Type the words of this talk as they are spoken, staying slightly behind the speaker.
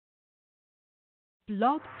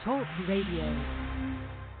Blog Talk Radio.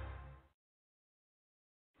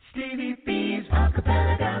 Stevie B's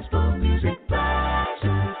Acappella Gospel Music Blast.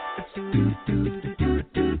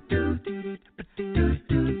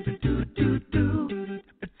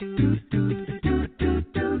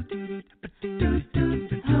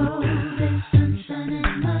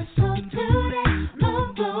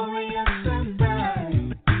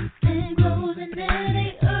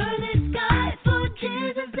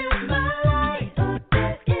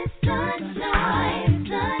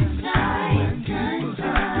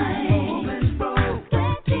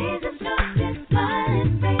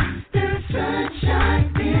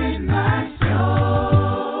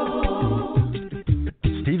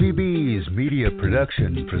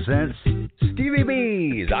 Production presents Stevie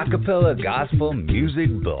B's Acappella Gospel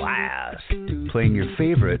Music Blast, playing your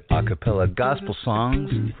favorite acappella gospel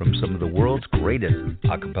songs from some of the world's greatest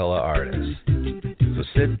acappella artists. So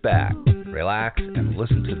sit back, relax, and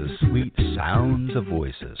listen to the sweet sounds of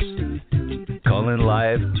voices. Call in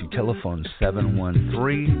live to telephone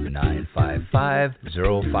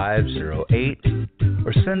 713-955-0508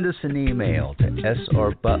 or send us an email to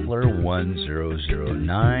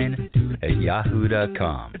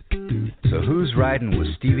srbutler1009@yahoo.com. So who's riding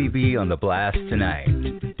with Stevie B on the blast tonight?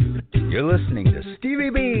 You're listening to Stevie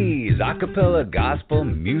B's Acappella Gospel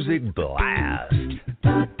Music Blast.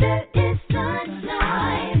 But there is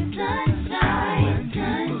sunshine, sunshine,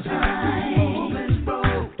 sunshine.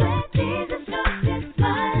 Where Jesus looks his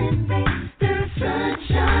smiling face, there's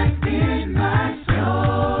sunshine in my soul.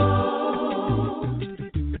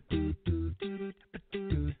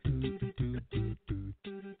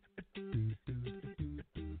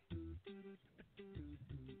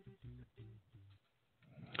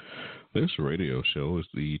 This radio show is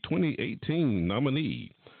the 2018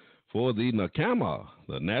 nominee for the NACAMA,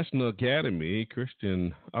 the National Academy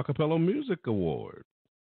Christian Acappella Music Award.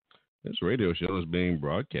 This radio show is being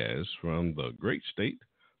broadcast from the great state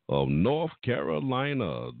of North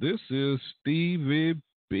Carolina. This is Stevie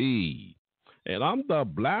B, and I'm the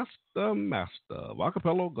blaster master of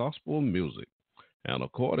acappella gospel music. And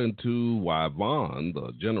according to Yvonne,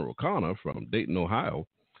 the general conner from Dayton, Ohio,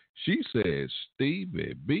 she says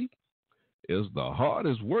Stevie B is the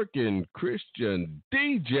hardest working Christian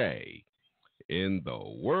DJ in the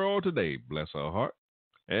world today, bless her heart.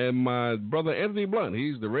 And my brother Anthony Blunt,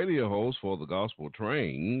 he's the radio host for the Gospel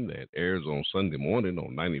Train that airs on Sunday morning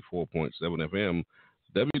on 94.7 FM,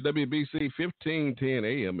 WWBC 1510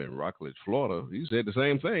 AM in Rockledge, Florida. He said the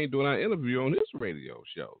same thing doing our interview on his radio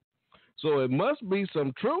show. So it must be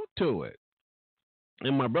some truth to it.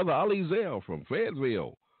 And my brother Ali Zell from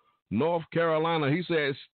Fayetteville, North Carolina, he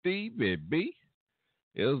says Stevie B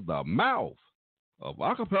is the mouth of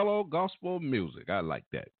acappella gospel music. I like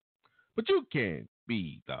that. But you can't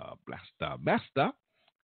be the blaster master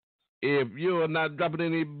if you're not dropping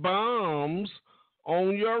any bombs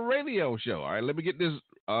on your radio show. All right, let me get this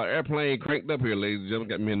airplane cranked up here, ladies and gentlemen.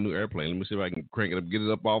 Got me a new airplane. Let me see if I can crank it up, get it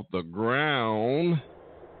up off the ground.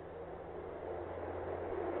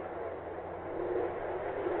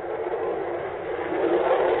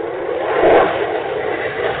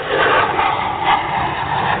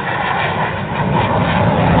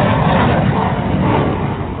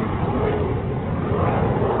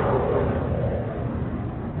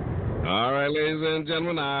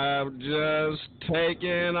 Gentlemen, I've just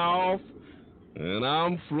taken off and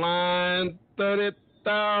I'm flying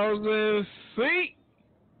 30,000 feet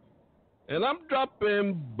and I'm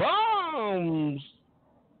dropping bombs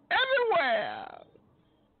everywhere.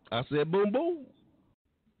 I said boom, boom.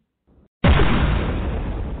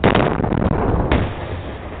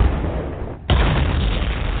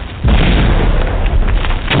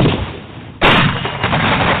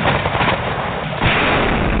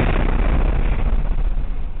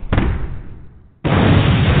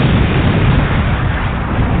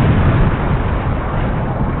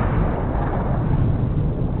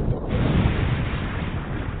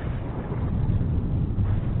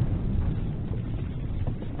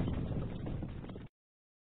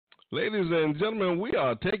 Ladies and gentlemen, we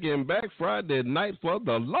are taking back Friday night for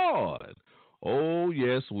the Lord. Oh,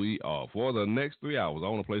 yes, we are. For the next 3 hours, I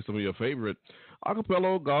want to play some of your favorite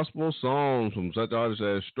acapella gospel songs from such artists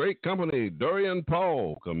as Straight Company, Dorian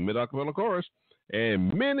Paul, Commit Acapella Chorus,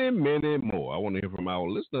 and many, many more. I want to hear from our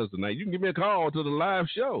listeners tonight. You can give me a call to the live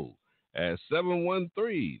show at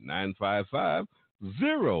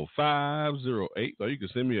 713-955-0508, or you can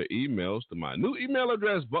send me your emails to my new email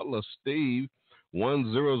address,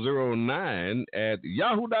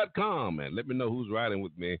 butlersteve1009@yahoo.com, and let me know who's riding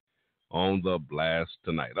with me on the blast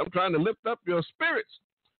tonight. I'm trying to lift up your spirits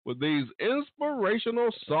with these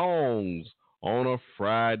inspirational songs on a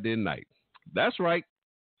Friday night. That's right.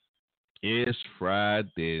 It's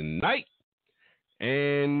Friday night,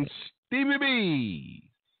 and Stevie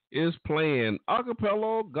B is playing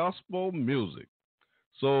acapella gospel music.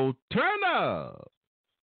 So turn up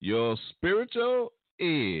your spiritual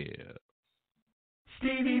ear.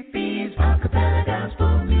 Stevie B's Acappella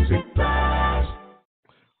Gospel Music Blast.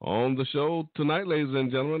 On the show tonight, ladies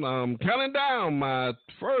and gentlemen, I'm counting down my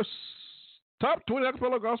first top 20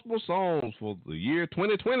 acapella gospel songs for the year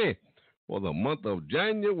 2020, for the month of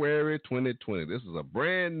January 2020. This is a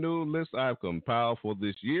brand new list I've compiled for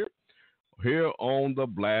this year here on the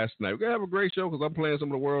Blast Night. We're going to have a great show because I'm playing some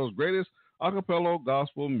of the world's greatest acapella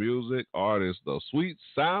gospel music artists, the sweet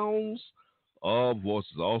sounds of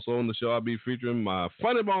voices. Also on the show, I'll be featuring my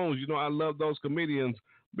funny bones. You know, I love those comedians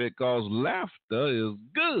because laughter is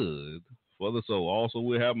good for the soul. Also,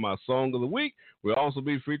 we'll have my song of the week. We'll also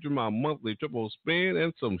be featuring my monthly triple spin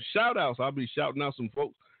and some shout outs. I'll be shouting out some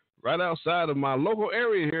folks right outside of my local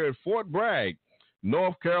area here at Fort Bragg,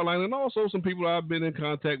 North Carolina, and also some people I've been in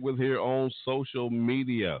contact with here on social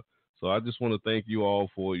media. So I just want to thank you all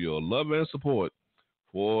for your love and support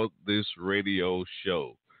for this radio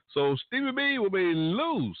show. So Stevie B will be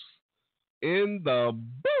loose in the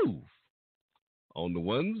booth on the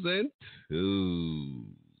ones and twos.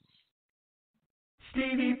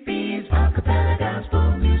 Stevie B's Acappella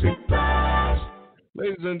Gospel Music Blast.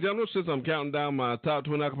 Ladies and gentlemen, since I'm counting down my top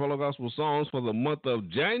 20 acapella gospel songs for the month of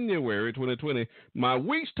January 2020, my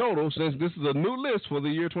week's total, since this is a new list for the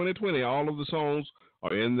year 2020, all of the songs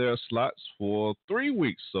are in their slots for 3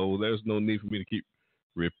 weeks, so there's no need for me to keep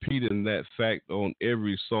repeating that fact on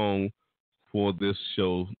every song for this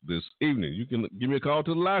show this evening. You can give me a call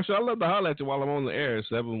to the live show. I love to holler at you while I'm on the air,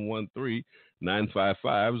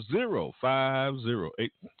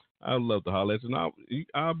 713-955-0508. I love to holler at you. And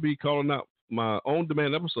I'll be calling out my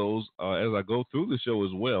on-demand episodes as I go through the show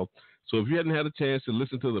as well. So if you hadn't had a chance to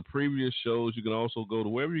listen to the previous shows, you can also go to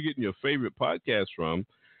wherever you're getting your favorite podcast from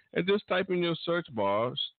and just type in your search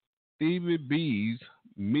bar, Stevie B's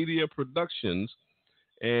Media Productions.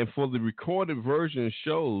 And for the recorded version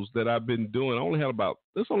shows that I've been doing,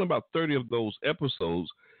 there's only about 30 of those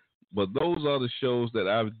episodes, but those are the shows that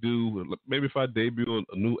I do. Maybe if I debut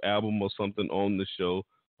a new album or something on the show,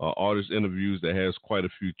 artist interviews that has quite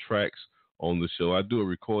a few tracks on the show, I do a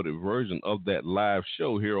recorded version of that live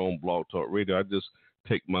show here on Blog Talk Radio. I just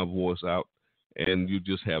take my voice out and you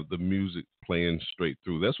just have the music playing straight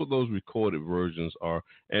through. That's what those recorded versions are.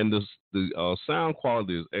 And the sound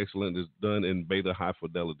quality is excellent. It's done in beta high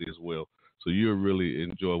fidelity as well. So you'll really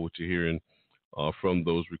enjoy what you're hearing from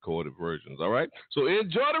those recorded versions. All right? So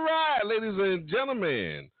enjoy the ride, ladies and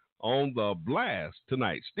gentlemen, on the blast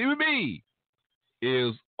tonight. Stevie B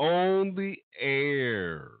is on the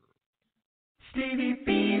air. Stevie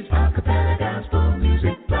B's Acappella Gospel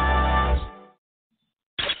Music Blast.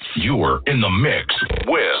 You're in the mix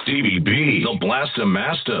with Stevie B, the Blaster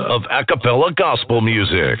Master of Acapella Gospel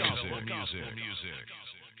Music.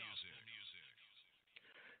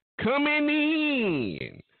 Coming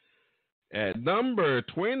in at number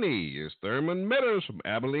 20 is Thurman Meadows from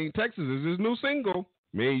Abilene, Texas. This is his new single,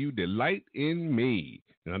 May You Delight in Me.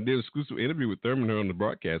 And I did an exclusive interview with Thurman here on the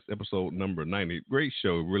broadcast, episode number 90. Great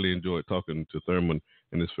show. Really enjoyed talking to Thurman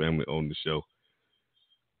and his family on the show.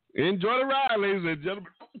 Enjoy the ride, ladies and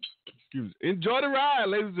gentlemen. Excuse me. Enjoy the ride,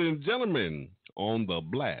 ladies and gentlemen, on the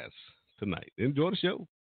blast tonight. Enjoy the show.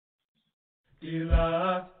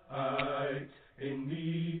 Delight in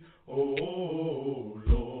me, oh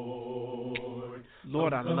Lord.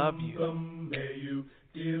 Lord, I love you. May you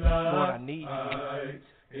Lord, I need you.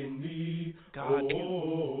 In me, God,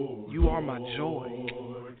 oh you are my joy.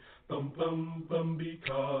 Lord.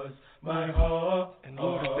 Because my heart, and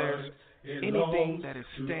Lord, if there's anything that is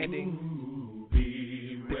standing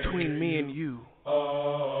between me and you,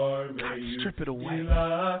 God, strip it away.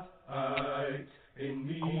 I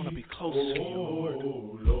want to be close to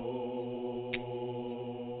you, Lord.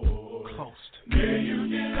 Close to me. May you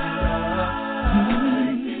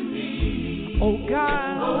delight in me, oh God.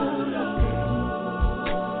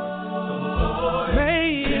 May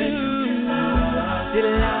you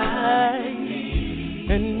delight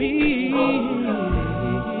in me,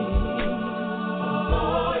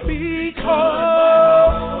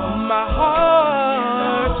 because my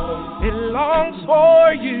heart, it longs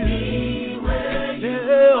for you.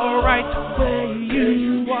 Yeah, right where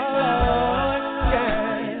you are,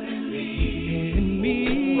 yeah, in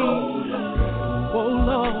me, oh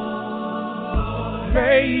Lord,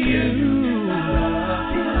 may you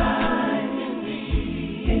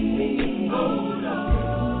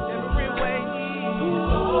every way,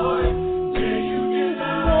 Lord, may you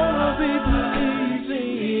wanna be blessed.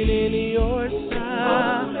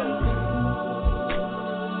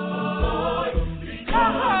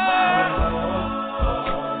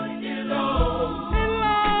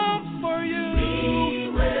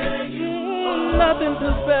 nothing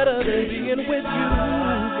feels better than being with you,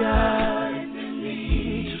 God.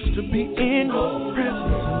 Just to be in your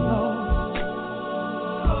presence, Lord.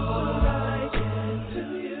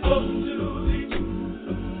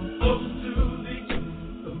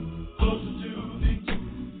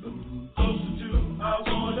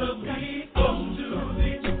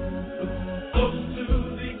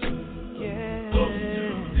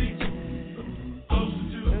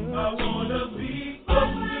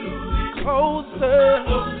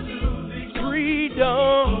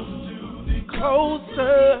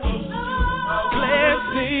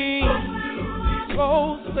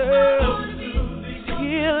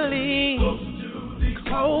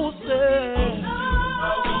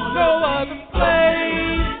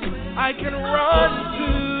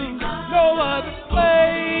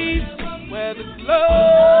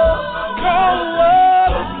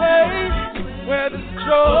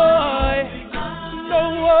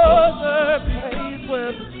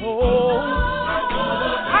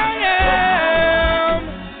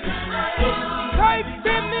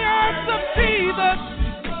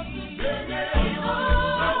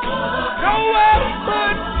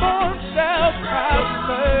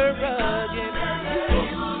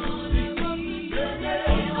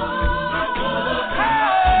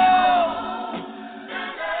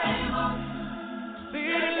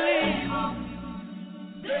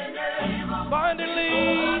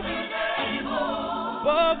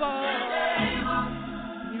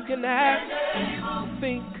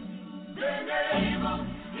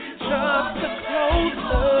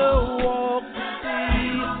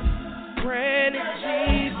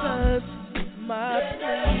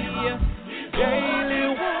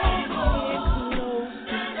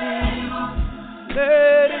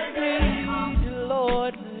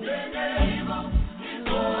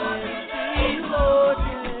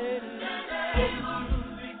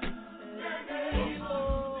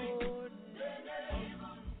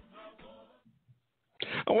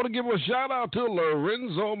 I want to give a shout out to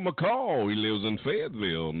Lorenzo McCall. He lives in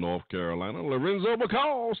Fayetteville, North Carolina. Lorenzo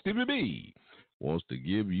McCall, Stevie B, wants to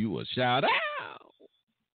give you a shout out.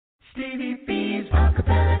 Stevie B's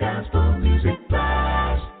Acappella Gospel Music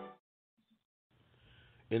Blast.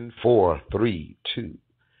 In 4, 3, 2.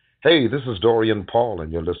 Hey, this is Dorian Paul,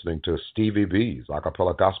 and you're listening to Stevie B's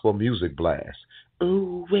Acappella Gospel Music Blast.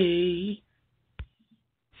 Ooh, wait.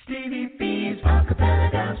 Stevie B's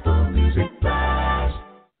Acappella Gospel Music Blast.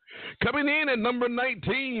 Coming in at number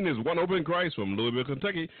 19 is One Hope in Christ from Louisville,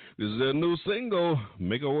 Kentucky. This is their new single,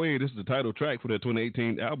 Make a Way. This is the title track for their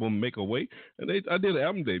 2018 album, Make a Way. And I did an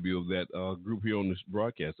album debut of that group here on this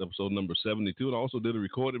broadcast, episode number 72. And I also did a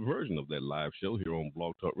recorded version of that live show here on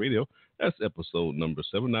Blog Talk Radio. That's episode number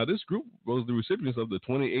 7. Now, this group was the recipients of the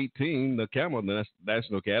 2018 NACAMA, the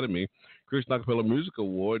National Academy Christian Acappella Music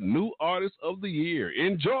Award, New Artist of the Year.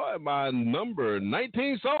 Enjoy my number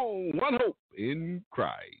 19 song, One Hope in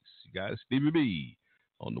Christ. Guys, Stevie B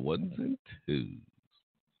on the ones and twos.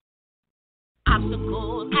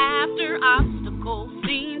 Obstacle after obstacle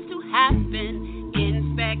seems to happen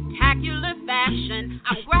in spectacular fashion.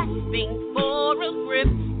 I'm grasping for a grip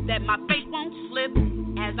that my faith won't slip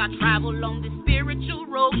as I travel on this spiritual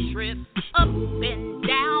road trip. Up and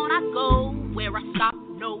down I go, where I stop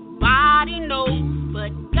nobody knows,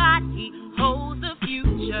 but God, He holds the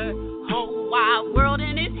future, whole wide world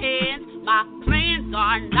in His hands. My plans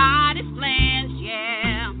are not His plans,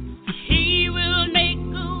 yeah. He will make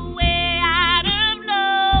a way out of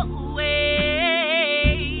no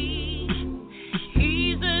way.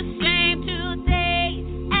 He's the same today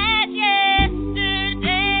as yesterday.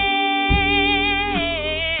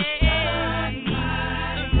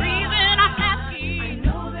 The reason I'm asking, I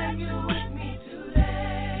know that you're with me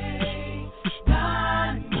today.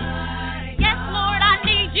 God, my yes, Lord, I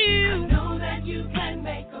need you. I know that you can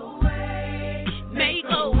make a way. Make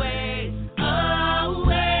a way,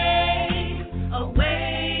 a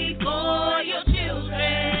way for your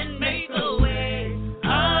children. Make a way,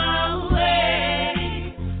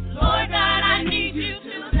 Lord God, I need you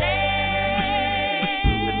today.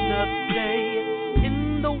 Another day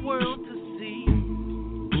in the world to see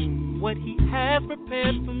what He has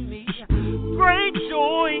prepared for me. Great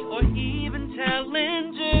joy or even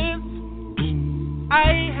challenges.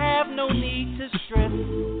 I have no need to stress.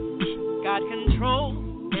 God controls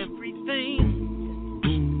everything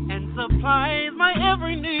and supplies my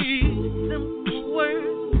every need. Simple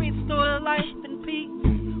words restore life and peace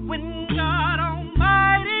when God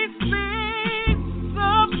Almighty speaks.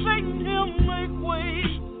 Of Satan, He'll make way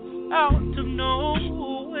out of no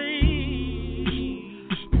way.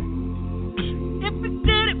 If He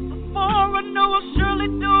did it before, I know He'll surely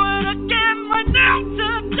do it again right now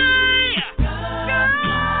today.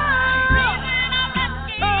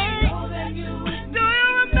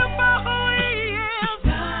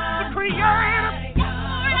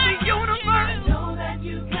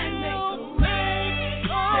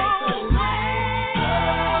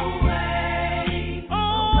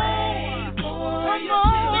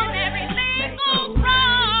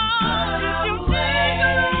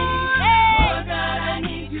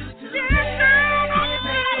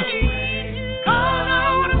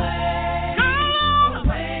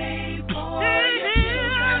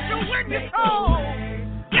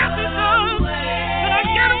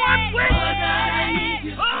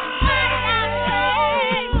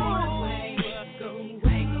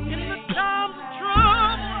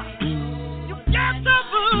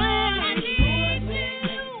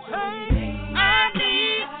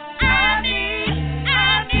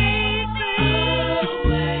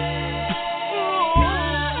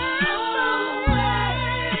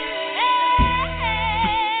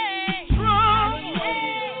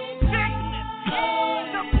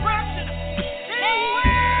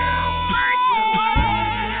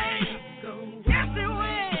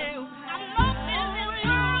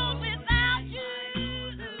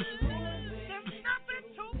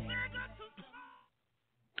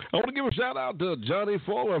 I want to give a shout out to Johnny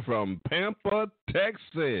Fuller from Pampa,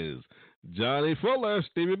 Texas. Johnny Fuller,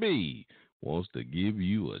 Stevie B, wants to give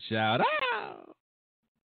you a shout out.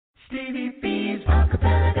 Stevie B's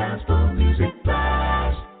Acappella Gospel Music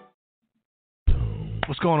Blast.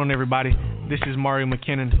 What's going on, everybody? This is Mario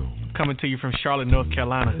McKennon coming to you from Charlotte, North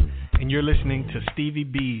Carolina, and you're listening to Stevie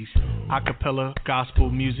B's Acappella Gospel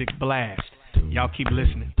Music Blast. Y'all keep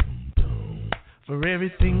listening. For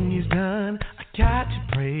everything he's done, I got to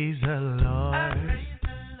praise the Lord.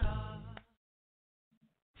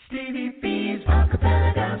 Stevie B's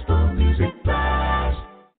Acappella Gospel Music Blast.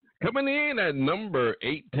 Coming in at number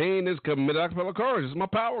 18 is Committed Acappella Chorus. It's my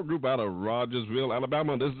power group out of Rogersville,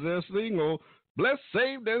 Alabama. This is their single, Blessed,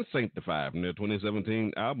 Saved, and Sanctified, from their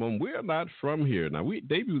 2017 album, We're Not From Here. Now, we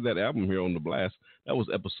debuted that album here on The Blast. That was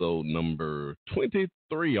episode number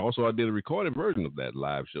 23. Also, I did a recorded version of that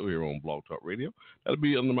live show here on Blog Talk Radio. That'll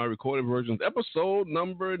be under my recorded versions, episode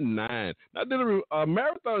number 9. I did a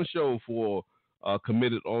marathon show for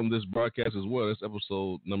Committed on this broadcast as well. That's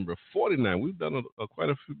episode number 49. We've done quite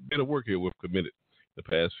a bit of work here with Committed the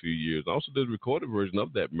past few years. I also did a recorded version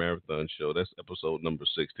of that marathon show. That's episode number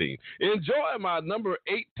 16. Enjoy my number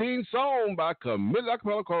 18 song by Committed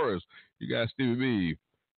Acappella Chorus. You got Stevie B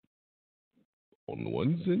on the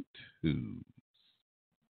ones and twos.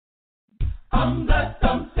 I'm blessed,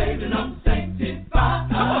 I'm saved, and I'm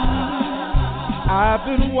sanctified. I've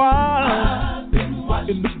been washed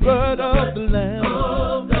in the blood of the Lamb.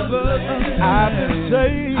 I've been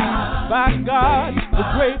saved by God, the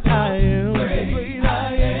great I am.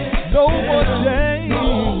 No more chains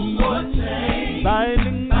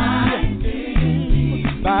binding me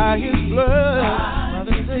by His blood.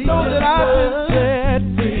 Know that I've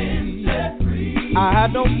been set free. I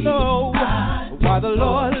don't know why the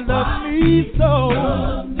Lord loved me so.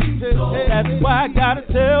 That's why I gotta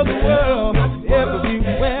tell the world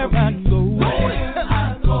everywhere I go.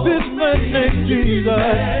 This man named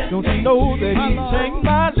Jesus, don't you know that He changed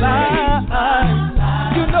my life?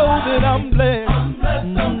 You know that I'm blessed.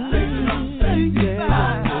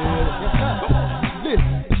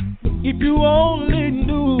 If you only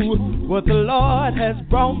knew what the Lord has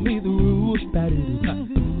brought me through,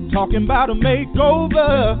 talking about a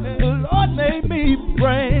makeover, the Lord made me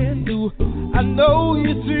brand new. I know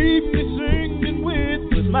you see me singing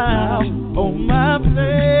with a smile on my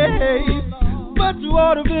face, but you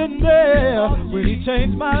ought to have been there when He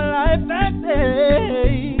changed my life that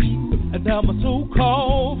day. And now my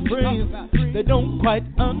so-called friends, they don't quite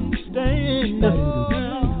understand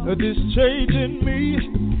this change in me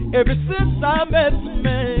ever since I met the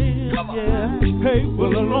man. Yeah. Hey,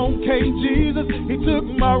 well, along came Jesus. He took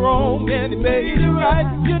my wrong and He made it right.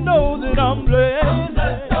 You know that I'm blessed.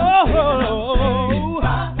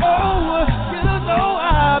 You know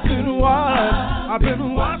I've been washed. I've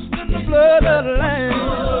been washed in the blood of the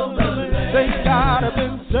Lamb. Thank God I've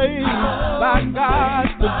been saved by God,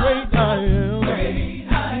 the great I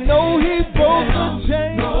am. No, He broke the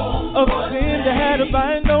chain of sin that had to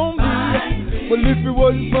bind on me. Well, if it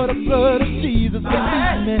wasn't for the blood of Jesus,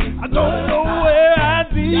 believe me, I don't know where I'd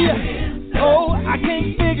be. Oh, I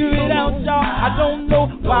can't figure it out, y'all. I don't know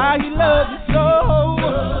why He loves me so.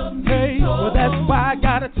 Hey, well, that's why I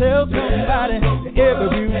gotta tell somebody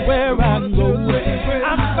everywhere I go.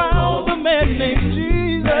 I found a man named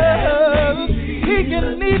Jesus. He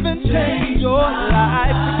can even change your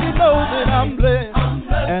life. You know that I'm blessed,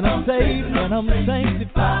 and I'm saved, and I'm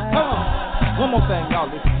sanctified. Come on. One more thing, y'all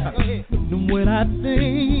listen. And when I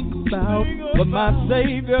think about what my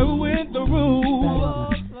Savior went through,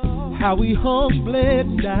 how He humbly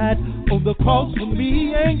died on the cross for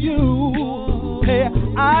me and you. Hey,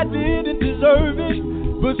 I didn't deserve it,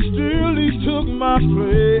 but still He took my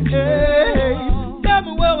place. Tell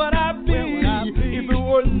me where would I be if it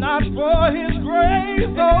were not for His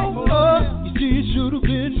grace? Oh, you see, it should have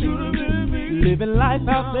been me living life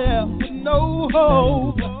out there with no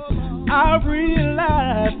hope. I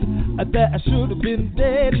realized that I should have been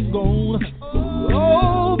dead and gone.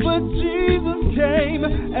 Oh, but Jesus came,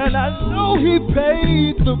 and I know He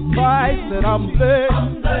paid the price. That I'm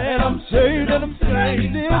blessed, and I'm saved, and I'm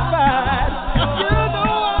sanctified. You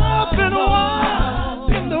know I've been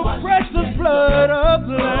washed in the precious blood of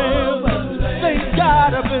the Lamb. Thank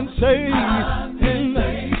God I've been saved.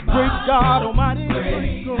 Great God Almighty. You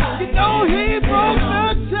know He broke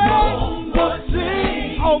the chains of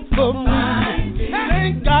sin off of me.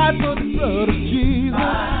 Thank God for the blood of Jesus.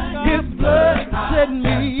 His blood set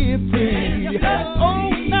me free. Oh,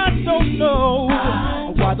 I don't know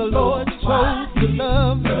why the Lord chose to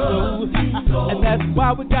love me so. And that's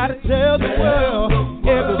why we gotta tell the world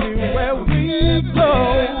everywhere we go.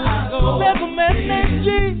 There's a man named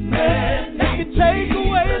Jesus.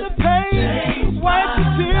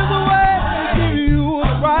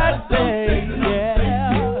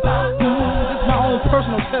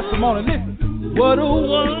 on and listen. What a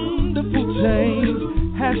wonderful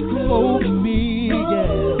change has come over me, yeah.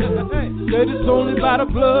 Said it's only by the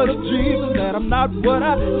blood of Jesus that I'm not what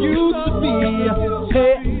I used to be.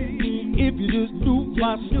 Hey, if you just knew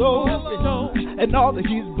my story and all that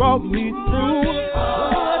he's brought me through,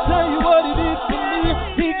 I tell you what it is to me,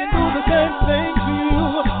 he can do the same thing to you.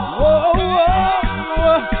 Whoa,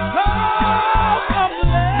 I'm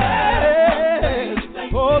blessed.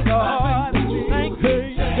 Oh Lord, thank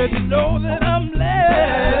you that you know that I'm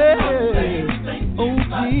blessed. Oh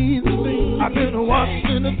Jesus, I've been washed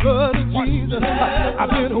in the blood of Jesus. I've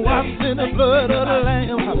been washed in the blood of the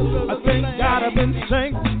Lamb. I thank God I've been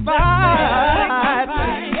sanctified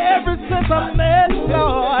ever since I met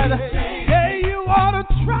Lord. Yeah, you ought to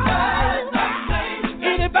try.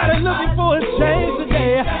 Anybody looking for a change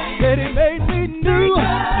today? That He made me new,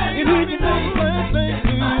 and He can do the same thing to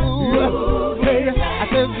you. Hey, I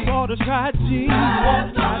said you ought to try Jesus.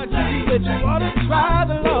 That you ought to try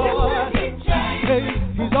the Lord. Hey,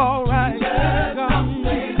 He's all right.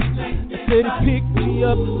 Said He picked me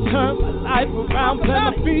up, turned my life around,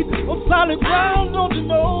 plant my feet on solid ground. Don't you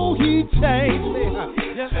know He changed me?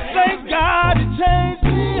 Thank God He changed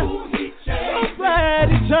me. So glad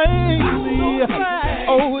He changed me.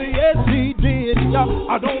 Oh yes He did. Y'all,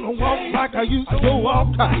 I don't walk like I used to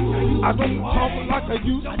walk. I don't talk like I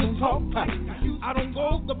used to talk. I don't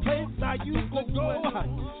go the place I used to go.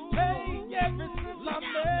 Hey, ever since I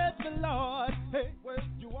met the Lord, hey, well,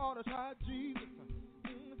 you ought to try Jesus.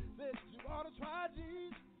 You ought to try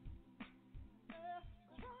Jesus.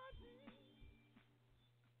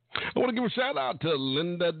 I want to give a shout out to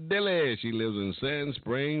Linda Dilly. She lives in Sand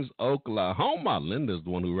Springs, Oklahoma. Linda's the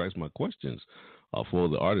one who writes my questions for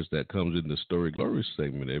the artist that comes in the Story Glory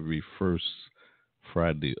segment every first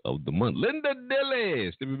Friday of the month. Linda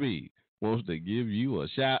Dilly, Stevie B, wants to give you a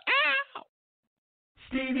shout out.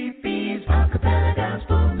 Stevie B's Acappella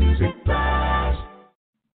Gospel Music Blast.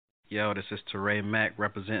 Yo, this is Teray Mack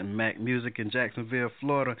representing Mack Music in Jacksonville,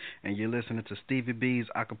 Florida, and you're listening to Stevie B's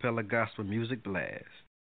Acappella Gospel Music Blast.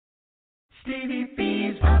 Stevie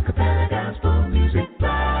B's Acappella Gospel Music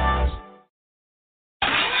Blast.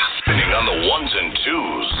 Spinning on the ones and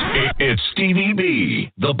twos, it's Stevie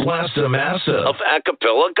B, the Blaster Master of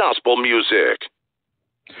Acappella Gospel Music.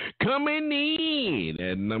 Coming in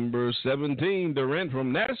at number 17, Durant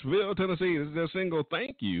from Nashville, Tennessee. This is their single,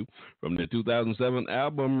 Thank You, from their 2007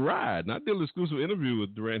 album, Ride. And I did an exclusive interview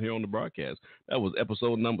with Durant here on the broadcast. That was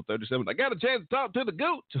episode number 37. I got a chance to talk to the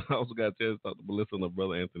GOAT. I also got a chance to talk to Melissa and her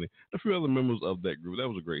brother Anthony, a few other members of that group. That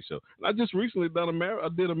was a great show. And I just recently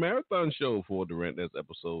did a marathon show for Durant. That's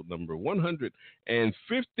episode number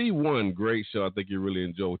 151. Great show. I think you really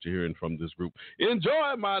enjoy what you're hearing from this group.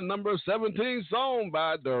 Enjoy my number 17 song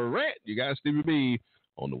by Durant. You got Stevie B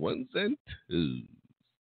on the ones and twos.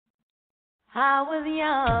 I was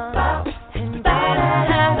young and didn't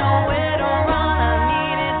have nowhere to run. I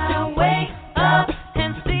needed to wake up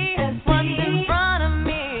and see what's in front of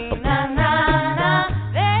me. Nah, nah, nah,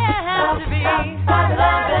 there has to be a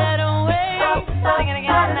better way. Sing it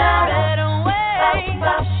again now, better way.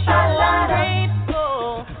 So I'm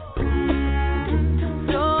grateful.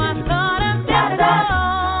 So I thought of this song.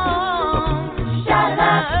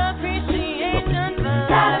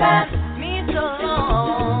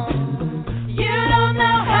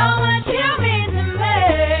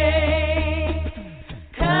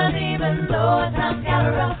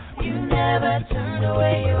 Turn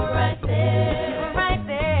away, you're right there, right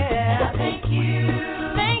there. And I thank you,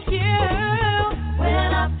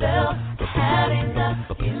 when I felt I had enough.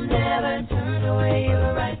 You never turned away,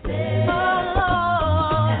 you're right there. Oh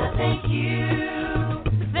Lord, and I thank you,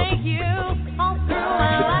 all through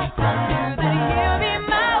my lifetime. That you be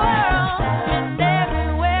my world, and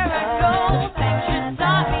everywhere I go, things you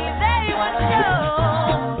taught me, they would show.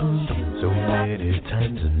 So many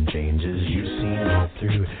times and changes you've seen me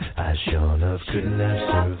through. I sure enough couldn't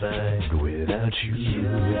have survived without you.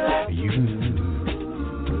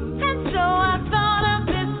 And so I thought of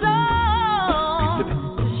this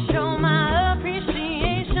song to show my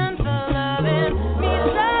appreciation for loving me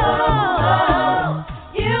so.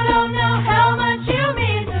 You don't know how much you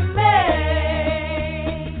mean to me.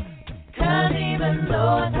 'Cause even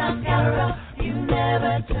though times got rough, you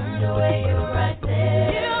never turned away, you're right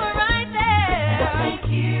there. You were right there. And I thank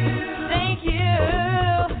you.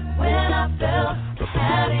 When I felt I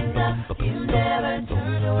had enough, you never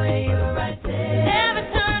turned away, you're right there. Never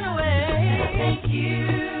turned away. And I thank you.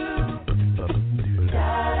 Da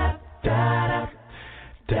da da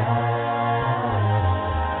da da.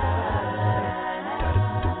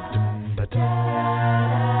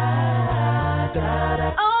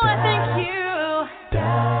 Oh, I thank you.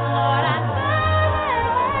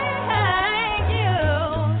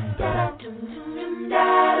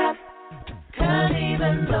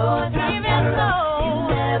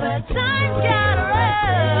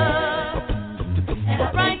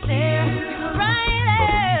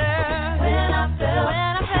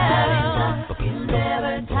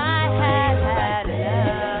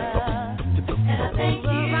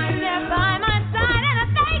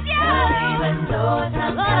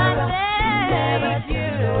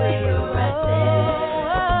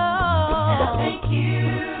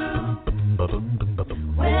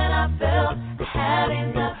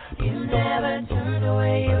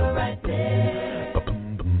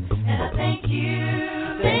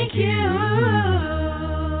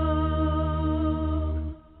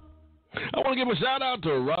 want to give a shout out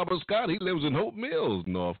to Robert Scott. He lives in Hope Mills,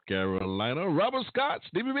 North Carolina. Robert Scott,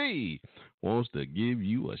 Stevie B, wants to give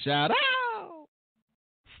you a shout out.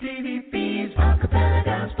 Stevie B's Acappella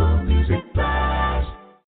Gospel Music Blast.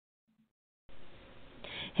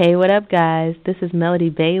 Hey, what up, guys? This is Melody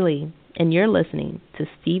Bailey, and you're listening to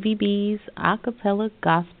Stevie B's Acappella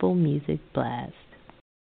Gospel Music Blast.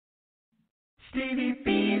 Stevie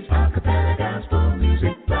B's Acappella Gospel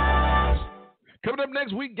Music Blast. Coming up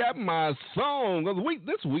next week, got my song of the week.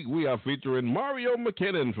 This week we are featuring Mario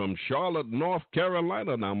McKennon from Charlotte, North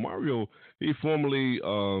Carolina. Now, Mario, he formerly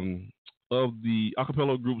of the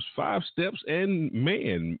acapella groups 5 Steps and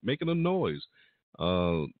Man, Making a Noise,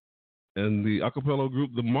 and the acapella group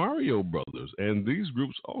the Mario Brothers. And these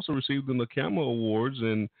groups also received the NACAMA Awards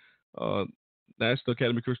and National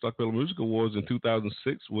Academy Christian Acapella Music Awards in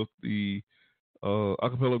 2006 with the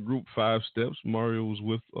acapella group 5 Steps. Mario was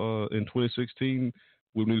with in 2016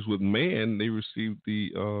 when he was with Man. They received the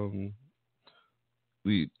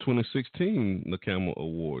 2016 NACAMA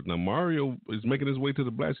Award. Now Mario is making his way to the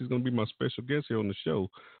blast. He's going to be my special guest here on the show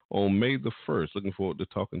on May the 1st. Looking forward to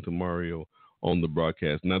talking to Mario on the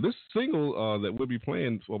broadcast. Now this single that we'll be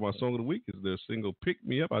playing for my song of the week is their single Pick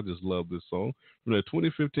Me Up. I just love this song from their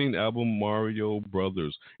 2015 album Mario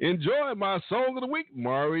Brothers. Enjoy my song of the week,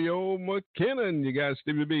 Mario McKennon. You got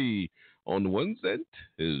Stevie B on the ones and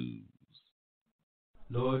twos.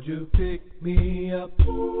 Lord, you picked me up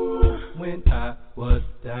when I was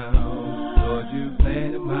down. Lord, you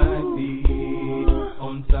planted my feet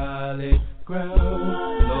on solid ground.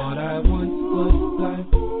 Lord, I once was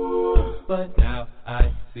blind, but now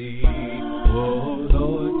I see. Oh,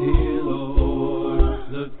 Lord, dear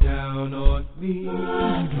Lord, look down on me.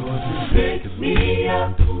 Lord, you picked me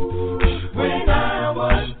up when I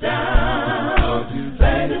was down. Lord, you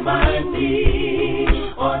planted my feet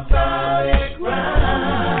on solid ground.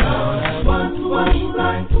 Lord, I once was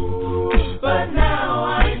blind, but now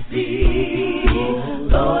I see.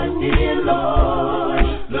 Lord, dear Lord,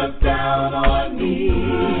 look down on me.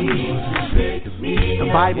 The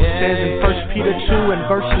Bible says in 1 Peter 2 and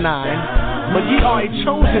verse 9, but ye are a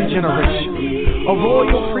chosen generation, a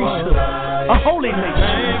royal priesthood, a holy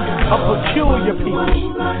nation, a peculiar people,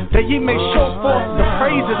 that ye may show forth the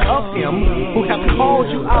praises of him who hath called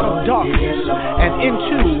you out of darkness and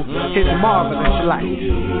into his marvelous light.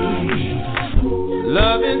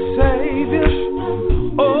 Loving Savior,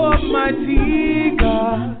 Almighty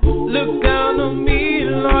God, look down on me,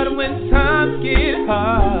 Lord, when times get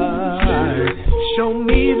hard. Show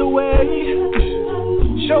me the way,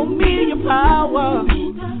 show me your power.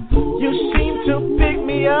 You seem to pick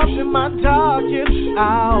me up in my darkest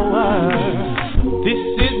hour. This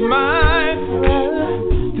is my prayer,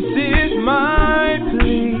 this is my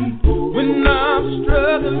plea. When I'm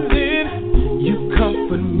struggling, you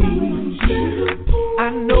comfort me. I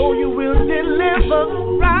know you will deliver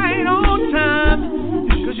right on time,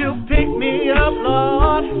 'cause you picked me up,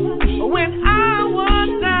 Lord, when I was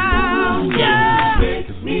down. Yeah.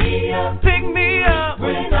 Pick me up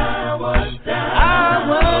when I was down. I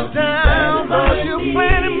was down. Lord, you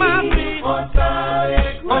planted my feet on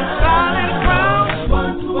solid ground.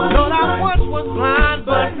 Lord, I once was blind,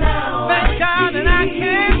 but now thank God that I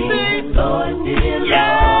can see. Lord, dear Lord.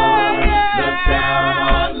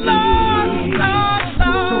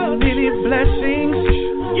 So many blessings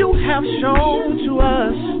you have shown to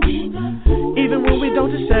us. Even when we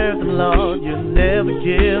don't deserve them, Lord, you never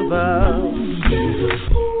give up.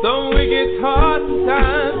 Though it gets hard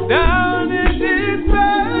sometimes down in this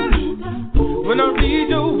bed, when I read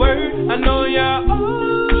your word, I know you're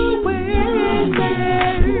always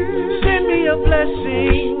there. Send me a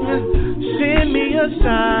blessing, send me a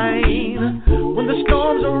sign. When the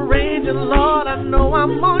storms are raging, Lord, I know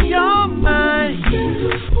I'm on your mind.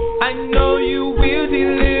 I know you will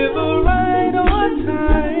deliver right on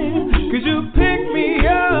time, 'cause you pick me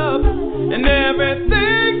up and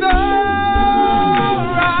everything's alright.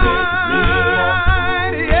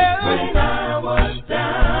 Yeah. When I was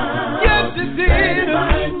down, yes you did.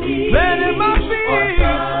 Planted my feet.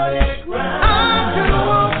 I could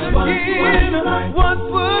walk again. Once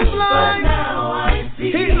was blind,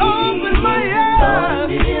 he opened my eyes.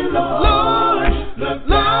 Lord,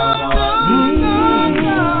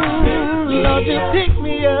 Lord, you picked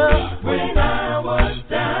me up when I was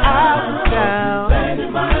down.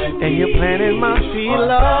 And you planted my feet, Lord.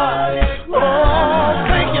 Oh,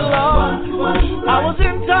 thank you, Lord. I was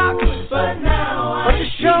in darkness, but you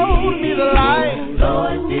showed me the light.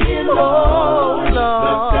 Oh,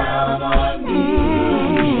 Lord.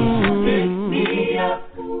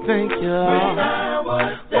 Thank you, Lord.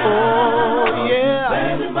 Oh, yeah.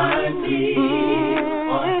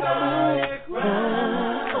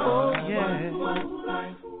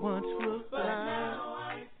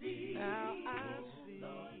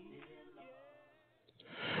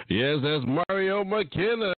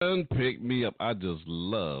 McKennon, Pick Me Up. I just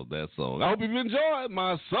love that song. I hope you've enjoyed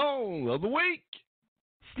my song of the week.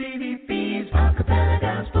 Stevie B's Acapella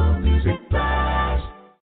Gospel Music Blast.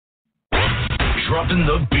 Dropping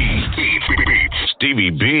the beat.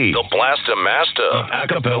 Stevie B, the Blaster Master of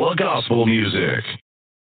Acappella Gospel Music.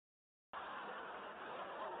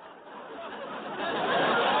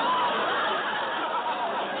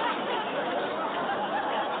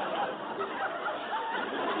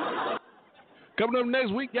 Coming up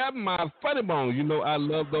next week, got my funny bone. You know I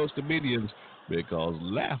love those comedians because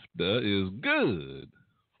laughter is good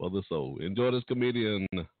for the soul. Enjoy this comedian,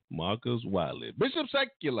 Marcus Wiley. Bishop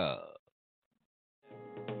Secular.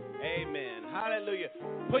 Amen. Hallelujah.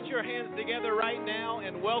 Put your hands together right now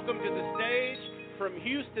and welcome to the stage from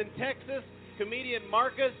Houston, Texas, comedian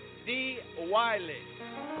Marcus D. Wiley.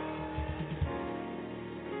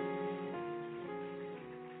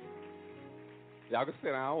 Y'all can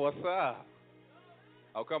sit down. What's up?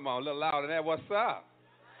 Oh, come on, a little louder than that. What's up?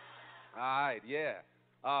 All right, yeah.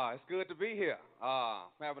 It's good to be here. I'm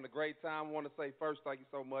having a great time. I want to say first, thank you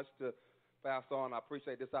so much to Pastor On. I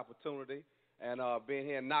appreciate this opportunity and being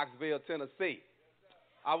here in Knoxville, Tennessee.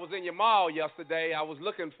 I was in your mall yesterday. I was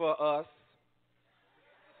looking for us.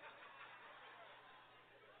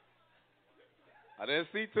 I didn't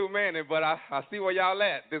see too many, but I see where y'all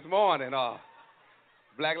at this morning.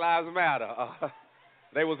 Black Lives Matter.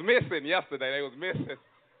 They was missing yesterday. They was missing.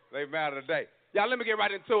 They matter today. Y'all, let me get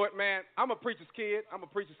right into it, man. I'm a preacher's kid. I'm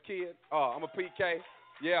a PK.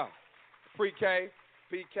 Yeah. Pre-K,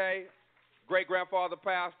 PK, great-grandfather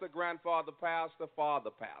pastor, grandfather pastor, father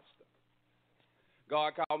pastor.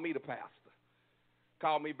 God called me the pastor.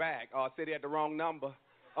 Called me back. Said he had the wrong number.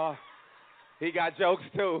 He got jokes,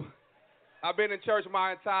 too. I've been in church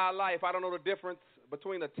my entire life. I don't know the difference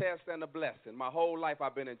between a test and a blessing. My whole life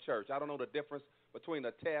I've been in church. I don't know the difference between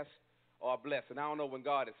a test or a blessing. I don't know when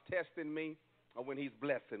God is testing me or when he's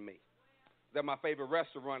blessing me. That my favorite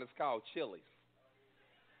restaurant is called Chili's.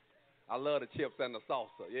 I love the chips and the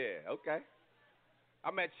salsa. Yeah, okay.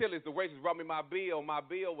 I'm at Chili's. The waitress brought me my bill. My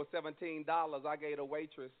bill was $17. I gave the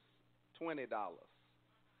waitress $20.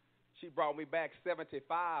 She brought me back $75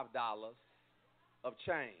 of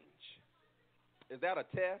change. Is that a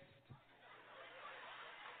test?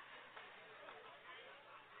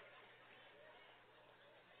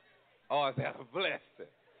 Or is that a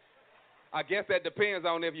blessing? I guess that depends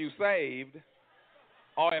on if you saved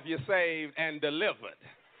or if you're saved and delivered.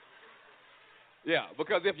 Yeah,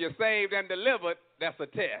 because if you're saved and delivered, that's a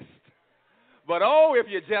test. But if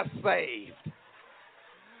you're just saved,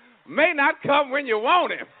 may not come when you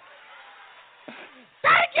want him.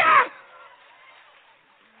 Thank you!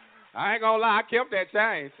 I ain't gonna lie, I kept that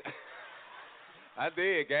change. I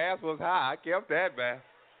did. Gas was high. I kept that, man.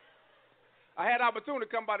 I had an opportunity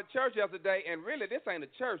to come by the church yesterday, and really, this ain't a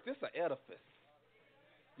church. This is an edifice.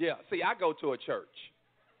 Yeah, see, I go to a church.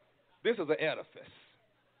 This is an edifice.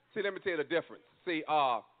 See, let me tell you the difference. See,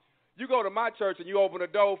 you go to my church and you open the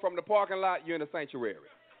door from the parking lot, you're in the sanctuary.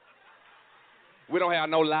 We don't have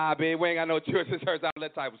no lobby. We ain't got no church all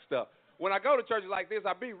that type of stuff. When I go to churches like this,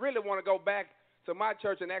 I really want to go back to my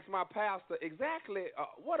church and ask my pastor exactly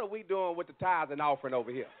what are we doing with the tithes and offering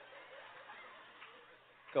over here?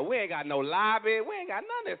 Because we ain't got no lobby. We ain't got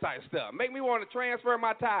none of this type of stuff. Make me want to transfer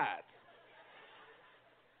my tithes.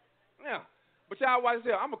 Yeah. But y'all watch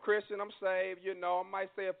this. I'm a Christian. I'm saved. You know, I might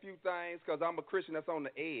say a few things because I'm a Christian that's on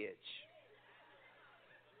the edge.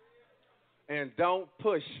 And don't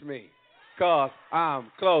push me because I'm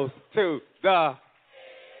close to the...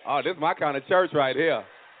 Oh, this is my kind of church right here.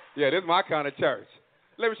 Yeah, this is my kind of church.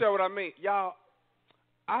 Let me show you what I mean. Y'all,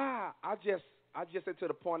 I just get to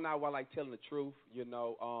the point now where I like telling the truth, you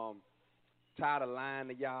know. Tired of lying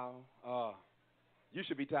to y'all. You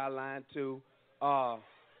should be tired of lying too.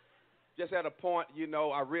 Just at a point, you know,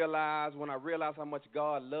 when I realized how much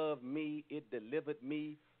God loved me, it delivered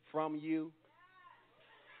me from you.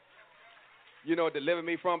 You know, it delivered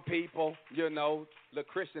me from people, you know, the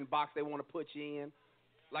Christian box they want to put you in.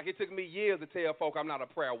 Like it took me years to tell folk I'm not a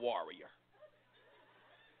prayer warrior.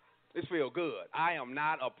 This feels good. I am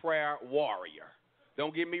not a prayer warrior.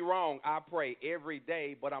 Don't get me wrong. I pray every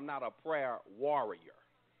day, but I'm not a prayer warrior.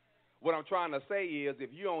 What I'm trying to say is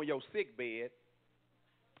if you're on your sick bed,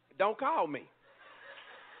 don't call me.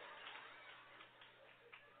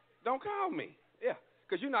 Don't call me. Yeah,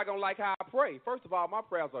 because you're not going to like how I pray. First of all, my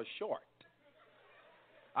prayers are short.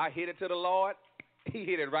 I hit it to the Lord. He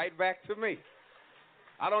hit it right back to me.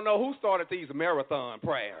 I don't know who started these marathon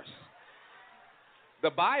prayers.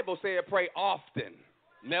 The Bible said pray often.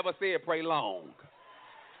 Never said pray long.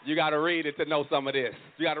 You got to read it to know some of this.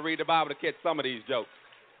 You got to read the Bible to catch some of these jokes.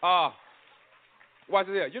 Watch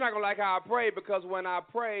this here. You're not going to like how I pray because when I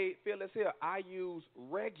pray, feel this here, I use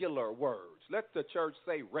regular words. Let the church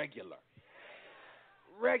say regular.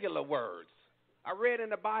 Regular words. I read in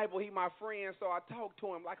the Bible, he my friend, so I talk to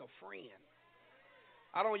him like a friend.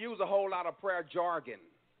 I don't use a whole lot of prayer jargon,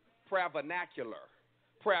 prayer vernacular,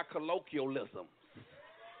 prayer colloquialism.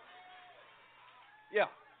 Yeah.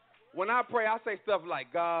 When I pray, I say stuff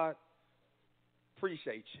like, God,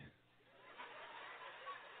 appreciate you.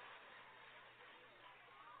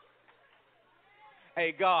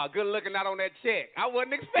 Hey, God, good looking out on that check. I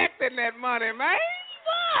wasn't expecting that money, man.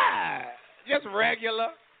 What? Just regular.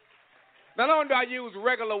 Not only do I use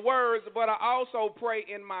regular words, but I also pray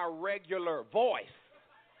in my regular voice.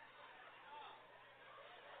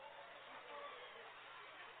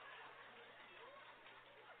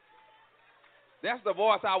 That's the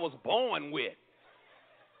voice I was born with.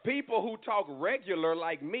 People who talk regular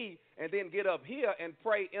like me and then get up here and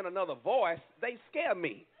pray in another voice, they scare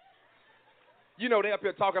me. You know, they up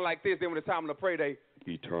here talking like this, then when it's time to pray, they,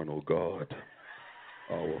 Eternal God,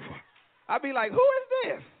 our Father. I be like, who is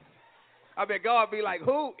this? I bet God be like,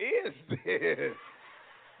 who is this?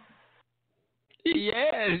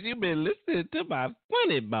 Yes, you've been listening to my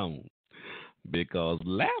funny bone because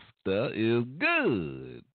laughter is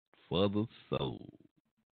good for the soul.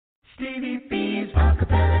 Stevie B's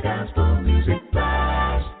Acappella Gospel Music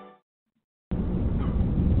Blast.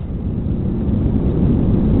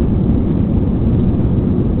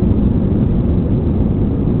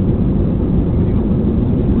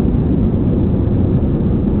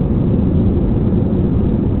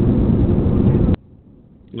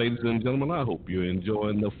 Ladies and gentlemen, I hope you're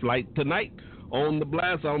enjoying the flight tonight. On the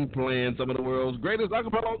blast, I'm playing some of the world's greatest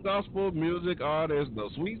acapella gospel music artists, the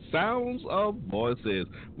sweet sounds of voices.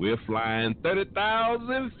 We're flying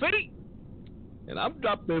 30,000 feet, and I'm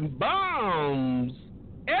dropping bombs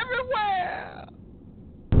everywhere.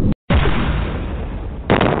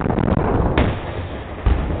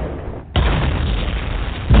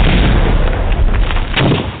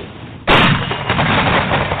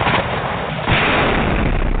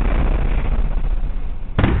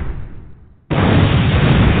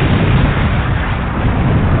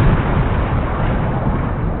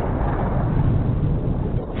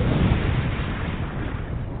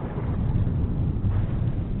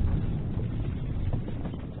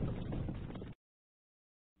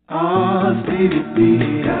 Stevie B,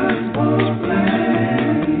 Gospel Blast.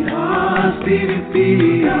 Stevie B,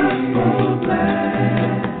 Gospel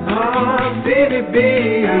Blast. Stevie B,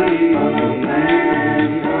 Gospel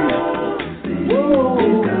Blast.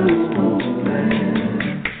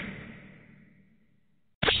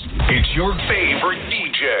 It's your favorite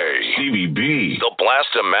DJ, Stevie B, the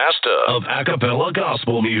Blaster Master of Acappella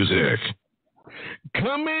Gospel Music.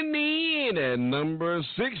 Coming in at number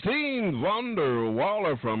 16, Wonder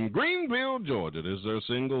Waller from Greenville, Georgia. This is their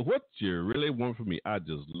single, What You Really Want From Me. I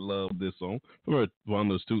just love this song from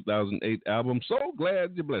Wanda's 2008 album, So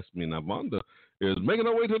Glad You Blessed Me. Now, Wanda is making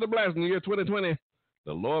her way to the blast in the year 2020.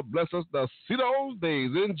 The Lord bless us to see those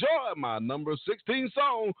days. Enjoy my number 16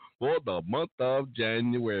 song for the month of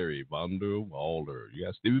January, Wonder Waller. You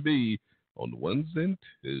got Stevie B on the ones and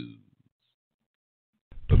twos.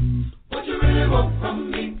 What you really want from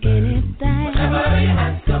me? Anything. Whatever you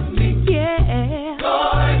ask of me. Yeah.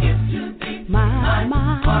 Lord, it's too deep. My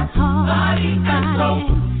heart, body, and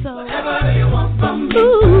soul. Whatever you want from me.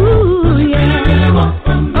 Ooh, yeah. What you really want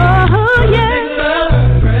from me? Oh, yeah. Love,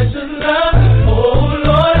 precious love. Oh,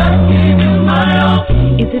 Lord, I give you my all.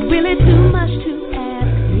 Is it really too much to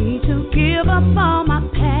ask me to give up all my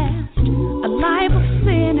past? A life of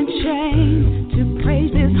sin and shame to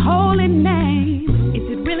praise His holy name.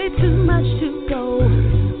 Too much to go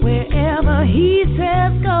wherever He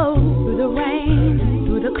says go. Through the rain,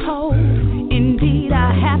 through the cold. Indeed,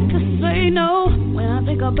 I have to say no when I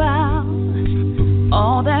think about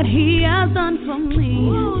all that He has done for me.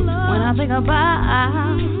 When I think about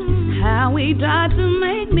how He died to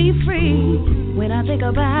make me free. When I think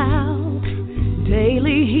about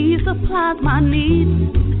daily He supplies my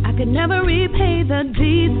needs. I could never repay the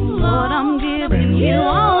deeds. Lord, I'm giving you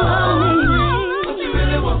all of me.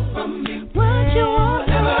 Want from me. What you want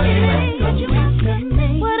from me? What you ask of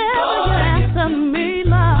me? Whatever you ask of me,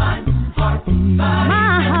 Lord.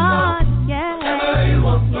 My heart, yeah. Whatever you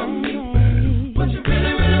want from me. What you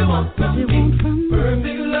really, really want from me?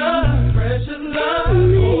 Perfect love, precious love.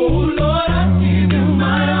 Oh Lord, I give you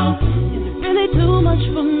my all. It's really too much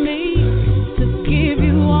for me to give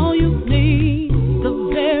you all you need. The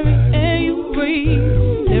very air you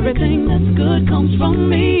breathe, everything that's good comes from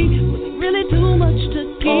me. Really too much to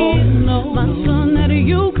give. Oh, no, my son, that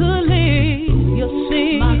you could live. Your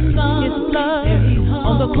sin, His blood,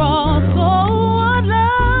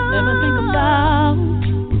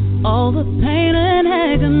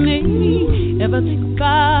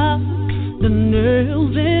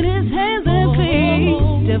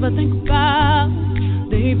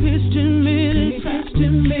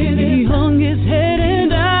 He hung his head and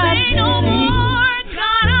died. Say no more,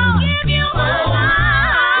 God, I'll give you my life.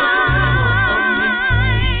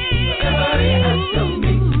 Whatever he has to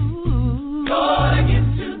me, Lord, I give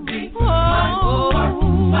to thee. My whole heart,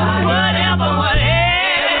 body, whatever.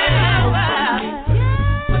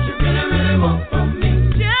 What you really, really want from me?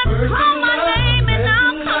 Just call my name and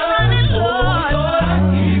I'll come running, Lord. Lord, I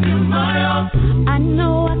give you my all. I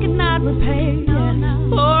know I cannot repay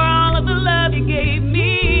for all of the love you gave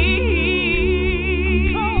me.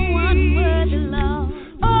 Oh, unworthy love.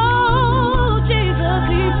 Oh, Jesus,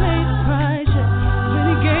 he paid the price when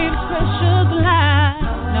he gave his precious life.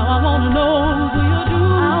 Now I want to know, will you do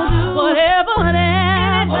whatever,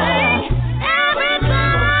 anything,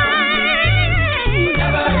 everything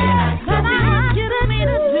that I get me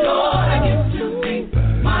to do? Lord, I give to thee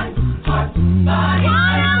my heart, body,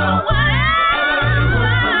 and soul.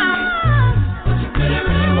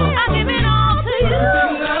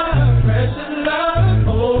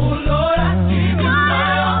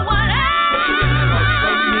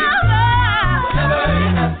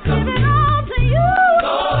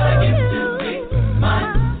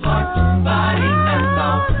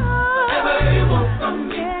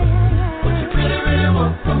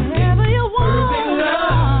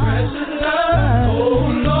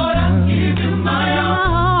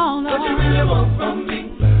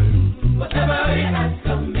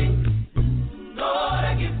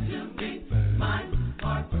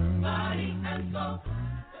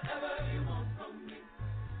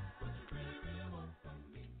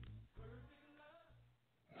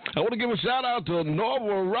 I want to give a shout out to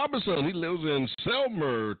Norval Robinson. He lives in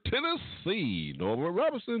Selmer, Tennessee. Norval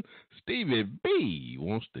Robinson, Stevie B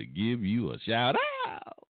wants to give you a shout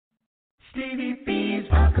out. Stevie B's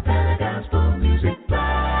Acappella Gospel Music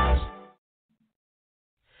Blast.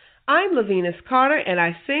 I'm Lavinas Carter, and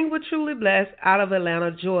I sing with Truly Blessed out of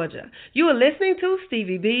Atlanta, Georgia. You are listening to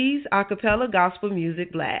Stevie B's Acappella Gospel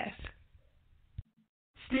Music Blast.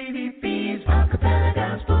 Stevie B's Acappella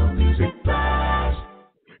Gospel Music Blast.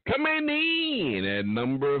 Coming in at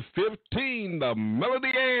number 15, the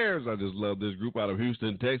Melody Airs. I just love this group out of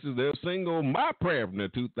Houston, Texas. Their single, My Prayer, from their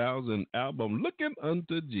 2000 album, Looking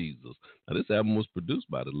Unto Jesus. Now, this album was produced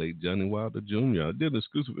by the late Johnny Wilder Jr. I did an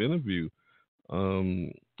exclusive interview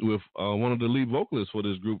with one of the lead vocalists for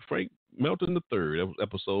this group, Frank Melton III. That was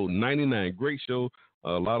episode 99. Great show.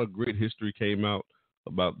 A lot of great history came out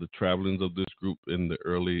about the travelings of this group in the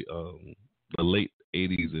the late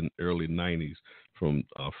 80s and early 90s from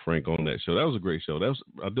Frank on that show. That was a great show. I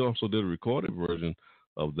also did a recorded version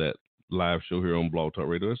of that live show here on Blog Talk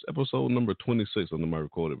Radio. That's episode number 26 under my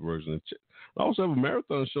recorded version. I also have a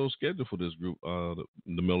marathon show scheduled for this group, the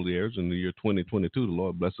Melody Airs, in the year 2022. The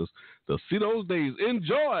Lord bless us to see those days.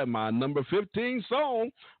 Enjoy my number 15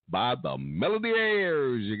 song by the Melody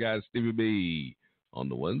Airs. You got Stevie B on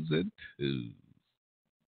the ones and twos.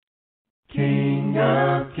 King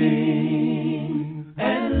of kings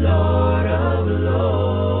and Lord of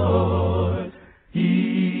lords,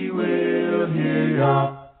 he will hear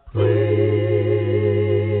your praise.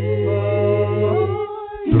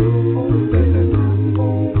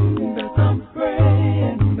 I'm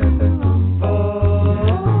praying.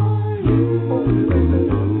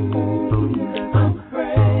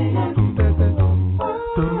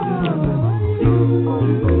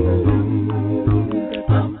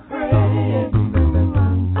 I'm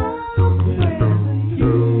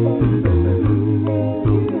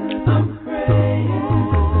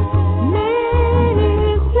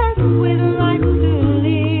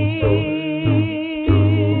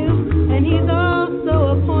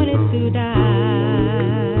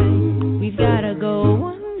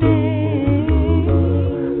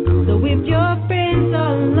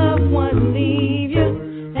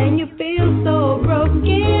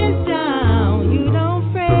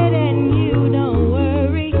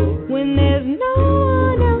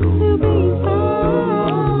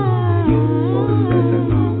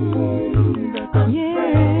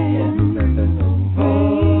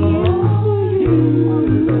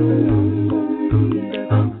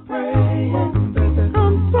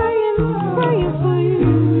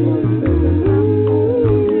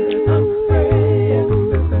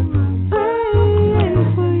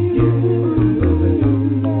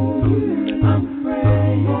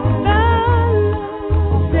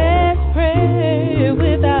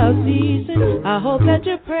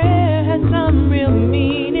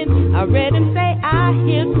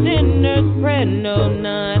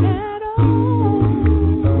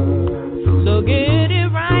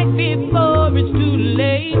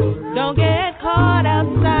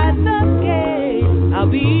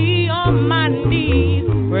be on my knees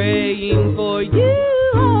praying for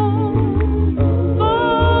you.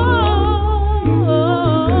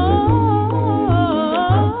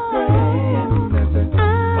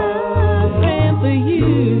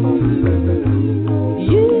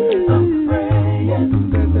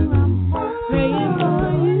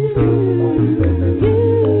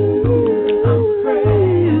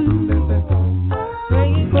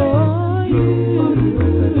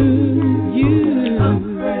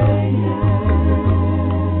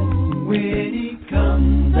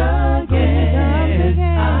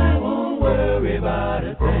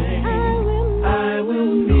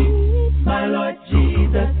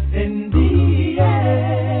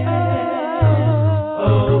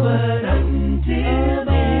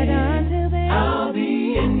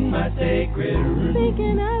 my sacred room,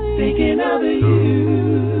 thinking of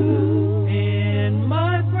you in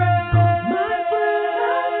my prayer,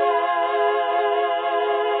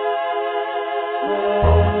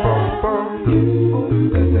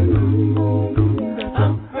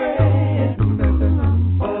 I'm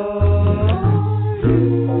praying,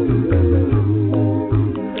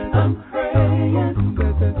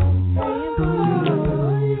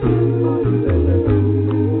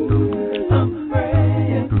 I'm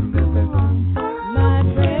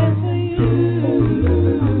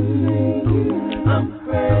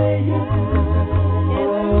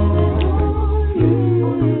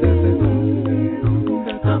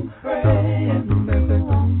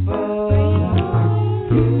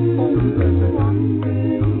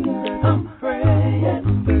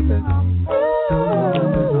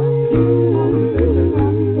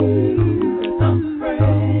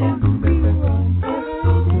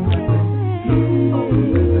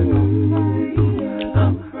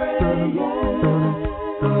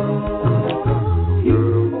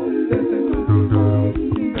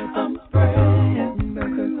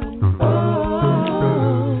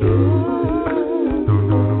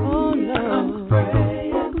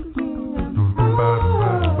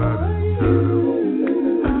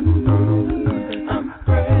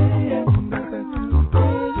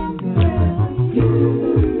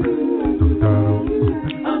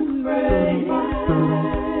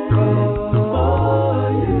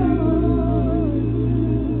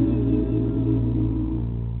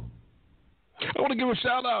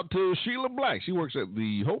Sheila Black. She works at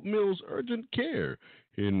the Hope Mills Urgent Care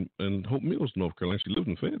in Hope Mills, North Carolina. She lives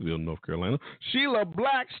in Fayetteville, North Carolina. Sheila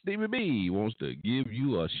Black, Stevie B, wants to give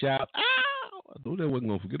you a shout out. I thought I wasn't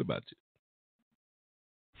going to forget about you.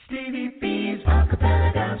 Stevie B's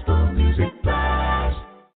Acapella Gospel Music Blast.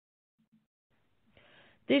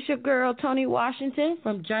 This your girl, Tony Washington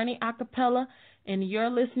from Journey Acappella, and you're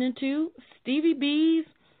listening to Stevie B's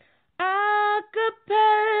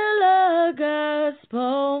Acappella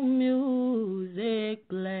Gospel Music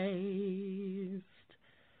Blast.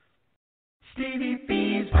 Stevie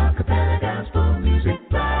B's Acapella Gospel Music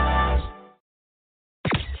Blast.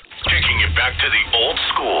 Taking it back to the old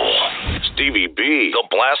school. Stevie B, the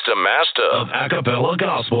Blaster Master of Acapella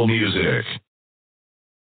Gospel Music.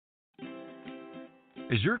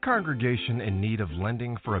 Is your congregation in need of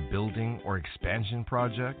lending for a building or expansion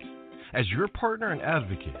project? As your partner and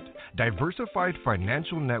advocate, Diversified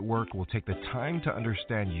Financial Network will take the time to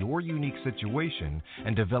understand your unique situation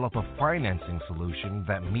and develop a financing solution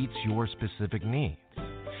that meets your specific needs.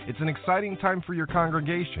 It's an exciting time for your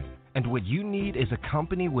congregation, and what you need is a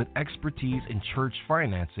company with expertise in church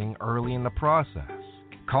financing early in the process.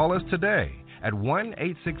 Call us today at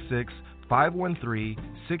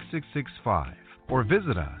 1-866-513-6665 or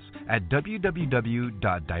visit us at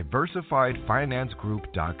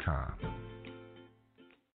www.diversifiedfinancegroup.com.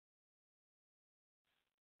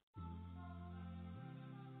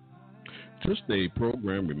 Just a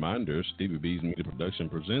program reminder, Stevie B's Media Production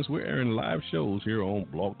presents. We're airing live shows here on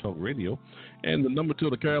Blog Talk Radio. And the number to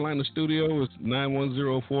the Carolina studio is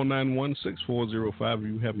 910-491-6405. If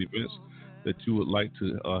you have events that you would like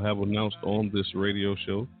to have announced on this radio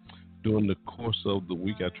show. During the course of the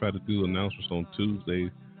week, I try to do announcements on Tuesday,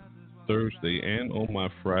 Thursday, and on my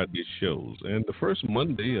Friday shows. And the first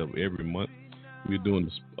Monday of every month, we're doing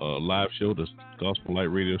this live show, the Gospel Light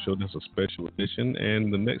Radio Show. That's a special edition.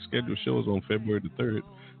 And the next scheduled show is on February the 3rd.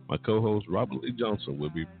 My co-host, Robert Lee Johnson, will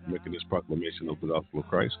be making this proclamation of the Gospel of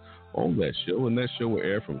Christ on that show. And that show will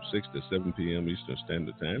air from 6 to 7 p.m. Eastern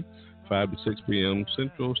Standard Time, 5 to 6 p.m.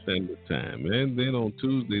 Central Standard Time. And then on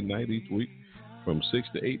Tuesday night each week, from 6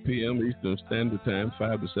 to 8 p.m. Eastern Standard Time,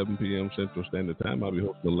 5 to 7 p.m. Central Standard Time, I'll be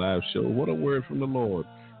hosting a live show, What a Word from the Lord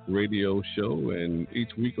radio show. And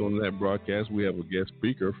each week on that broadcast, we have a guest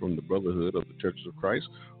speaker from the Brotherhood of the Churches of Christ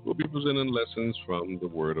who will be presenting lessons from the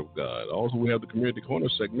Word of God. Also, we have the Community Corner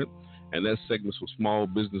segment, and that segment's for small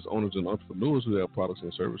business owners and entrepreneurs who have products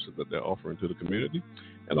and services that they're offering to the community.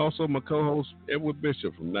 And also my co-host, Edward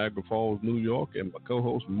Bishop from Niagara Falls, New York, and my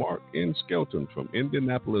co-host, Mark N. Skelton from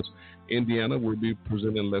Indianapolis, Indiana, will be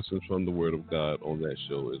presenting lessons from the Word of God on that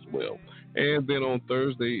show as well. And then on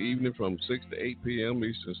Thursday evening from 6 to 8 p.m.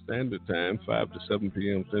 Eastern Standard Time, 5 to 7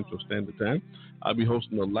 p.m. Central Standard Time, I'll be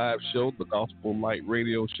hosting a live show, the Gospel Light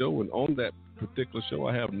Radio Show. And on that particular show,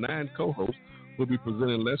 I have 9 co-hosts who will be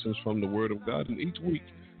presenting lessons from the Word of God. And each week,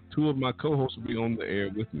 2 of my co-hosts will be on the air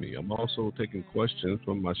with me. I'm also taking questions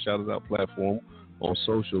from my Shout It Out platform on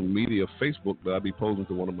social media, Facebook, that I'll be posing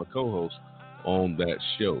to one of my co-hosts on that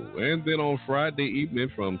show. And then on Friday evening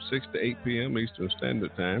from 6 to 8 p.m. Eastern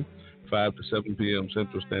Standard Time, 5 to 7 p.m.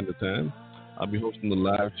 Central Standard Time, I'll be hosting the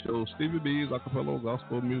live show, Stevie B's Acappella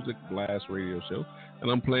Gospel Music Blast radio show,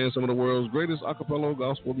 and I'm playing some of the world's greatest Acappella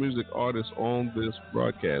gospel music artists on this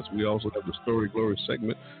broadcast. We also have the Story Glory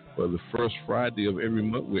segment for the first Friday of every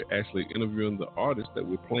month. We're actually interviewing the artists that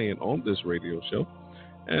we're playing on this radio show.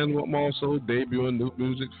 And I'm also debuting new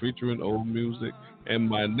music featuring old music. And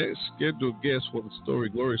my next scheduled guest for the Story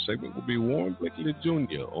Glory segment will be Warren Blakely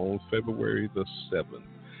Jr. on February the 7th.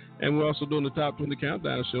 And we're also doing the Top 20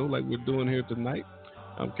 Countdown show like we're doing here tonight.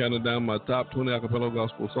 I'm counting down my top 20 acapella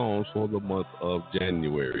gospel songs for the month of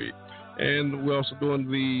January. And we're also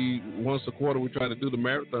doing the once a quarter, we try to do the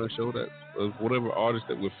marathon show that whatever artist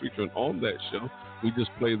that we're featuring on that show, we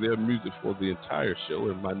just play their music for the entire show.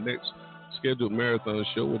 And my next scheduled marathon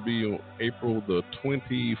show will be on April the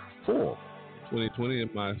 24th, 2020,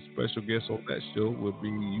 and my special guest on that show will be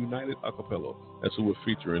United Acappella. That's who we're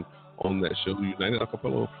featuring on that show, United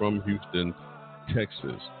Acappella from Houston,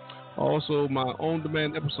 Texas. Also, my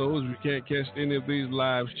on-demand episodes, if you can't catch any of these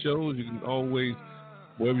live shows, you can always,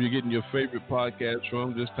 wherever you're getting your favorite podcast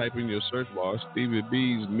from, just type in your search bar, Stevie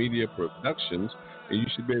B's Media Productions, and you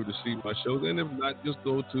should be able to see my shows. And if not, just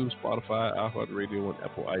go to Spotify, iHeartRadio, and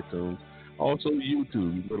Apple iTunes. Also,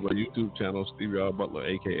 YouTube. You go to my YouTube channel, Stevie R. Butler,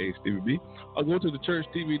 a.k.a. Stevie B. I'll go to the Church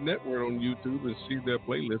TV Network on YouTube and see their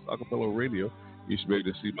playlist, Acappella Radio. You should be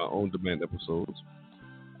able to see my on-demand episodes.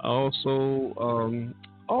 Also,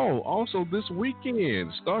 also this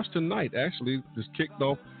weekend, starts tonight, actually, it's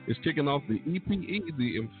kicking off the EPE,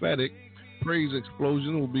 the Emphatic Praise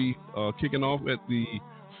Explosion, will be kicking off at the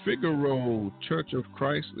Figaro Church of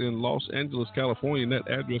Christ in Los Angeles, California. And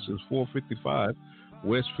that address is 455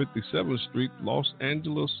 West 57th Street, Los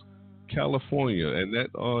Angeles, California. And that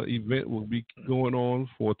event will be going on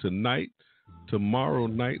for tonight, tomorrow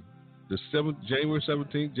night, the 7th, January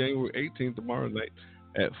 17th, January 18th, tomorrow night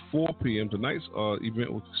at 4 p.m. Tonight's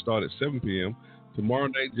event will start at 7 p.m. Tomorrow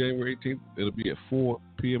night, January 18th, it'll be at 4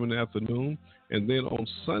 p.m. in the afternoon. And then on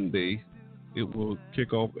Sunday, it will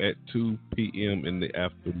kick off at 2 p.m. in the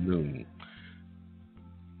afternoon.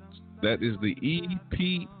 That is the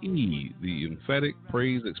EPE, the Emphatic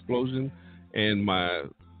Praise Explosion. And my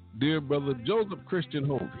dear brother Joseph Christian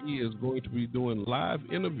Hope, he is going to be doing live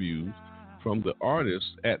interviews from the artists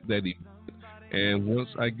at that event. And once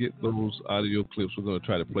I get those audio clips, we're going to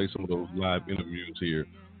try to play some of those live interviews here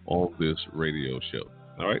on this radio show.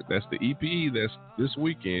 All right, that's the EPE. That's this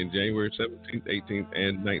weekend, January 17th, 18th,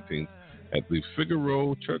 and 19th at the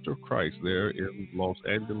Figaro Church of Christ there in Los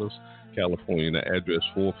Angeles, California. The address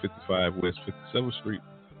 455 West 57th Street,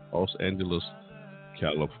 Los Angeles,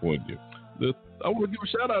 California. I want to give a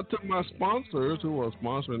shout out to my sponsors who are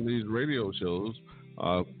sponsoring these radio shows.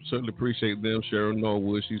 Certainly appreciate them. Sharon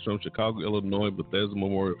Norwood, she's from Chicago, Illinois. Bethesda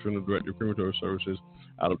Memorial Funeral Director of Crematory Services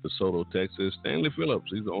out of DeSoto, Texas. Stanley Phillips,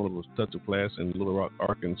 he's the owner of Touch of Class in Little Rock,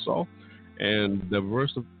 Arkansas. And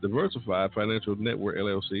Diversified Financial Network,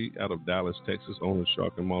 LLC, out of Dallas, Texas. Owners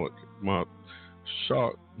Shark and Mark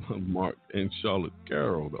and Charlotte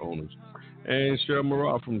Carroll, the owners. And Cheryl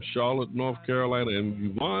Murrah from Charlotte, North Carolina.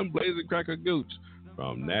 And Yvonne Blazing Cracker Gooch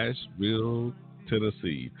from Nashville,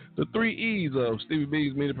 Tennessee. The 3 E's of Stevie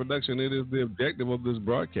B's Media Production. It is the objective of this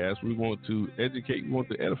broadcast. We want to educate, we want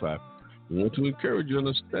to edify, we want to encourage you in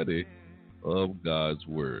the study of God's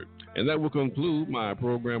Word. And that will conclude my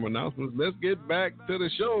program announcements. Let's get back to the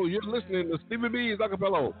show. You're listening to Stevie B's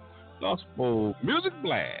Acappella Gospel Music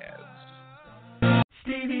Blast.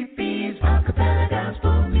 Stevie B's Acappella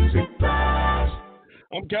Gospel Music Blast.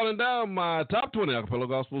 I'm counting down my top 20 acapella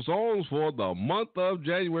gospel songs for the month of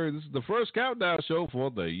January. This is the first countdown show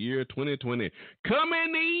for the year 2020.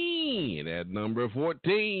 Coming in at number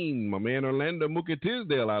 14, my man Orlando Mookie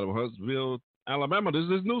Tisdale out of Huntsville, Alabama. This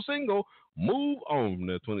is his new single, Move On,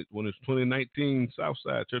 the 2019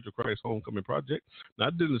 Southside Church of Christ Homecoming Project. Now, I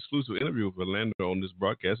did an exclusive interview with Orlando on this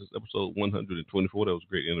broadcast. It's episode 124. That was a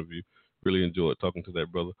great interview. Really enjoyed talking to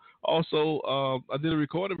that brother. Also, I did a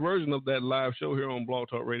recorded version of that live show here on Blog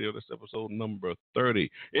Talk Radio. That's episode number 30.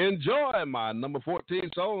 Enjoy my number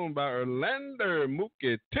 14 song by Orlando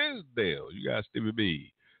Mookie Tisdale. You guys, Stevie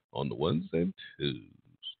B, on the ones and twos.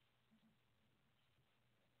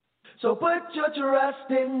 So put your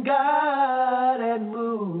trust in God and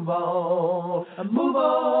move on. Move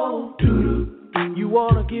on. You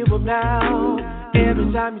wanna give up now.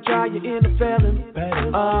 Every time you try, you end up failing.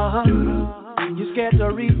 You're scared to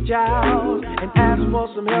reach out and ask for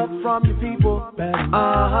some help from your people.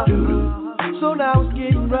 So now it's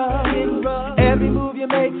getting rough. Every move you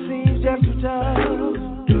make seems just too tough.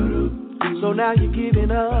 So now you're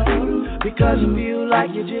giving up because you feel like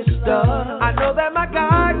you're just stuck. I know that my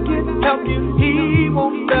God can help you. He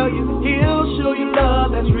won't fail you. He'll show you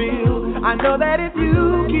love that's real. I know that if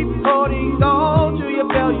you keep holding on to your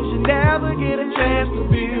failures, you never get a chance to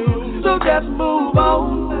build. So just move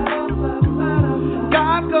on.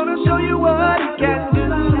 God's gonna show you what He can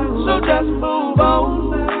do. So just move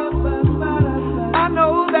on. I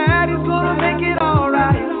know that He's gonna make it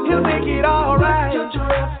alright. He'll make it alright. Just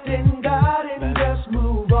trust in God and just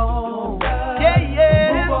move on. Yeah,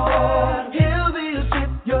 yeah. Move on. He'll be a ship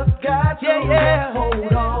your God. Yeah, yeah.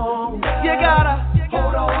 Hold on. You gotta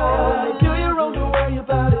hold on. They do you wrong, don't worry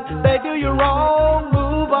about it. They do you wrong,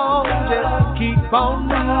 move on. Just keep on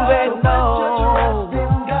moving on.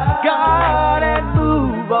 God and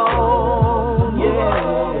move on.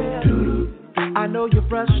 Yeah. I know you're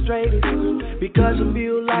frustrated because you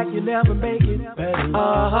feel like you never make it.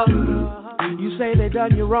 You say they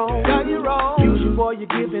done you wrong. Use you for your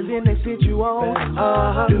gift and then they sit you on.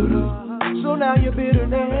 So now your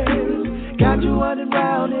bitterness got you running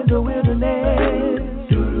round in the wilderness.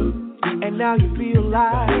 And now you feel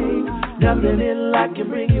like nothing in life can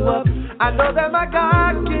bring you up. I know that my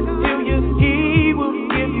God can heal you. He will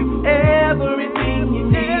give you everything you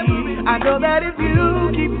need. I know that if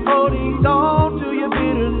you keep holding on to your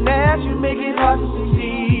bitterness, you make it hard to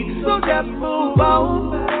succeed. So just move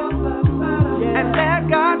on and let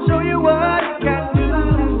God show you what He can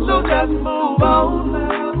do. So just move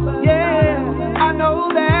on. Yeah, I know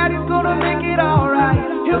that He's gonna make it alright.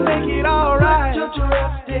 He'll make it alright. Just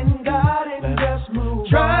trust in God and just move on.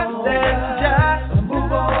 Trust and just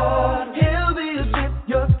move on. He'll be a ship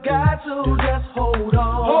your God, so just hold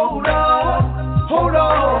on. Hold on, hold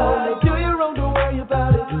on. They do you wrong, don't worry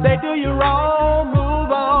about it. They do you wrong,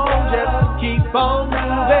 move on. Just keep on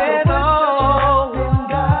moving on.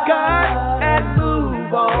 God and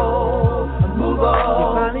move on, move on. You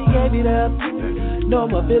finally gave it up, no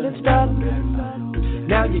more feeling stuck.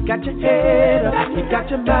 Now you got your head up, you got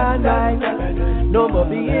your mind right. No more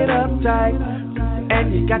being uptight,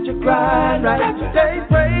 and you got your grind right. Stay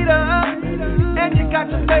prayed up, and you got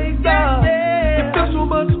your faith up. You feel so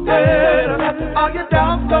much better, all your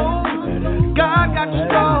doubts gone. God got you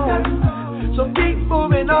strong, so keep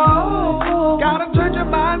moving on. Gotta turn your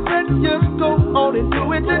mindset, just go on and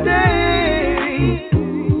do it today.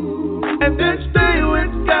 And then stay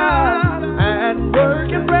with God and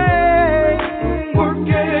work and pray.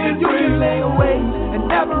 Working, you can lay away and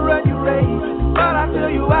never run your race. But I tell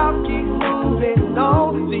you, I'll keep moving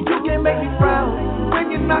on. See, you can make me frown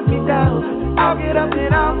when you knock me down. I'll get up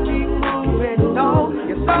and I'll keep moving on.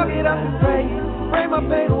 Yes, I'll get up and pray my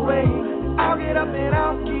pain away. I'll get up and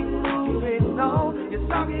I'll keep moving on. Yes,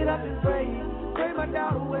 I'll get up and pray my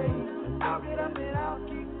doubt away. I'll get up and I'll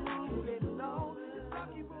keep moving on. Yes, I'll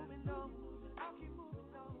keep moving on. I'll keep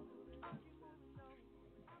moving on.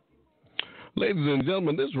 Ladies and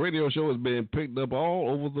gentlemen, this radio show is being picked up all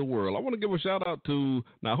over the world. I want to give a shout out to,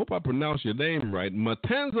 now I hope I pronounce your name right,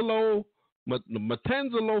 Matanzalo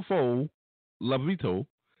Fo Lavito,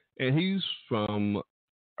 and he's from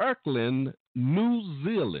Auckland, New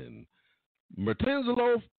Zealand.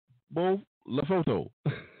 Matanzalo Fo Lafoto.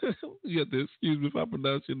 You have to excuse me if I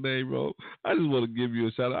pronounce your name wrong. I just want to give you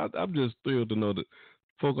a shout out. I'm just thrilled to know that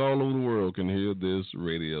folk all over the world can hear this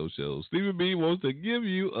radio show. Stevie B wants to give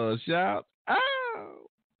you a shout out.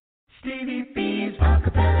 Stevie B's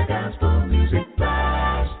Acappella Gospel Music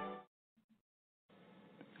Blast.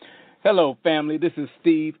 Hello, family. This is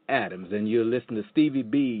Steve Adams, and you're listening to Stevie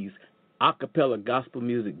B's Acappella Gospel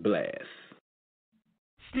Music Blast.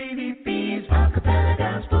 Stevie B's Acappella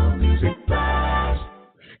Gospel Music Blast.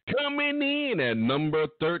 Coming in at number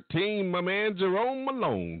 13, my man Jerome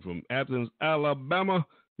Malone from Athens, Alabama.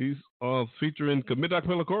 He's featuring Commit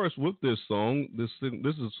Acappella Chorus with this song. This is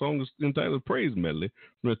a song that's entitled Praise Medley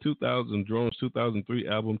from the Jerome's 2003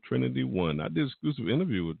 album Trinity One. I did an exclusive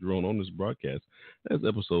interview with Jerome on this broadcast. That's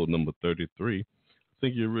episode number 33. I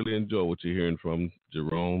think you'll really enjoy what you're hearing from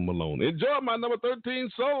Jerome Malone. Enjoy my number 13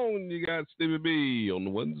 song. You got Stevie B on the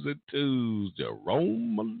ones and twos.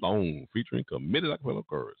 Jerome Malone featuring Committed Acappella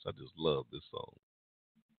Chorus. I just love this song.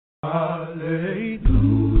 Hallelujah.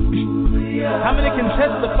 How many can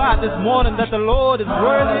testify this morning that the Lord is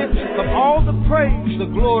worthy of all the praise, the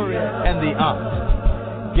glory, and the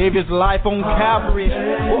honor? Gave his life on Calvary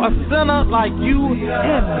for a sinner like you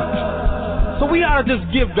and me. So we ought to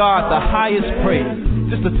just give God the highest praise,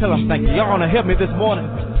 just to tell him thank you. Y'all want to help me this morning?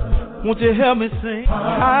 Won't you help me sing?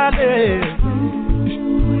 Hallelujah.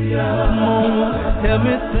 Come on, help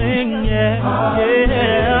me sing,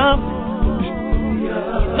 yeah.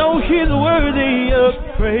 No, he's worthy of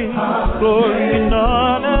praise, glory, and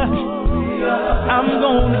honor. I'm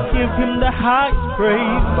gonna give him the highest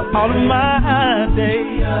praise for all of my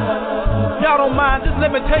days. Y'all don't mind, just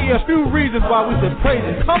let me tell you a few reasons why we should praise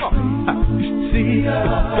him. Come on. See,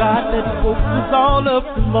 God that woke us all up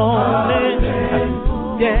this morning.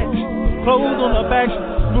 Yeah, clothes on our backs,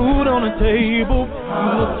 food on the table.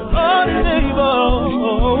 Unable.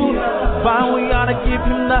 Why we ought to give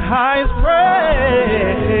him the highest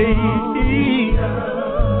praise.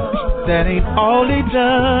 That ain't all he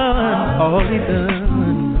done, all he done.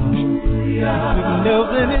 With nails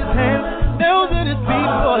in his hands, nails in his feet,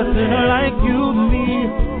 for a sinner like you and me.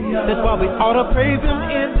 That's why we ought to praise him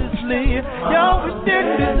endlessly. Y'all, we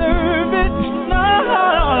didn't deserve it, no.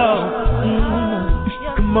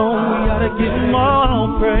 Come on, we ought to give him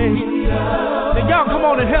all praise. Now y'all come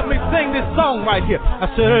on and help me sing this song right here. I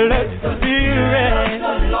said, let the Spirit,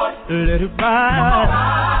 let it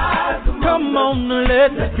rise. Come on,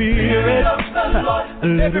 let the Spirit,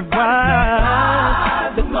 let it rise.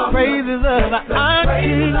 Let the praises of our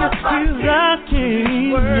King, he's our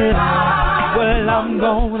King. Well, I'm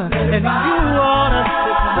gonna, and you wanna,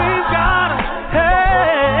 we gotta, hey,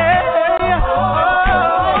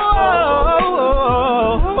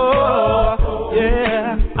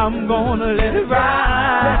 yeah, I'm gonna let it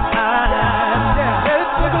rise. Let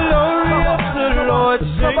the glory of the Lord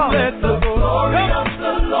sing, let the glory of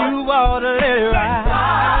the Lord, you ought to let it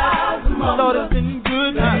rise. The Lord has been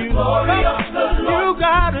good to you. You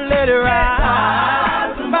gotta let it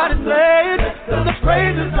rise. Somebody say it. The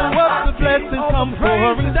praises of what the blessings come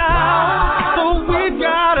pouring down. So we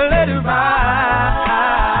gotta let it rise.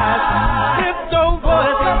 Lift your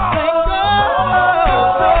voice and sing.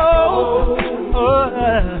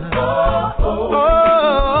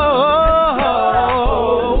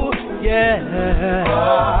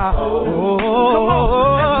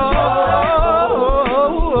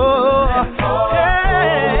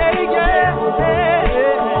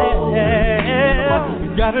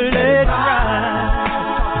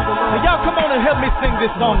 Sing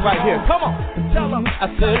this song right here. Come on. Tell them. I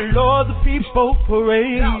said, Lord, the people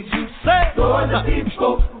praise you. Say, Lord, the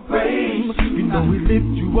people praise you. You know we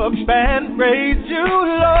lift you up and praise you,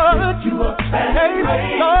 Lord. Hey,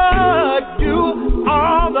 Lord, you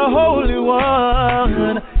are the Holy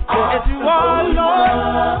One. Yes, you are, Lord.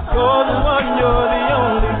 You're the one, you're the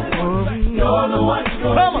only one. You're the one,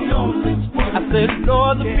 you're the only one. I said,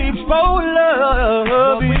 Lord, the people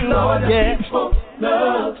love you, Lord. Yeah.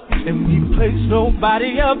 And we place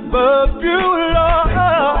nobody above you, Lord.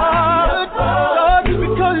 Lord,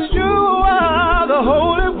 because you are the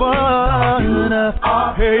Holy One.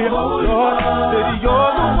 Hey, Lord, that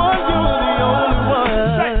you're the one, you're the only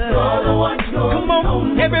one. Come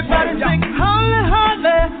on, everybody sing,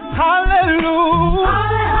 hallelujah, hallelujah.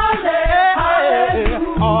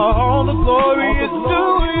 All the glory is to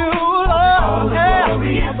you, Lord.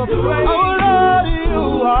 Oh, Lord, you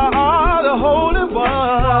are the Holy One.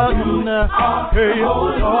 Hey,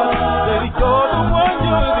 Lord, that you're the one,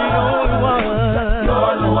 you're the only one.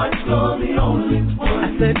 You're the one, you're the only one. I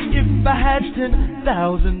said, if I had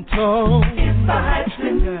 10,000 tongues, if I had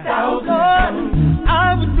 10,000 tongues, I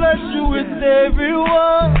would bless you with everyone.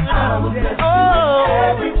 I would bless you with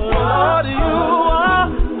everyone. Lord, you are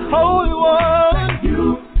Holy One.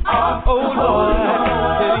 You are, oh Lord,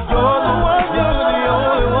 that you're the one, you're the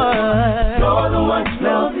only one. You're the one,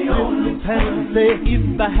 you're the only one. Say, if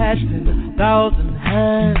I had 10,000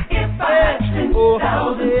 hands, if I had 10,000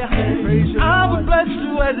 hands, I would bless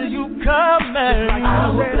you as you come and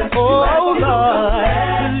oh Lord,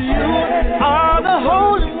 you are the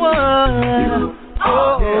Holy One.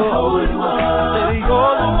 Oh, Holy One,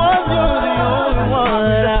 you're the one, you're the only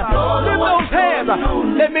one. Lift those hands,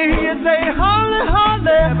 let me hear you say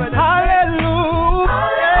hallelujah, hallelujah.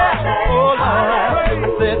 Oh Lord,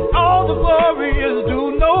 said all the glory is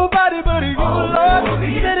due nobody but you, Lord.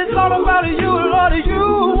 Said it's all about you, Lord.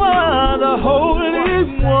 You are the Holy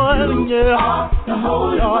One, yeah. The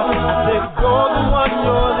Holy One. I said you're the one,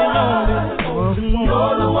 you're the only one.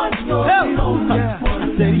 You're the one, you're the only one. I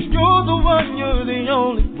said you're the one, you're the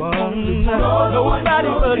only one.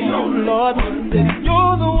 Nobody but you, Lord. I said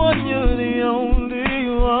you're the one, you're the only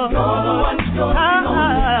one. You're the one, you're the only one.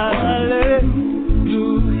 Hallelujah.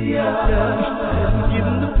 Give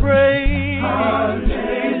him the praise.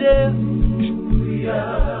 Hallelujah.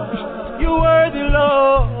 You're worthy,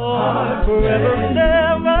 Lord, forever and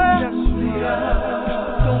ever.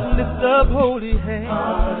 Don't lift up holy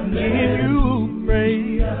hands, give you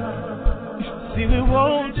praise. See, we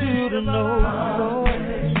want you to know, Lord,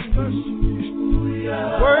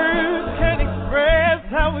 words can't express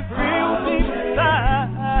how we feel deep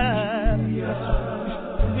inside.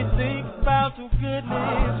 We think about your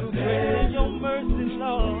goodness, your grace, and your mercy.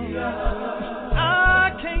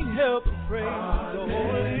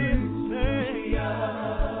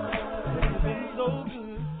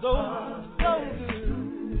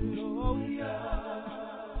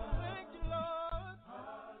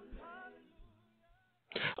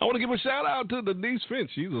 I want to give a shout out to Denise Finch.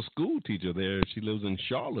 She's a school teacher there. She lives in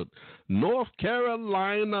Charlotte, North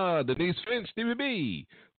Carolina. Denise Finch, Stevie B,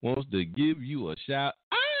 wants to give you a shout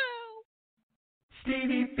out.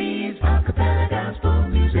 Stevie B's Acapella Gospel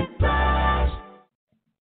Music Blast.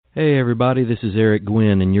 Hey everybody, this is Eric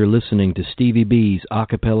Gwynn, and you're listening to Stevie B's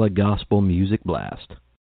Acapella Gospel Music Blast.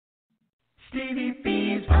 Stevie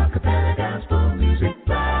B's Acapella Gospel Music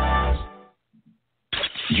Blast.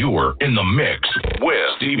 You're in the mix with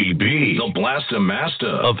Stevie B, the Blaster Master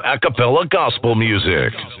of Acappella Gospel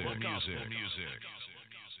Music.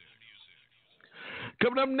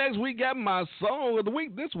 Coming up next, we got my song of the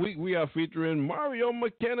week. This week, we are featuring Mario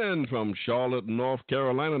McKennon from Charlotte, North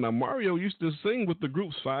Carolina. Now, Mario used to sing with the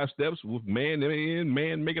group's 5 Steps with Man in,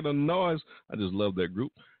 Man Making a Noise. I just love that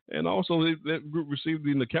group. And also, that group received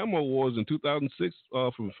the NACAMA Awards in 2006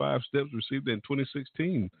 from 5 Steps, received it in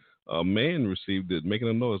 2016. Man received it, Making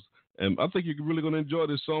a Noise. And I think you're really going to enjoy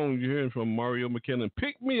this song you're hearing from Mario McKennon.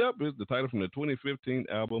 Pick Me Up is the title from the 2015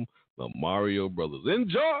 album, The Mario Brothers.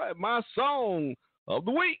 Enjoy my song of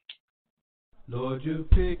the week. Lord, you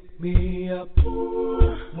picked me up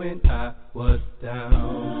when I was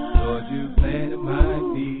down. Lord, you planted my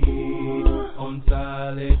feet on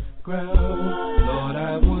solid ground. Lord,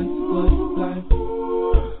 I once was blind,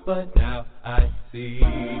 but now I see.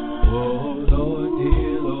 Oh, Lord,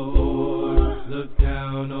 dear Lord, look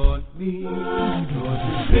down on me. Lord,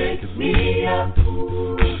 you picked me up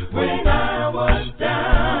when I was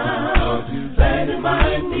down. Lord, you planted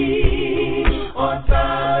my feet on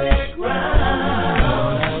solid ground.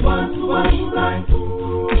 Lord, I once was blind,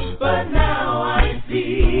 but now I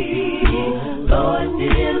see. Lord,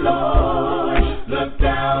 dear Lord, look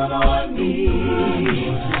down on me.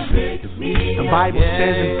 The Bible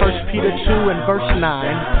says in 1 Peter 2 and verse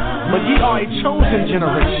 9, "But ye are a chosen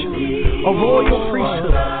generation, a royal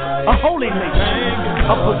priesthood, a holy nation,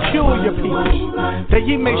 a peculiar people, that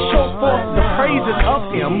ye may show forth the praises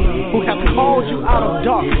of him who hath called you out of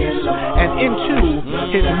darkness and into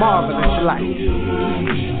his marvelous light."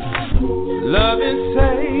 Loving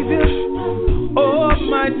Savior,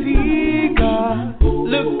 Almighty God,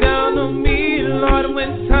 look down on me, Lord,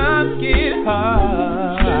 when times get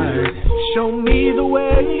hard. Show me the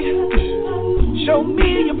way, show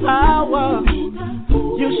me your power.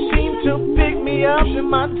 You seem to pick me up in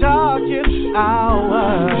my darkest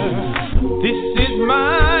hour. This is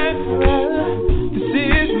my prayer, this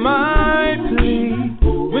is my plea.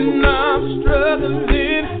 When I'm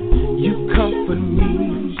struggling, you comfort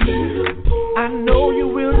me. I know you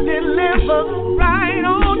will deliver right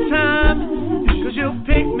on time, 'cause you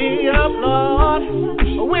pick me up, Lord,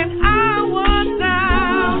 when I was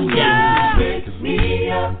down. Yeah, pick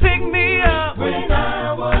me up when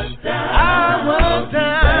I was down. I was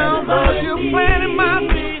down, Lord, you planted my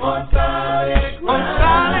feet on solid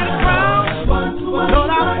ground. Lord,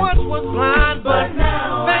 I once was blind, but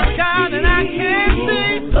now thank God that I can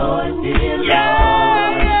see. Lord, dear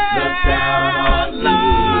Lord, look down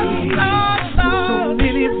on me. Lord, so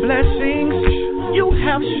many blessings you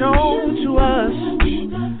have shown to us,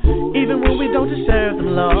 even when we don't deserve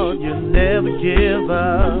them, Lord, you never give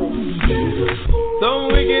up. Though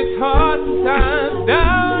it gets hard sometimes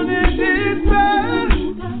down in this bed,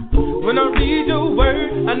 when I read your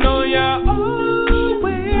word, I know you're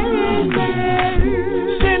always there.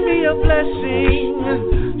 Send me a blessing,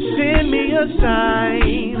 send me a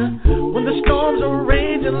sign. When the storms are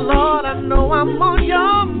raging, Lord, I know I'm on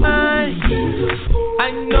your mind.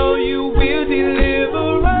 I know you will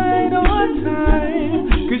deliver right on time,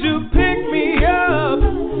 'cause you pick me up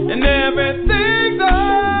and everything's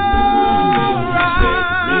alright.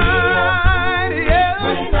 Yeah.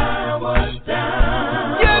 When I was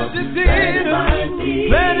down, yes you did.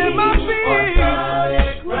 Planted my feet.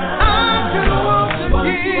 I could walk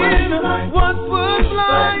again. Once was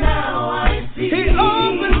blind, he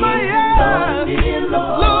opened my eyes.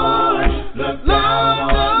 Lord, look down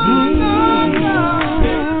on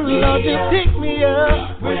me. Lord, you pick me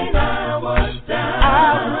up when I was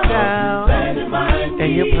down, and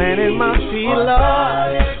you planted my feet,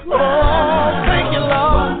 Lord. Oh, thank you,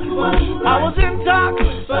 Lord. I was in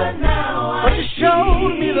darkness, but you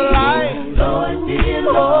showed me the light. Lord, dear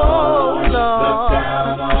Lord, look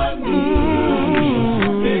down on me.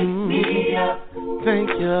 Pick me up. Thank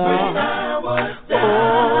you, Lord.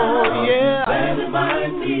 Oh, yeah. Planted my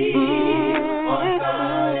feet on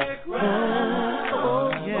solid ground.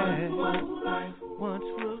 Oh, yeah. Once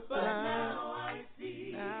was blind, now I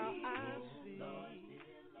see.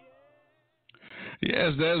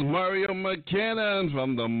 Yes, that's Mario McKennon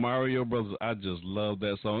from the Mario Brothers. I just love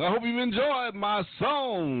that song. I hope you've enjoyed my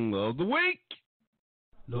song of the week.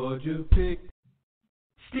 Lord, you pick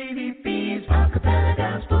Stevie B's Acapella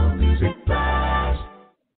Gospel Music Blast.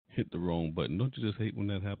 Hit the wrong button. Don't you just hate when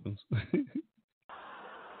that happens?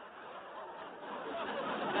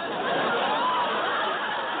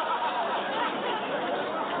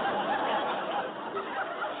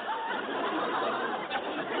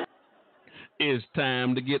 It's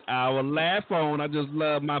time to get our laugh on. I just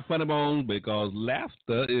love my funny bone because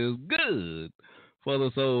laughter is good for the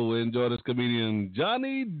soul. Enjoy this comedian,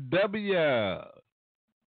 Johnny W.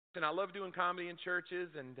 And I love doing comedy in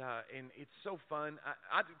churches, and it's so fun.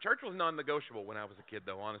 Church was non-negotiable when I was a kid,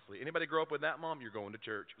 though, honestly. Anybody grow up with that, Mom? You're going to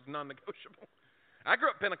church. It was non-negotiable. I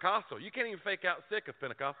grew up Pentecostal. You can't even fake out sick of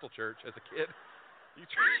Pentecostal church as a kid.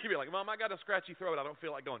 You'd be like, Mom, I got a scratchy throat. I don't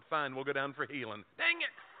feel like going. Fine, we'll go down for healing. Dang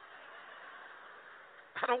it.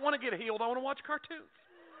 I don't want to get healed. I want to watch cartoons.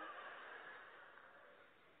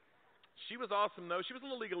 She was awesome, though. She was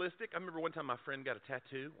a little legalistic. I remember one time my friend got a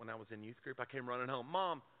tattoo when I was in youth group. I came running home.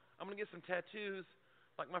 Mom, I'm going to get some tattoos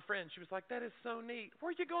like my friend. She was like, that is so neat.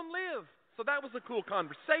 Where are you going to live? So that was a cool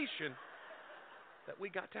conversation that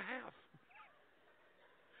we got to have.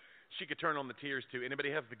 She could turn on the tears, too.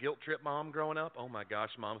 Anybody have the guilt trip mom growing up? Oh, my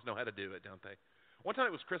gosh, moms know how to do it, don't they? One time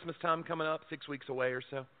it was Christmas time coming up, 6 weeks away or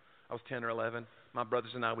so. I was 10 or 11. My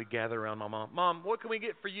brothers and I, we gather around my mom. Mom, what can we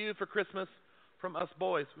get for you for Christmas from us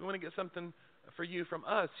boys? We want to get something for you from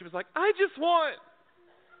us. She was like, I just want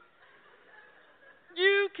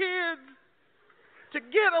you kids to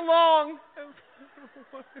get along.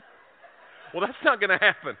 Well, that's not going to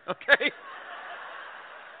happen, okay?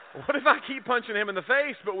 What if I keep punching him in the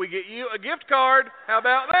face, but we get you a gift card? How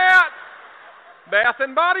about that? Bath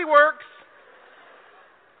and Body Works.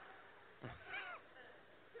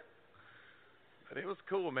 But it was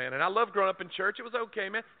cool, man. And I loved growing up in church. It was okay,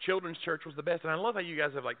 man. Children's church was the best. And I love how you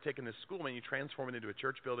guys have like taken this school, man. You transform it into a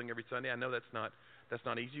church building every Sunday. I know that's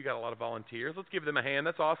not easy. You got a lot of volunteers. Let's give them a hand.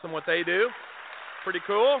 That's awesome what they do. Pretty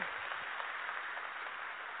cool.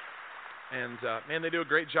 And, man, they do a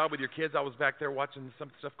great job with your kids. I was back there watching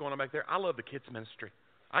some stuff going on back there. I love the kids' ministry.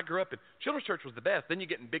 I grew up in children's church was the best. Then you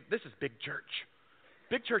get in this is big church.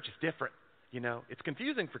 Big church is different, you know. It's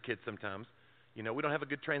confusing for kids sometimes. You know, we don't have a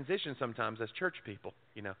good transition sometimes as church people.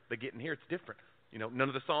 You know, they get in here, it's different. You know, none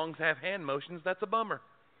of the songs have hand motions. That's a bummer.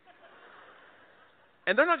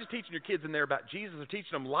 And they're not just teaching your kids in there about Jesus. They're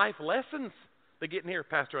teaching them life lessons. They get in here,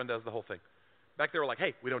 pastor undoes the whole thing. Back there, we're like,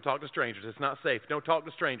 hey, we don't talk to strangers. It's not safe. Don't talk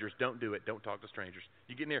to strangers. Don't do it. Don't talk to strangers.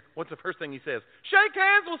 You get in here, what's the first thing he says? Shake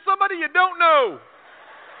hands with somebody you don't know.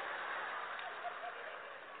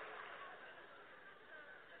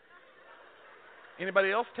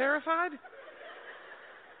 Anybody else terrified?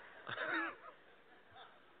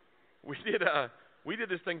 We did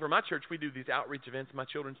this thing for my church. We do these outreach events, my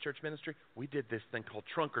children's church ministry. We did this thing called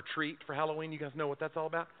Trunk or Treat for Halloween. You guys know what that's all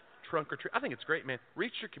about? Trunk or Treat. I think it's great, man.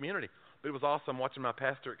 Reach your community. But it was awesome watching my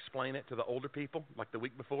pastor explain it to the older people like the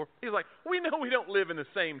week before. He was like, we know we don't live in the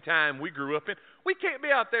same time we grew up in. We can't be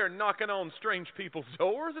out there knocking on strange people's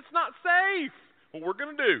doors. It's not safe. What we're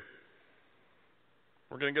going to do,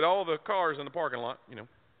 we're going to get all the cars in the parking lot, you know,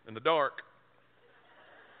 in the dark.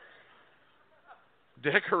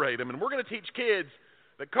 Decorate them, and we're going to teach kids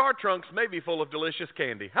that car trunks may be full of delicious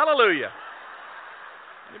candy. Hallelujah.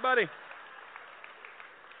 Anybody?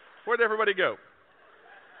 Where'd everybody go?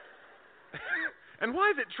 And why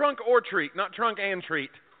is it trunk or treat, not trunk and treat?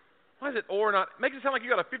 Why is it or not? Makes it sound like you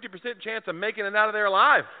got a 50% chance of making it out of there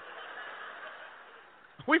alive.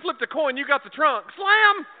 We flipped a coin, you got the trunk.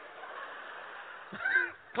 Slam!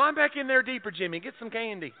 Climb back in there deeper, Jimmy. Get some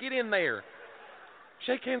candy. Get in there.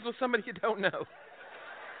 Shake hands with somebody you don't know.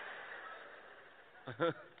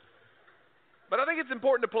 But I think it's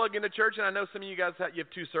important to plug into church, and I know some of you guys you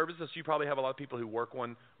have two services. You probably have a lot of people who work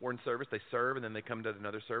one service. They serve, and then they come to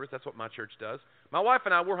another service. That's what my church does. My wife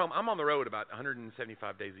and I, we're home. I'm on the road about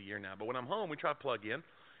 175 days a year now, but when I'm home, we try to plug in.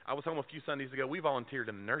 I was home a few Sundays ago. We volunteered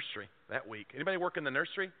in the nursery that week. Anybody work in the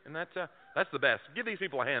nursery? And that's the best. Give these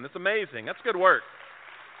people a hand. That's amazing. That's good work.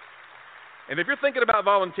 And if you're thinking about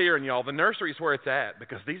volunteering, y'all, the nursery's where it's at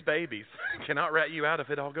because these babies cannot rat you out if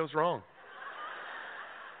it all goes wrong.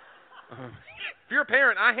 If you're a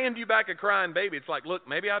parent, I hand you back a crying baby. It's like, look,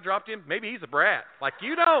 maybe I dropped him. Maybe he's a brat. Like,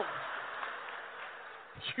 you don't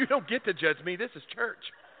get to judge me. This is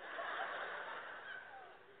church.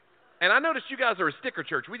 And I noticed you guys are a sticker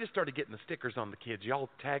church. We just started getting the stickers on the kids. Y'all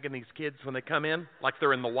tagging these kids when they come in like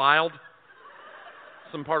they're in the wild.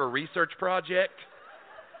 Some part of research project.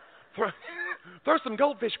 Throw some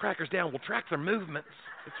goldfish crackers down. We'll track their movements.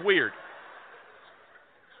 It's weird.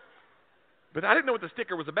 But I didn't know what the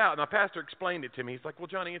sticker was about, and my pastor explained it to me. He's like, well,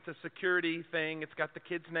 Johnny, it's a security thing. It's got the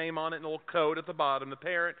kid's name on it and a little code at the bottom. The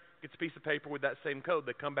parent gets a piece of paper with that same code.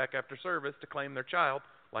 They come back after service to claim their child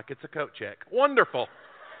like it's a coat check. Wonderful.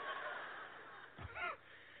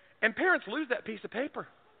 And parents lose that piece of paper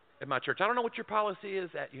at my church. I don't know what your policy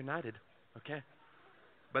is at United, okay?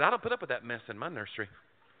 But I don't put up with that mess in my nursery.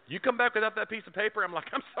 You come back without that piece of paper, I'm like,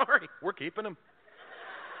 I'm sorry, we're keeping him.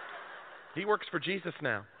 He works for Jesus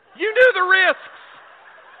now. You knew the risks.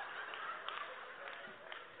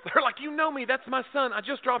 They're like, you know me, that's my son. I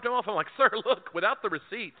just dropped him off. I'm like, sir, look, without the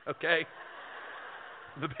receipt, okay,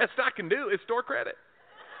 the best I can do is store credit.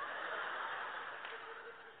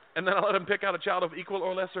 And then I let him pick out a child of equal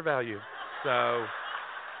or lesser value. So,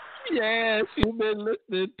 yes, you've been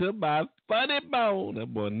listening to my funny bone.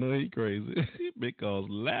 That boy know he crazy because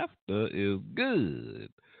laughter is good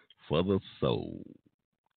for the soul.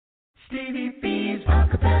 Stevie B's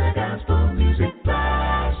Acapella Gospel Music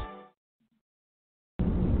Blast.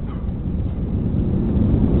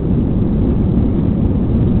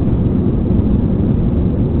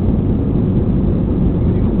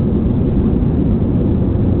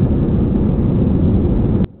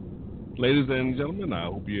 Ladies and gentlemen, I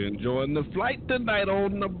hope you're enjoying the flight tonight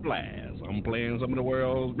on the blast. I'm playing some of the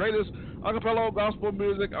world's greatest acapella gospel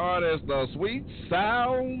music artists, the sweet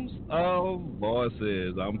sounds of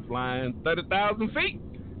voices. I'm flying 30,000 feet,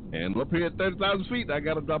 and up here at 30,000 feet, I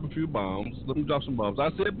got to drop a few bombs. Let me drop some bombs.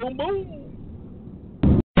 I said boom, boom.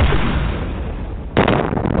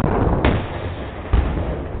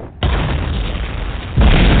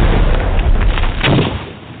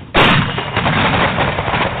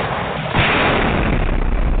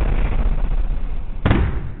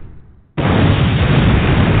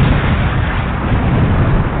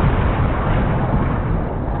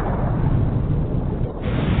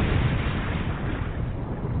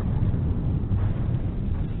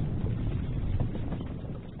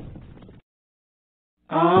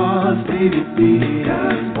 Stevie B,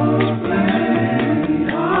 Gospel Blast.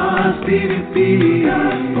 Stevie B,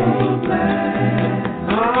 Gospel Blast.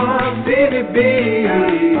 Stevie B,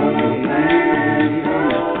 Gospel Blast.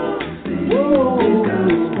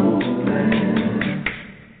 Gospel Blast.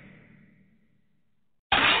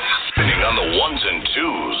 Spinning on the ones and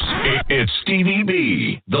twos, it's Stevie B,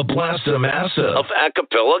 the Blaster Master of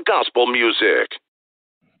Acapella Gospel Music.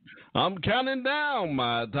 I'm counting down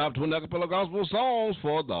my top 20 acapella gospel songs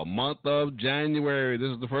for the month of January.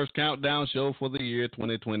 This is the first countdown show for the year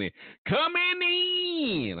 2020. Coming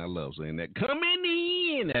in, I love saying that. Coming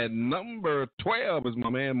in at number 12 is my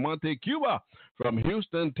man Monte Cuba from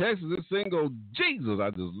Houston, Texas. This single, Jesus, I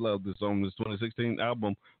just love this on this 2016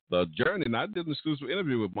 album, The Journey. And I did an exclusive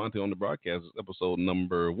interview with Monte on the broadcast, episode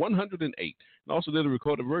number 108. And also did a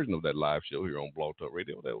recorded version of that live show here on Blog Talk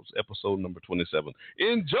Radio. That was episode number 27.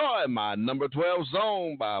 Enjoy my number 12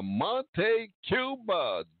 song by Monte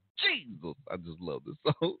Cuba. Jesus, I just love this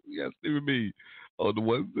song. Yes, Stevie B on the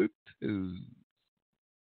ones and twos.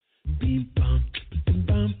 Beep bump,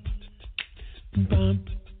 bump, bump,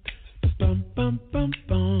 bump, bump, bump,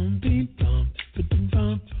 bump, beep bump,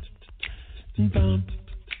 bump, bump.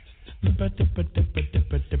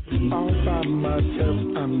 All by myself,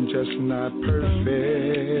 I'm just not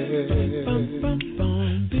perfect.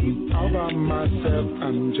 All by myself,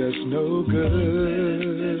 I'm just no good.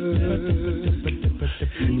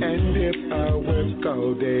 And if I work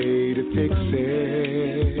all day to fix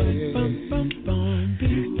it,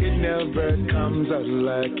 it never comes out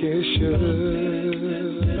like it should.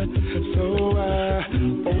 So I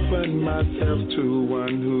open myself to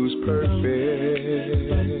one who's perfect.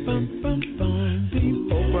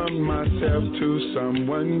 Open myself to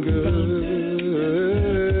someone good.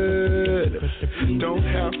 Don't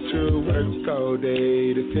have to work all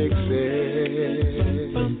day to fix it.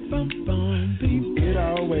 It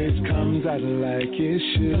always comes out like it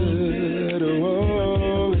should.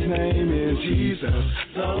 Oh, his name is Jesus,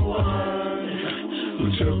 the one who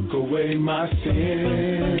took away my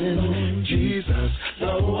sin. Jesus,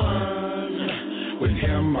 the one. With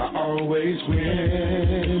him I always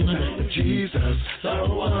win. Jesus, the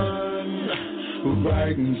one who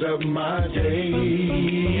brightens up my day.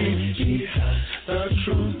 Jesus, the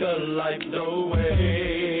truth, the light, the way.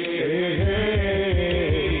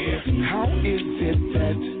 How is it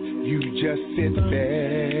that you just sit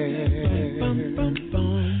there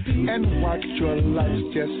and watch your life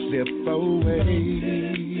just slip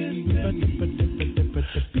away?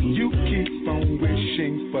 You keep on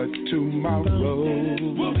wishing for tomorrow.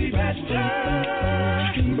 Will be better.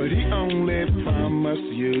 But he only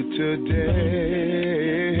promised you today.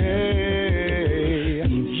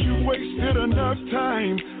 You wasted enough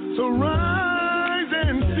time, so rise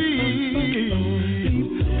and see.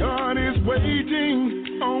 God is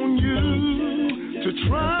waiting on you to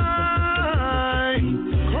try.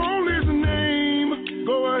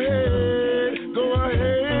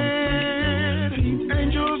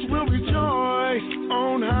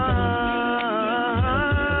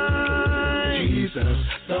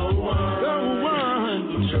 the one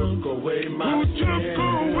who took away my sin.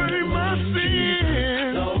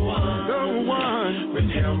 The one with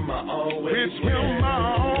him I always win.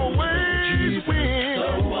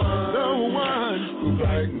 The one who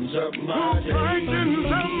brightens up my day.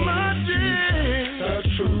 The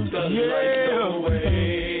truth, the light, the way.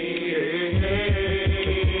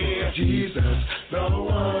 Jesus, the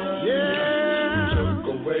one who took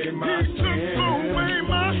away my sin.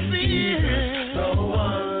 The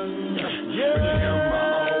one with him I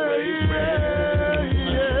always win.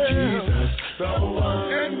 Jesus, the one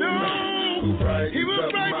who brightens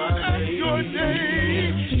up my day.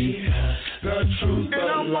 The truth, the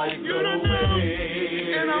light, the way.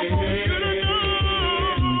 And I want you to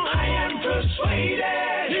know I am persuaded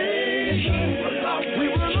we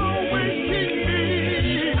will always keep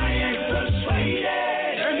me. I am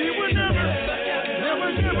persuaded and he will never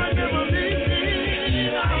leave me.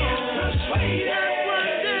 I am persuaded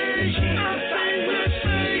one day I'll see his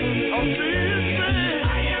face. I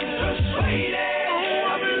am persuaded. Oh, I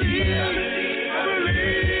believe.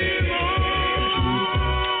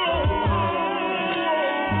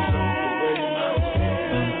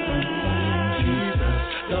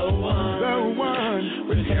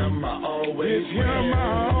 With him I always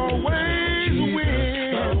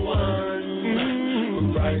win. The one who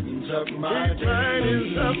brightens up my day.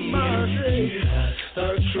 The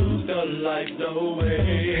truth, the light, the way.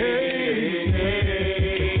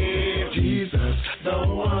 Jesus, the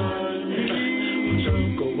one who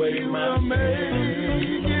took away my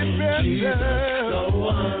sin. Jesus, the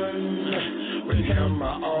one with him I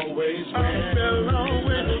always win.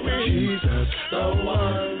 Jesus, the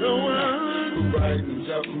one who brightens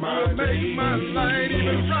up my day. Make my light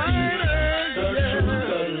even brighter. The truth,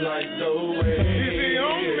 the light, the way. He's the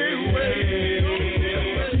only way.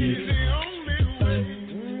 He's the only way.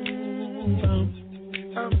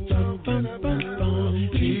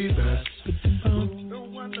 Jesus, the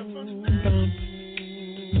wonderful name.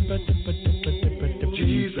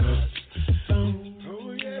 Jesus.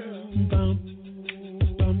 Oh yeah.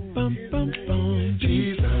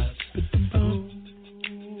 Jesus.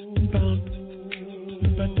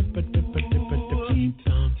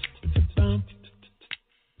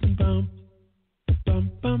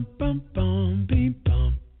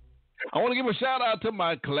 I want to give a shout out to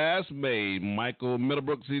my classmate, Michael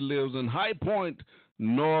Middlebrooks. He lives in High Point,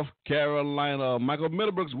 North Carolina. Michael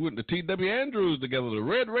Middlebrooks went to T.W. Andrews together. The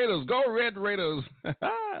Red Raiders. Go Red Raiders.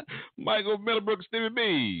 Michael Middlebrooks, Stevie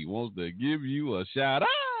B, wants to give you a shout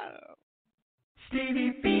out.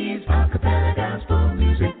 Stevie B's Acappella Gospel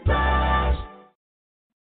Music Blast.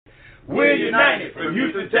 We're united from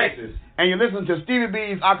Houston, Texas. And you listen to Stevie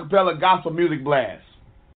B's Acappella Gospel Music Blast.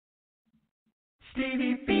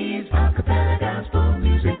 Stevie B's Acappella Gospel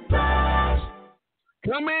Music Blast.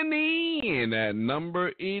 Coming in at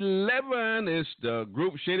number 11 is the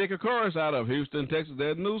group Shadeacre Chorus out of Houston, Texas.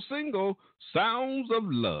 Their new single, Sounds of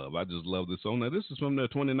Love. I just love this song. Now, this is from their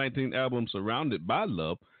 2019 album, Surrounded by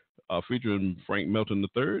Love, featuring Frank Melton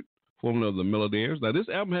III, formerly of the Melodiers. Now, this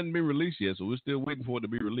album hadn't been released yet, so we're still waiting for it to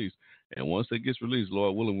be released. And once it gets released,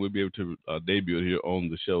 Lord willing, we'll be able to debut it here on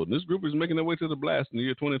the show. And this group is making their way to the blast in the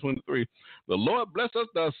year 2023. The Lord bless us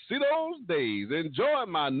to see those days. Enjoy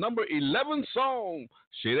my number 11 song,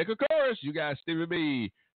 Shadeacre Chorus. You guys, Stevie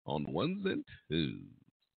B, on ones and twos.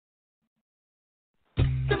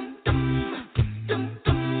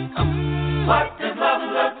 What does love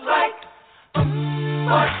look like?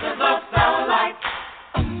 What does love sound like?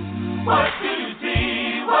 What do you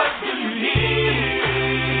see? What do you hear?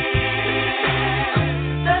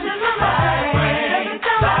 Does it look like rain?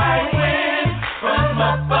 Like wind from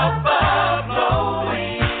up above,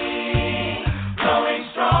 blowing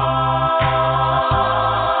strong?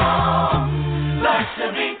 Like to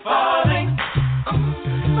be falling,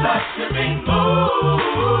 like to be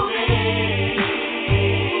moving.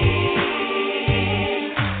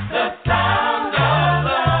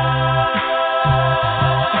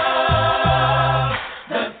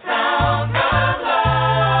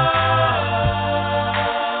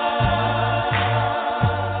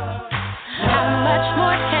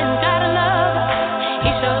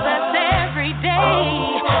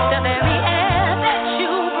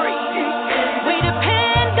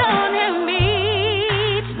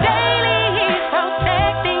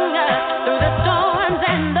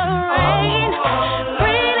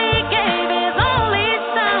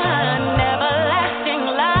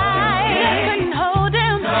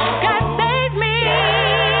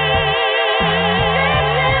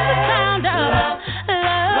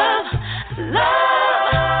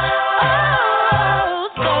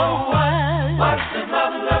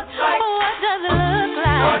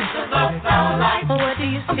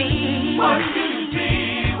 you see? What do you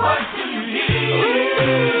see? What do you hear?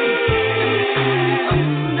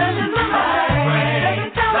 Let it flow.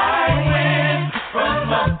 Like wind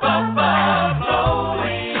from up above,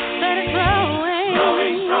 blowing. Let it blowing.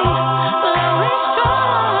 Blowing strong. Blowing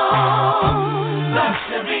strong. Love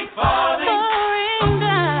to be falling. Pouring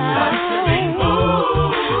down. Love to be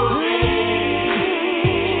moving.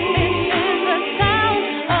 The sound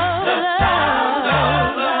of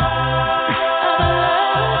love.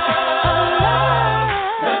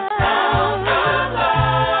 The sound of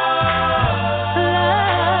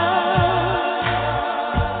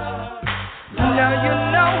Now you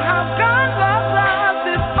know how God loves us.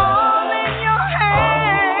 It's all in your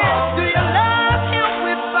hands. Do you love Him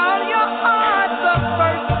with all your heart? The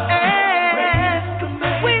first and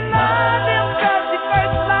we love Him 'cause He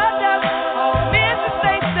first loved us. All men to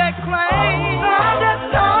state that claim. Not just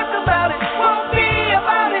talk about it, won't be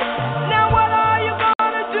about it. Now what are you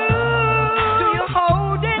gonna do? Do you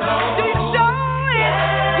hold it? Do you show it?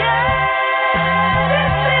 Yeah.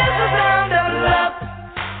 This is the sound of love,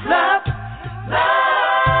 love.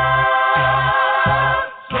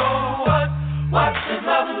 So what does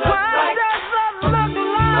love look like? What does love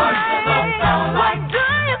look like? What does love sound like? What do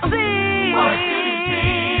you see? What do you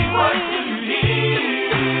see? What do you hear?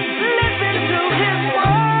 Listen to His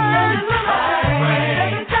word.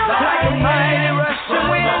 Like a mighty rushing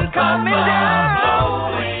wind coming down.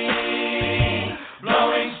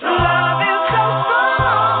 Blowing strong. Love is so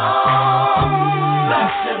strong.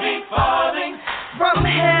 Love to be falling. From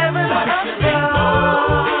heaven Love to be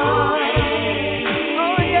above.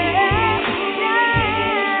 Oh yeah,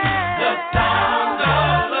 yeah. The sound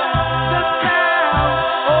of love. The sound.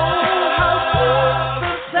 Oh, how sweet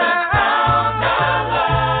the sound of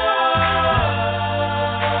love.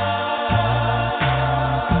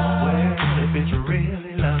 Well, if it's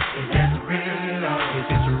really love, if it's really love,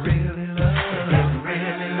 if it's really love, if it's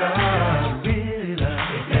really love, if it's really love,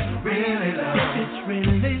 if it's really love, if it's really love, if it's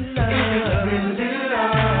really love,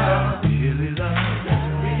 really love,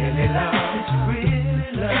 really love, it's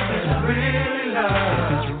really love, it's really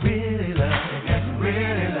love, it's really love, it's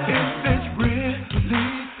really love, it's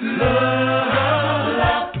really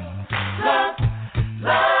love.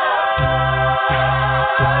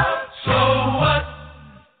 So what?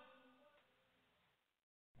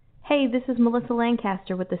 Hey, this is Melissa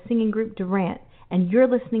Lancaster with the singing group Durant, and you're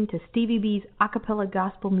listening to Stevie B's Acappella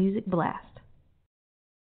Gospel Music Blast.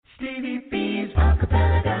 Stevie B's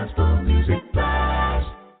Acappella Gospel Music Blast.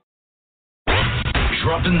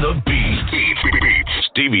 Dropping the beat.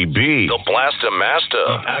 Stevie B, the Blaster Master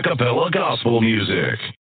of Acapella Gospel Music.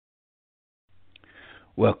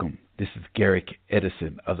 Welcome. This is Garrick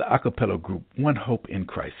Edison of the acapella group One Hope in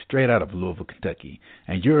Christ, straight out of Louisville, Kentucky.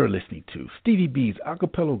 And you're listening to Stevie B's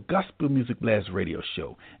Acapella Gospel Music Blast radio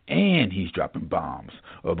show. And he's dropping bombs.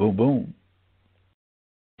 Oh, boom, boom.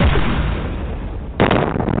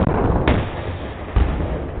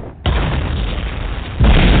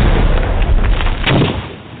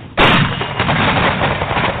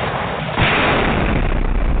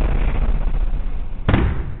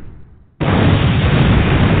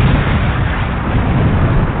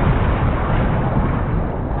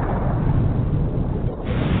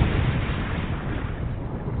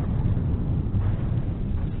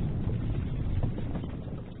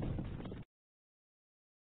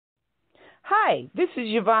 Hi, this is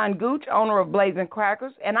Yvonne Gooch, owner of Blazing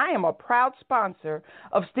Crackers, and I am a proud sponsor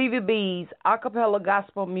of Stevie B's Acapella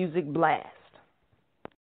Gospel Music Blast.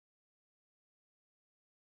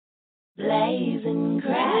 Blazing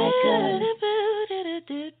crackers,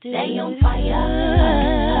 they on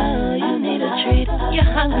fire. You need a treat.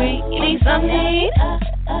 You're hungry. You need something.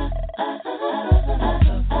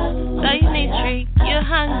 So you need a treat. You're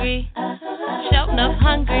hungry. Shouting up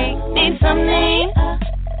hungry. Need something.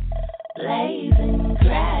 Blazing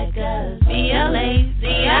crackers.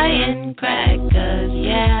 BLAZIN crackers.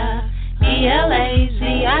 Yeah.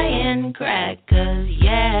 BLAZIN crackers.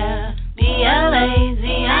 Yeah.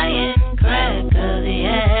 BLAZIN crackers.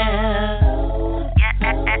 Yeah.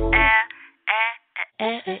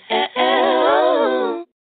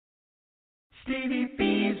 Stevie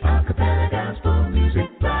B's Acapella Gospel Music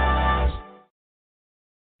Blast.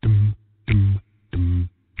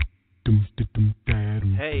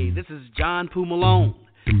 Hey, this is John Poo Malone,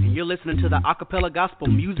 and you're listening to the Acapella Gospel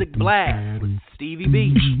Music Blast with Stevie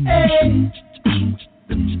B. Hey.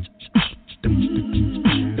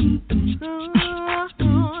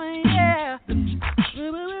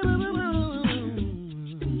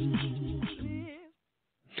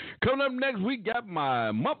 Coming up next, we got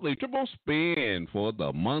my monthly triple spin for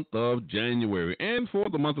the month of January. And for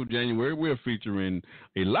the month of January, we're featuring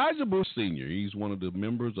Elijah Bush Sr. He's one of the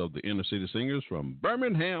members of the Inner City Singers from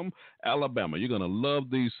Birmingham, Alabama. You're going to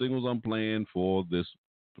love these singles I'm playing for this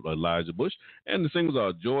Elijah Bush. And the singles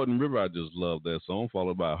are Jordan River, I just love that song,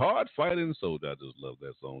 followed by Hard Fighting Soldier, I just love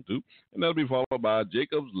that song too. And that'll be followed by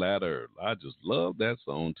Jacob's Ladder, I just love that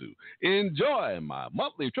song too. Enjoy my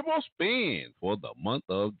monthly triple spin for the month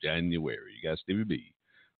of January. You got Stevie B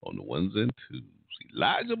on the ones and twos.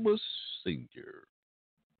 Elijah Bush Sr.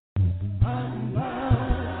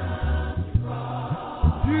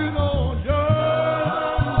 You know,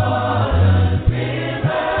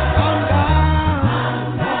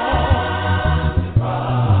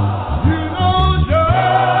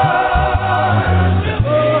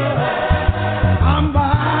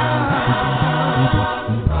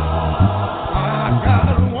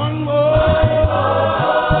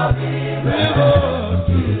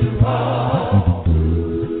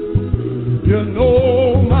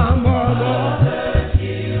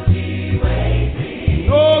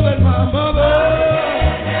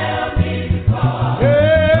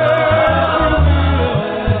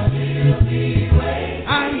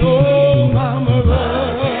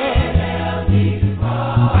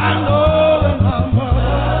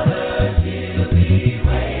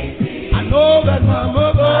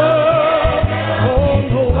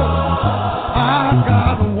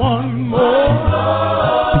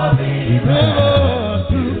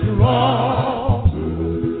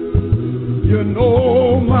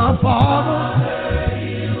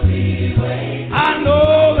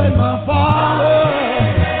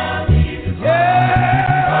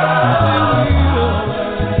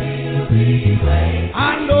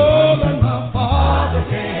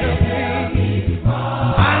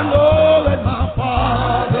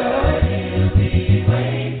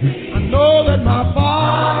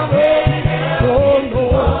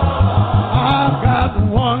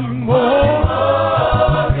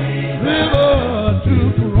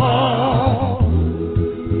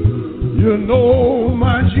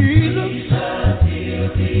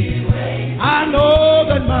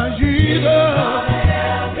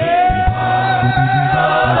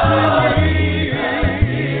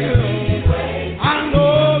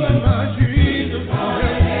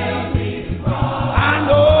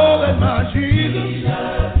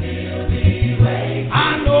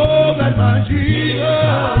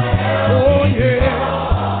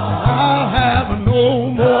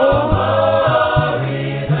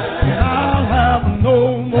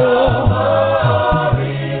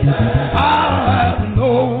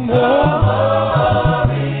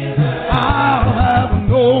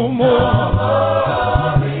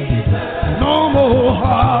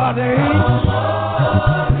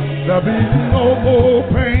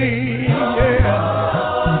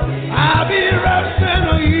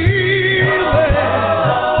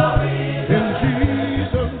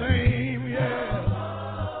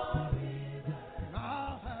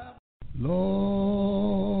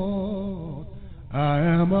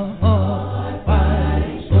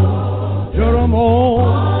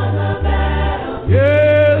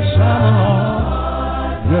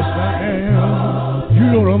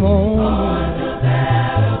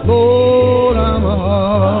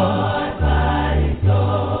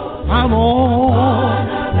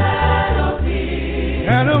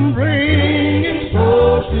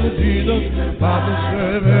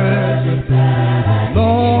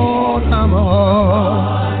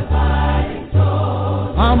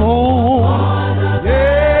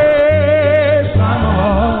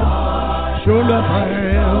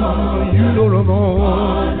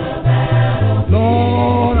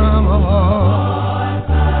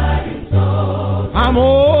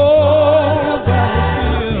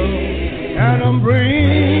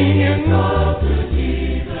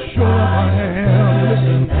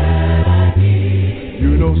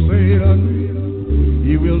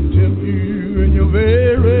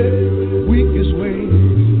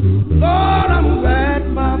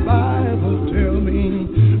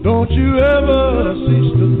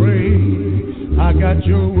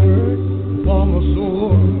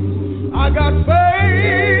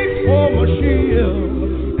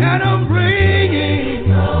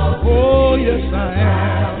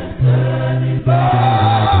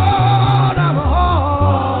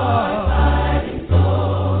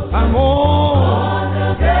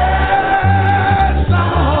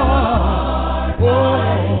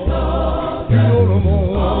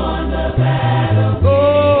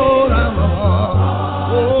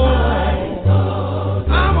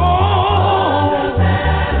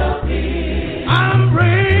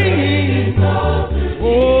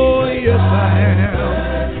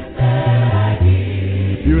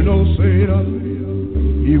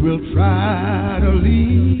 he will try to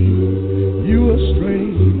lead you astray.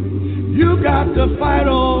 You got to fight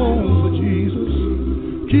on for Jesus.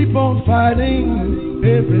 Keep on fighting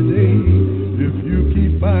every day. If you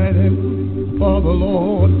keep fighting for the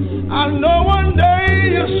Lord, I know one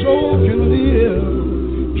day your soul can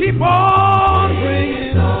live. Keep on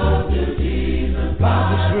bringing by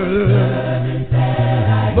the Spirit.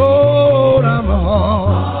 Lord, I'm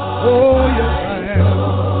hard. Oh, yes, I am.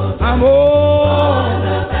 I'm on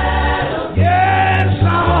the battle. Yes, I'm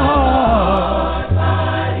hard.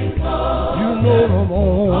 You know I'm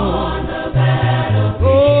on the battle.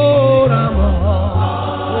 Lord, I'm hard.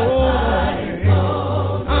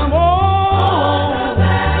 I'm on the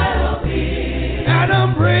battlefield. And I'm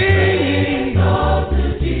bringing.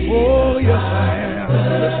 Oh, yes, I am.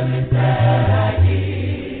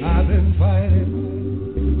 I've been fighting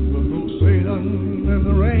from Satan in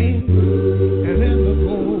the rain and in the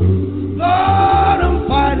cold. Lord, I'm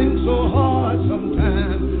fighting so hard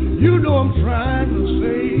sometimes. You know I'm trying to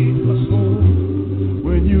save my soul.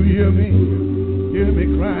 When you hear me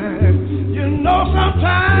crying, you know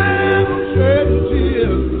sometimes I'm shedding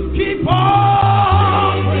tears. Keep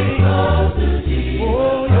on praying.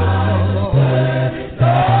 Oh, yes, Lord.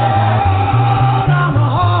 Lord, I'm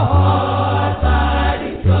hard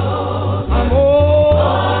fighting close. I'm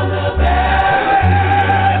on the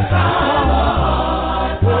best. I'm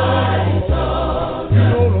hard fighting close. You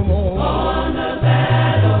know no more. On the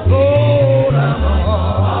battlefield. Lord, I'm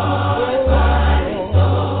hard fighting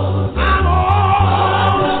close. I'm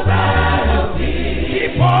on the battlefield.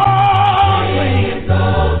 Keep on bringing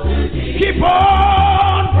souls to Jesus. Keep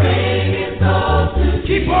on bringing souls to Jesus.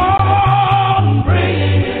 Keep on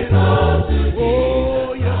bringing souls to Jesus.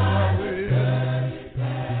 Oh, yes, I will.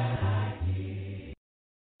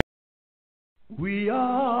 We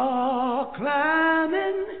are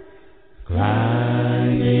climbing.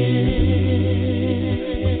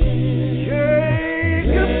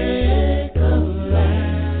 Jacob's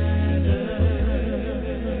ladder.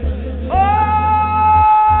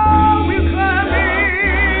 Oh, we're climbing.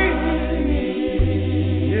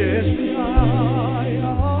 Yes, we are.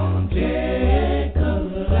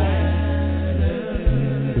 Jacob's ladder.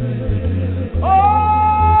 Oh,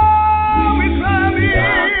 we're climbing.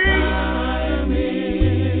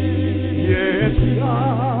 Yes, we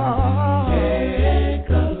are.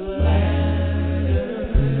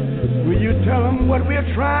 Will you tell them what we're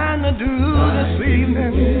trying to do this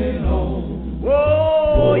evening?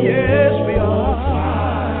 Oh, yes, we are.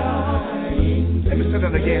 Let me say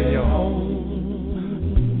that again, y'all.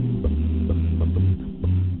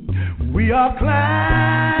 We are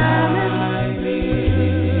climbing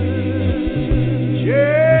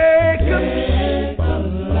Jacob's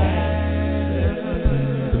ladder.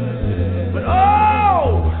 But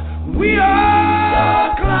oh, we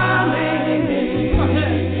are climbing.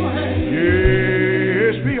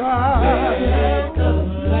 Yes, we are.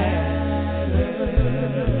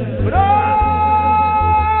 But oh,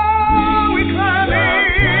 we climbing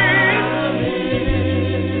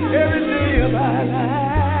every day of our life.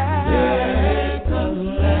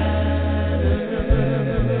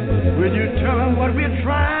 Will you tell them what we're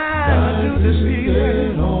trying to do this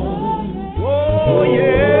evening? Oh,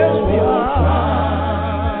 yes, we are.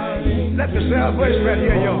 Let me say our voice right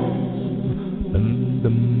here, y'all.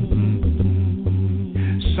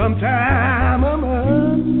 Sometime I'm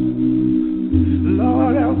up,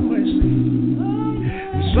 Lord have mercy.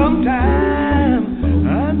 Sometime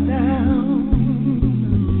I'm down.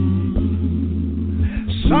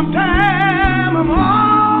 Sometime I'm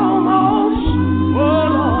almost, oh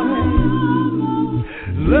Lord,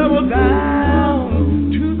 level down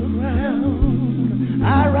to the ground. I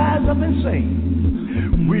rise up and say,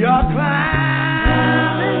 we are climbing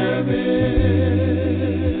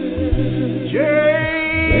Jacob's.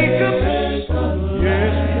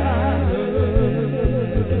 Yes, we are.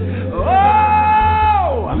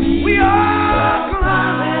 Oh, we are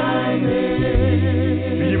climbing.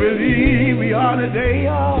 Do you believe we are today,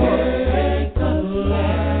 y'all?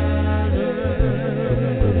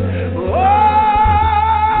 Oh,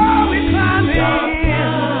 we're climbing.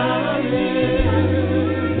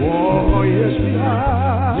 Oh, yes, we are.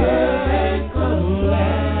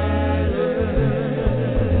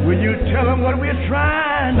 Will you tell them what we're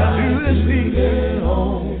trying to do this evening?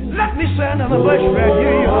 Let me say another verse right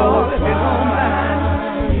here, y'all, if you don't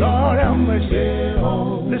mind. Lord have mercy.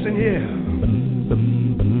 Listen here.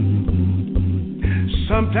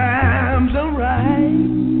 Sometimes I'm right.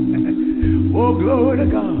 Oh, glory to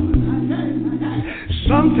God.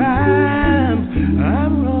 Sometimes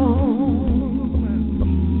I'm wrong.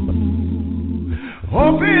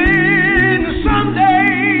 Hoping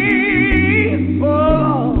someday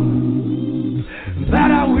oh Lord,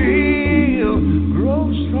 that I will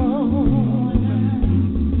grow strong.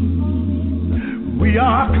 We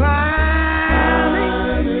are climbing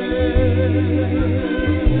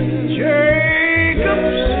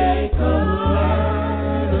Jacob's ladder,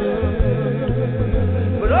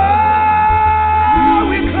 but oh,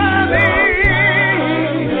 we're climbing.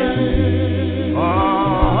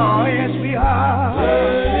 Oh, yes, we are.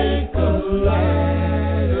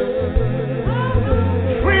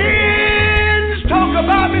 Friends talk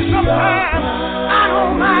about me sometimes. I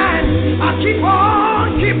don't mind. I keep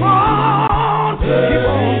on, keep on, keep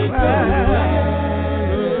on climbing.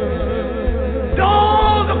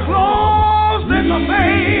 Doors are closed in my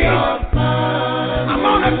face. I'm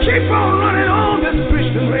gonna keep on running on this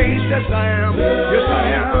Christian race. Yes, I am. Yes, I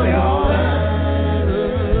am, y'all.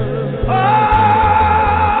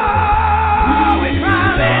 Oh, we're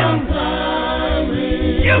climbing.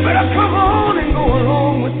 You better come on and go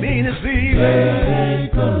along with me this evening.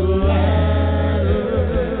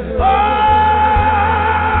 Oh,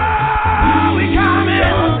 we're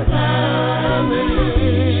climbing.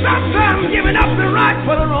 Sometimes giving up the right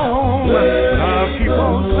for the wrong, but I'll keep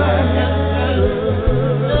on climbing.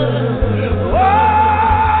 Oh,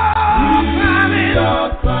 climbing. Oh,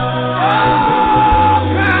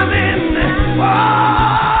 climbing.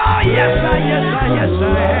 Oh, yes, I am.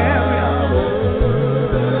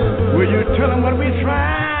 Will you tell them what we're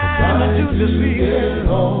trying to do this evening?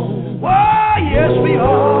 Oh, yes, we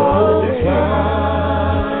are.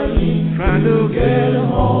 Trying to get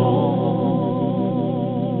home.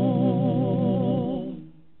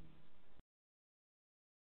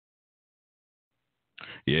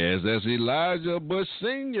 Yes, that's Elijah Bush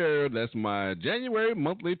Sr. That's my January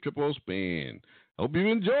monthly triple spin. Hope you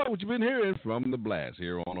enjoy what you've been hearing from the blast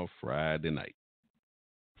here on a Friday night.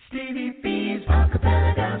 Stevie B's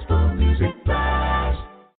Acappella Gospel Music Blast.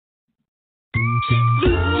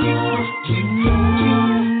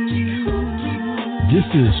 This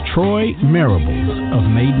is Troy Marables of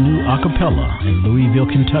Made New Acappella in Louisville,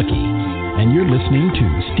 Kentucky, and you're listening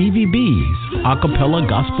to Stevie B's Acappella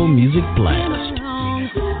Gospel Music Blast.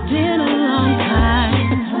 Been a long time.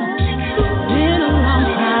 Been a long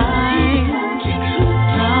time.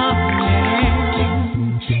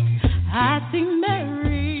 I see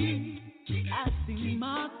Mary. I see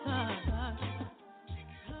Martha.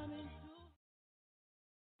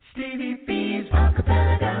 Stevie B's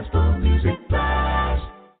Acappella Gospel Music Blast.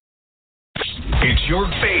 It's your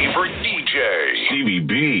favorite DJ, Stevie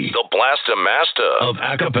B, the Blaster Master of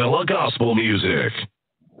Acappella Gospel Music.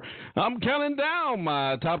 I'm counting down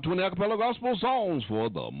my top 20 acapella gospel songs for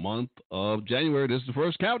the month of January. This is the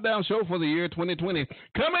first countdown show for the year 2020.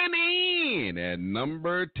 Coming in at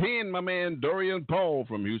number 10, my man Dorian Paul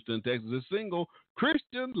from Houston, Texas. His single,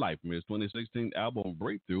 Christian Life, from his 2016 album,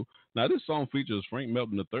 Breakthrough. Now, this song features Frank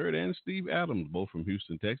Melton III and Steve Adams, both from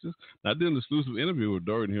Houston, Texas. Now, I did an exclusive interview with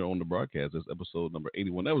Dorian here on the broadcast. That's episode number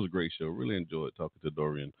 81. That was a great show. Really enjoyed talking to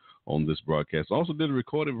Dorian on this broadcast. I also did a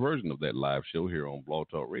recorded version of that live show here on Blog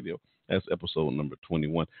Talk Radio. That's episode number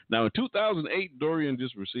 21. Now, in 2008, Dorian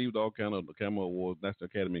just received all kind of NACAMA awards, National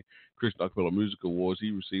Academy Christian Acapella Music Awards.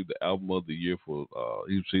 He received the Album of the Year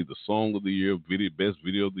he received the Song of the Year, Best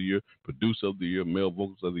Video of the Year, Producer of the Year, Male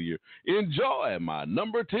Vocals of the Year. Enjoy my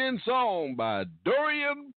number 10 song by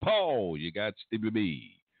Dorian Paul. You got Stevie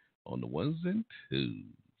B on the ones and twos.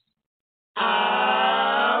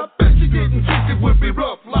 I bet you didn't think it would be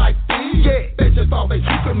rough like these. Yeah. Bet you thought that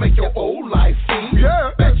you could make your old life sing.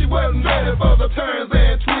 Yeah. Bet you wasn't ready for the turns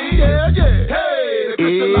and twists. Yeah, yeah. Hey, the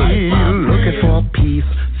Christian life, my looking for peace.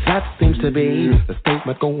 That seems to be the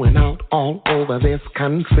statement going out all over this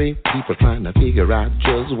country. People trying to figure out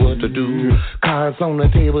just what to do. Cards on the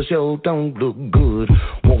table show don't look good.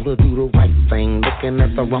 Want to do the right thing, looking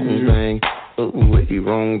at the wrong thing. Oh, the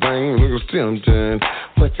wrong thing looks tempting.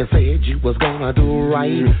 But you said you was gonna do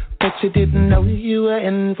right. But you didn't know you were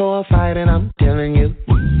in for a fight. And I'm telling you,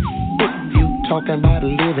 if you talking about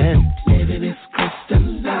living this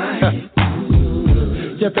Christian life,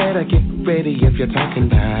 you better get ready if you're talking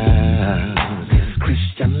about this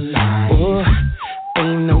Christian life. Oh,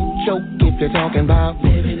 ain't no joke if you're talking about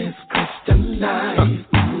living this Christian life.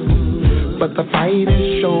 But the fight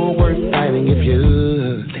is sure worth fighting if you're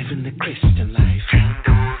living the Christian life. Can't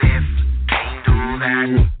do this, can't do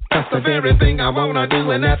that. That's the very thing I wanna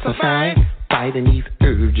do, and that's a fight. Fighting these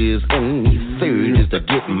urges and these surges to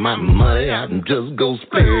get my money out and just go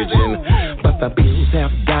splurging. But the bills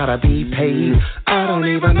have gotta be paid. I don't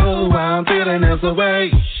even know why I'm feeling this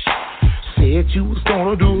way. Said you was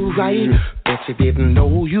gonna do right, but you didn't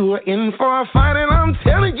know you were in for a fight. And I'm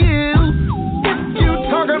telling you, if you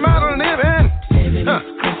talking about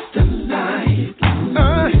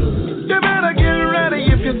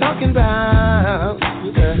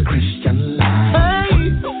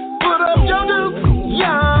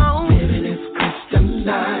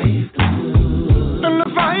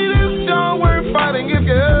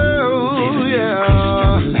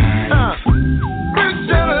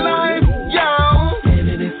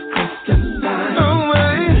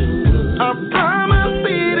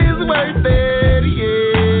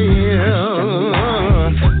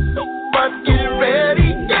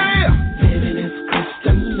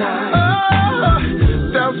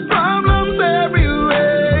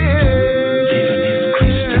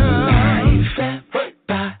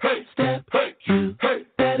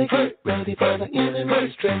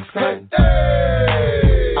sex crime.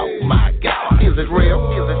 Hey. Oh my God, is it real?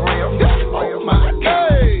 Is it real? Oh my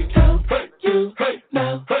God. Hey. Hurt you,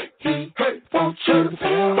 now he wants you to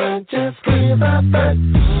feel it. Just give up that.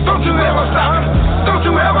 Don't you ever stop, don't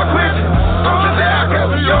you ever quit, don't you dare,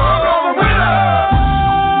 'cause you're gonna win.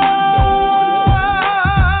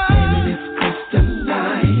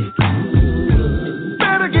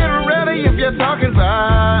 You're talking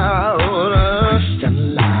about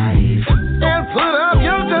Christian life and put up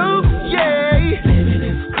your dope, yeah. Living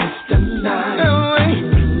this Christian life.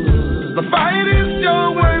 The fight is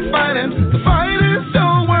sure worth fighting. The fight is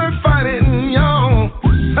sure worth fighting, yo.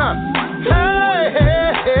 Hey,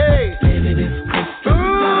 hey, hey. Living this Christian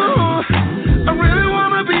life. I really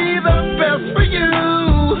wanna be the best for you.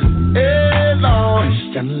 Hey, Lord.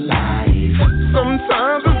 Christian life.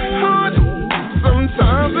 Sometimes it's hard.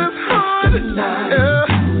 Sometimes it's hard. Yeah.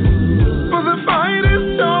 But the fight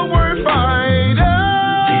is so worth fighting.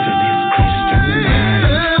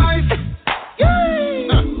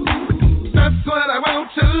 That's what I want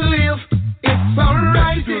to live. It's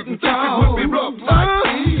alright, didn't talk. It would be rough like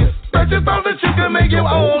this. But you thought that you could make your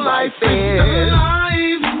whole life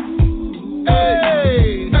alive.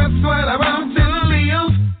 Hey, that's what I want to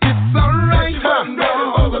live. It's alright,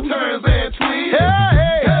 all the turns and twists.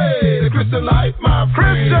 Hey, hey, the Christian life, my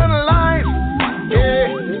friend. Christian life.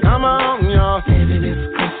 Come on, y'all. Living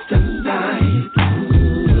this Christian life.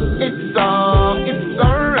 It's alright.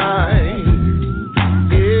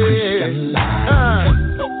 Yeah. Christian life.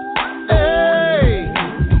 Hey.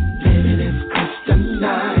 Living this Christian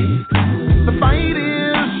life. The fight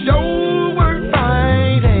is sure worth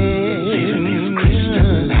fighting. Living this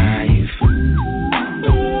Christian life.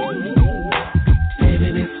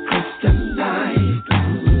 Living this Christian life.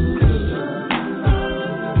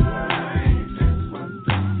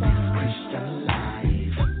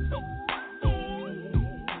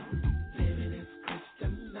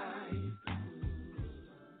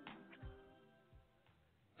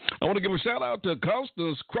 I want to give a shout out to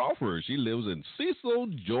Constance Crawford. She lives in Cecil,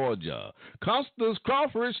 Georgia. Constance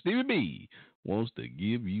Crawford, Stevie B, wants to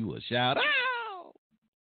give you a shout out.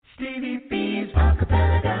 Stevie B's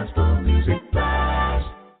Acappella Gospel Music Blast.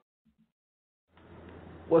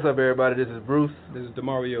 What's up, everybody? This is Bruce. This is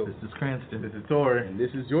Demario. This is Cranston. This is Tori. And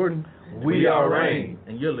this is Jordan. We are Rain.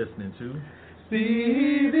 And you're listening to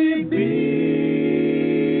Stevie B.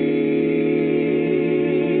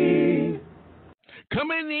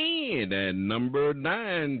 Coming in at number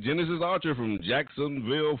 9, Genesis Archer from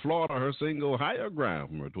Jacksonville, Florida. Her single Higher Ground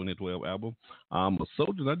from her 2012 album, I'm a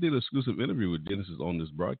Soldier. I did an exclusive interview with Genesis on this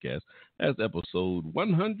broadcast. That's episode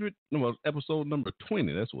episode number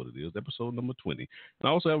 20. That's what it is, episode number 20. And I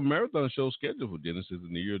also have a marathon show scheduled for Genesis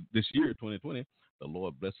in this year, 2020. The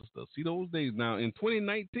Lord bless us to see those days. Now, in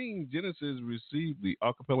 2019, Genesis received the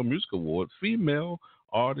Acappella Music Award Female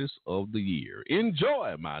Artist of the Year.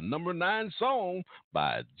 Enjoy my number 9 song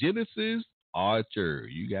by Genesis Archer.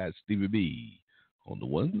 You got Stevie B on the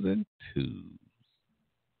ones and twos.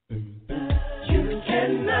 You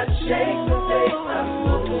cannot shake the faith I'm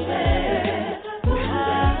moving.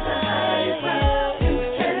 You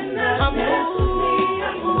cannot mess with me.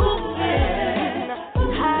 I'm moving.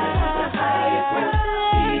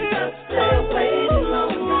 Jesus, stay waiting on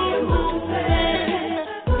me. Moving.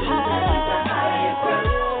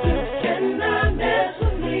 You cannot mess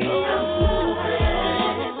with me. I'm moving.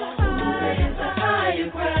 The higher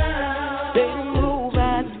ground. They move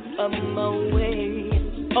out of my way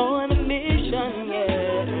on a mission,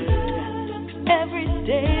 yeah. Every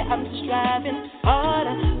day I'm striving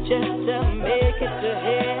harder just to make it to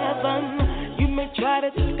heaven. You may try to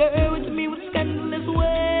discourage me with scandalous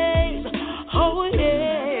ways, oh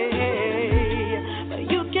yeah, but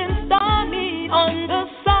you can start me on the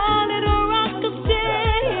solid rock of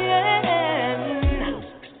stand.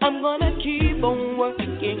 I'm gonna keep on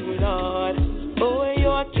working, Lord, for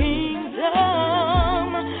your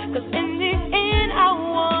kingdom, 'cause in the end I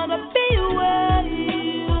wanna be where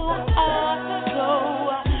you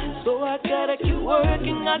are. So I gotta keep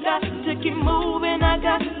working, I got to keep moving, I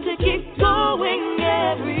got to keep going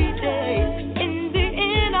every day. In the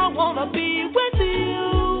end I wanna be with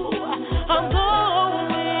you. I'm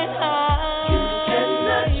going high. You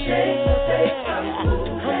cannot shake the faith I'm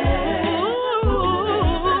moving.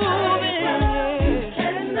 You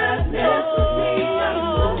cannot mess with me. I'm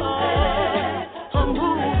moving. I'm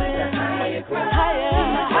moving. The higher ground. Higher,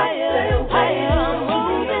 higher, higher. I'm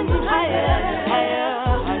moving higher, higher,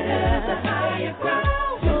 higher. The higher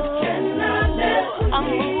ground. You cannot mess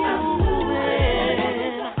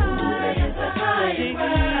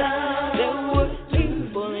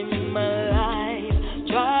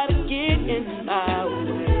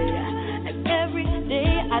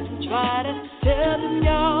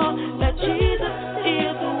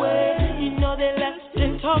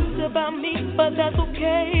talks about me, but that's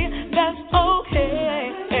okay, that's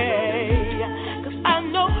okay. 'Cause I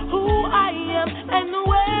know who I am and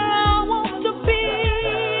where I want to be.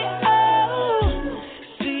 Oh,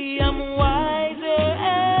 see, I'm wiser,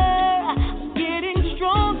 getting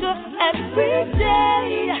stronger every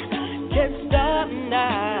day. Can't stop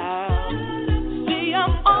now. See,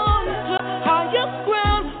 I'm on to higher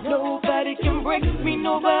ground. Nobody can break me,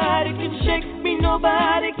 nobody can shake me,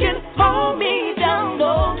 nobody can hold me down.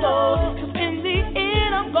 No, no. 'Cause in the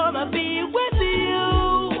end, I'm gonna be with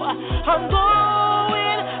you. I'm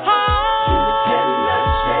going high. You cannot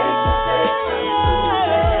shake me.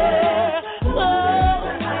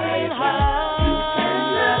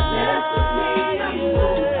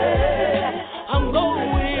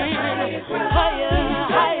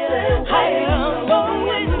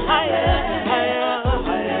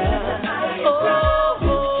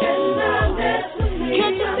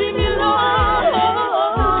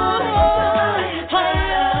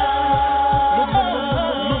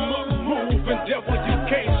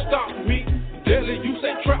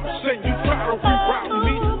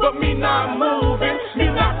 Not moving, me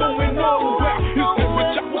not going nowhere. You said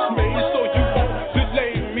which I was made, so you won't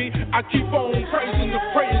delay me. I keep on praising the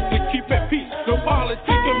praise to keep at peace. No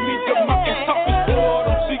politicking me, the mountain top is what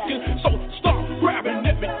I'm seeking. So start grabbing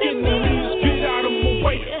at me enemies, get out of my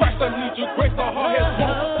way. Christ, I need your grace, the heart has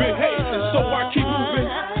won't behave, and so I keep moving.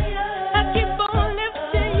 I keep on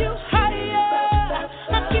lifting you higher.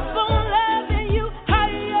 I keep on loving you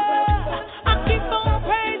higher. I keep on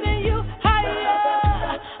praising you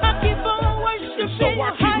higher. I keep on worshiping so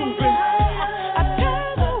I keep moving. I tell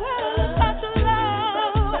the world about the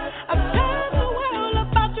love. I tell the world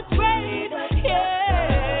about your grace.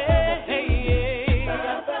 Yeah, yeah.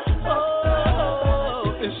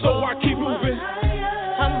 Oh, and so I keep moving.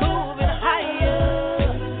 I'm moving higher.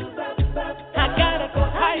 I gotta go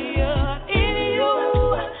higher in you.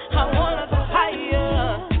 I wanna go higher.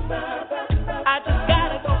 I just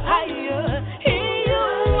gotta go higher in you.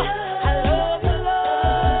 I love the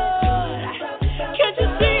Lord. Can't you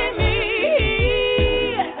see me?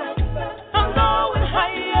 I'm going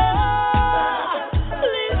higher.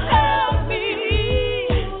 Please help me.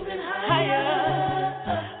 Higher,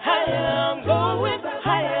 higher. I'm going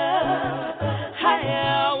higher, higher.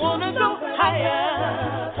 I wanna go higher,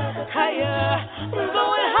 higher. I'm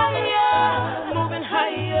going higher, moving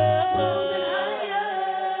higher.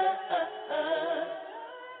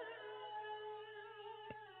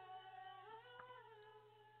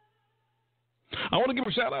 I want to give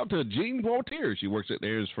a shout out to Jean Voltaire. She works at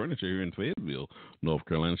Ayers Furniture here in Fayetteville, North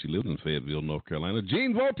Carolina. She lives in Fayetteville, North Carolina.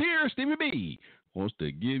 Jean Voltaire, Stevie B, wants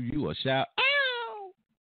to give you a shout out.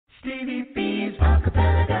 Stevie B's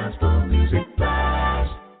Acappella Gospel Music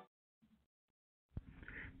Blast.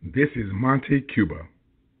 This is Monte Cuba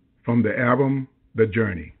from the album The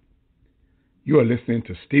Journey. You are listening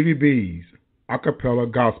to Stevie B's Acappella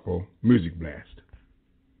Gospel Music Blast.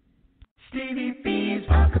 Stevie B's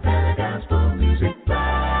Acappella Gospel Music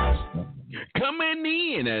Blast. Coming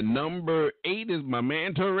in at number 8 is my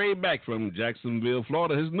man Torrey back from Jacksonville,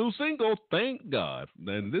 Florida. His new single, Thank God.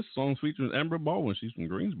 And this song features Amber Baldwin. She's from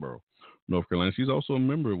Greensboro, North Carolina. She's also a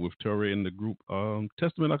member with Torrey in the group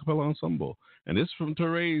Testament Acappella Ensemble. And this is from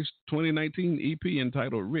Torrey's 2019 EP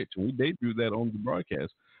entitled Rich. And we debuted that on the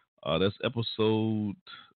broadcast. That's episode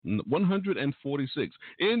 146.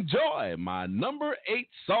 Enjoy my number 8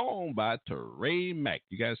 song by Torrey Mack.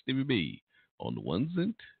 You got Stevie B on the ones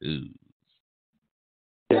and twos.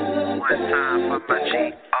 One time for my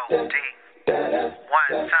G-O-D.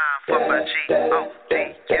 One time for my G-O-D.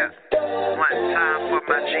 Yeah. One time for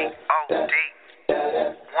my G-O-D.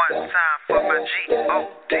 One time for my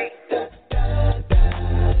G-O-D.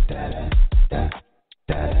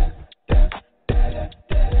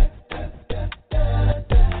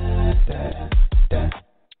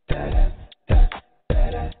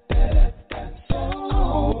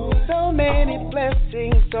 So many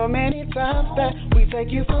blessings, so many times that we take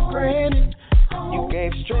you for granted. You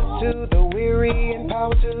gave strength to the weary and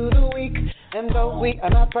power to the weak. And though we are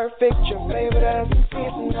not perfect, you favored us in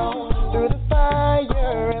season on. Through the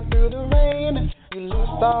fire and through the rain, you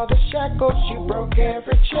loosed all the shackles, you broke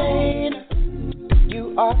every chain.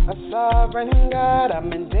 You are a sovereign God,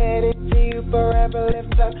 I'm indebted to you forever,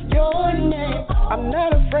 lift up your name. I'm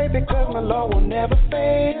not afraid because my Lord will never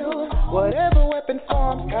fail. Whatever weapon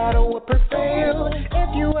forms, God will prevail.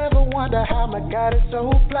 If you ever wonder how my God is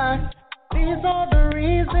so blind, these are the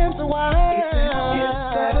reasons why.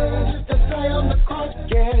 It's better just to die on the cross.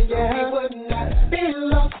 Yeah, yeah. We would not be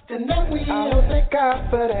lost and then we. I will thank God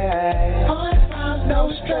for that. Hard times no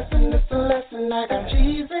stressing, it's a lesson. I got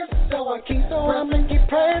Jesus, so I keep pressing, keep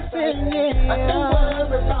pressing, yeah. I don't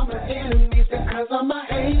worry about my enemies because all my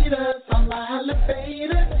haters, all my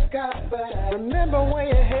elevators. Thank God for that. Remember where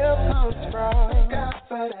your help comes from. Thank God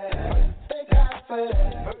for that. Thank God for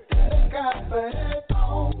that. Thank God for that.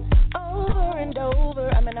 Over and over,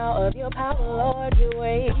 I'm in awe of your power, Lord. Your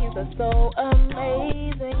ways are so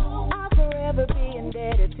amazing. I'll forever be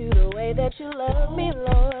indebted to the way that you love me,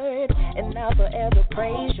 Lord, and I'll forever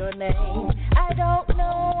praise your name. I don't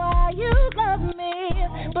know why you love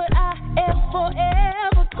me, but I am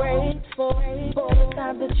forever grateful for the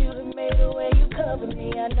times that you have made a way you cover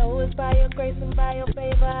me. I know it's by your grace and by your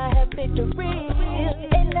favor I have victory.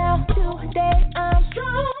 And now today I'm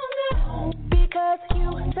stronger because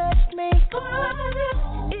you touched me.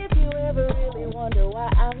 If you ever really wonder why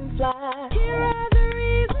I'm fly, here are the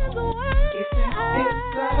reasons why. It's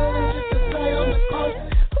just a play on the cross,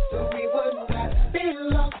 so we would not be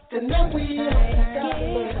lost, and now we are.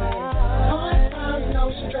 Hard times, no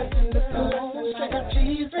stressing, the lesson. Check out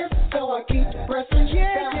Jesus, so I keep pressing.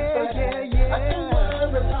 I don't worry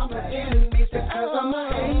about my enemies because I'm a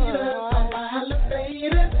hater, I'm a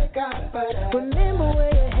elevator. God, but remember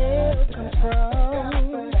where your help comes from.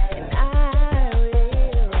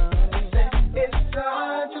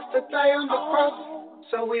 Die on the cross,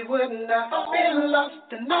 so we would not be lost,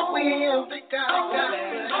 and now we will.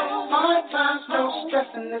 Hard times, no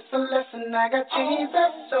stressing, it's a lesson. I got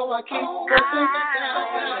Jesus, so I keep pressing.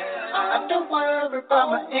 I don't worry about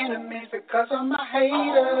my enemies because all my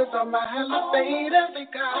haters, all my elevators. They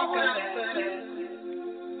got it.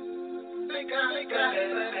 They got it.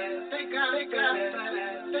 They got it.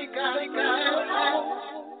 They got it.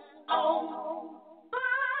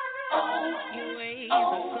 Your ways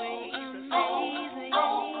are so amazing.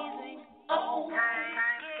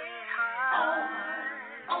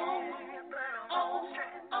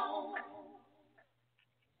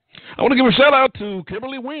 I want to give a shout out to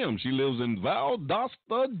Kimberly Williams. She lives in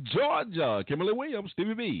Valdosta, Georgia. Kimberly Williams,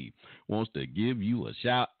 Stevie B, wants to give you a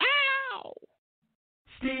shout out.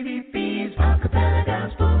 Stevie B's Acappella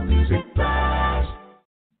Gospel Music Blast.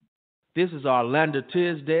 This is Orlando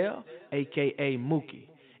Tisdale, a.k.a. Mookie,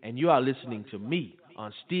 and you are listening to me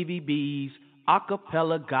on Stevie B's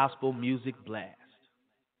Acappella Gospel Music Blast.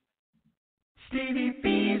 Stevie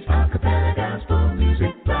B's Acappella Gospel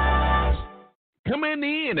Music Blast. Coming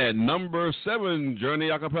in at number 7, Journey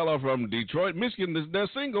Acappella from Detroit, Michigan. Their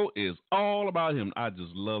single is All About Him. I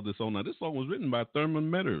just love this song. Now, this song was written by Thurman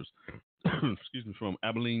Metters, from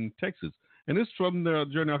Abilene, Texas. And it's from their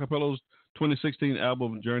Journey Acapella's 2016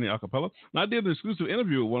 album, Journey Acappella. Now, I did an exclusive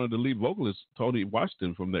interview with one of the lead vocalists, Tony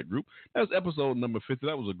Washington, from that group. That's episode number 50.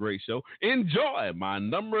 That was a great show. Enjoy my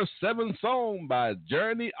number 7 song by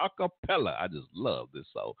Journey Acappella. I just love this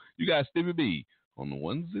song. You got Stevie B on the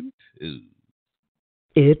ones and twos.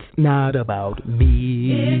 It's not about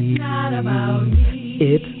me. It's not about me.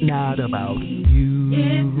 It's not about you.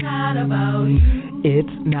 It's not about you. It's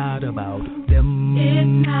not about them.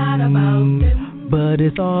 It's not about them. But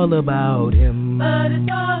it's all about him. But it's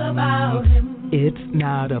all about him. It's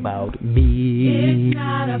not about me. It's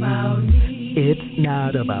not about me. It's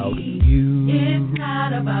not about you. It's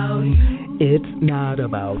not about you. It's not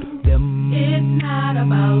about them. It's not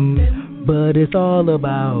about them. But it's all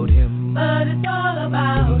about him. But it's all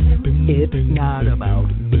about him. It's not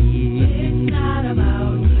about me. It's not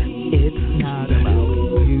about me. It's not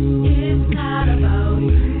about you. It's not about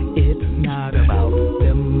you. It's not about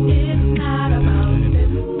them. It's not about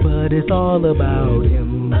them. But it's all about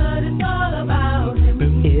him. But it's all about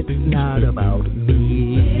him. It's not about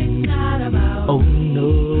me. It's not about oh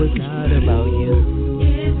no, it's not about you.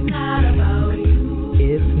 It's not about you.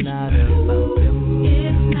 It's not about them.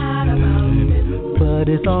 It's not about them. But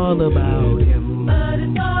it's all about him. But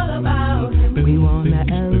it's all about him. We wanna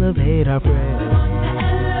elevate our prayer.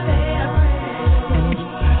 And you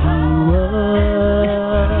up.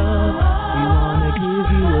 We wanna give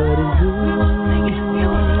you what is due.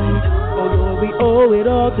 Oh Lord, we owe it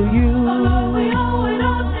all to you.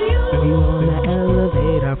 We wanna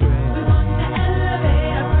elevate our prayer.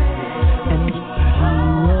 And you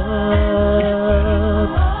up.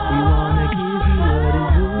 We wanna give you what is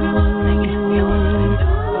due.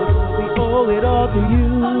 Oh Lord, we owe it all to you.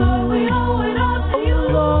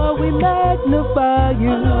 Lord, we magnify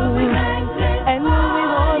you, and we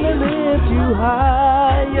want to lift you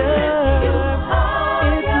higher.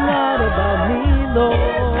 It's not about me, Lord,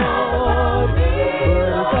 but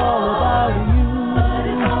it's all about you.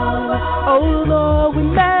 Oh, Lord, we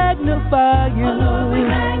magnify you,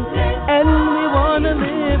 and we want to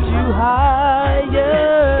lift you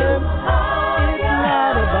higher. It's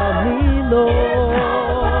not about me, Lord.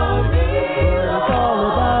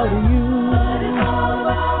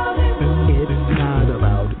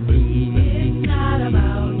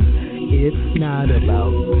 not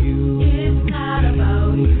about you. It's not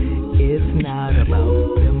about you. It's not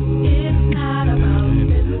about them. It's not about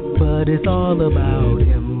them. But it's all about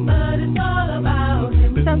him. But it's all about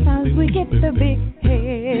him. Sometimes we get the big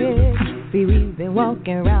head. See, we've been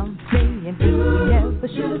walking around saying things we never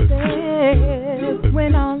should have said.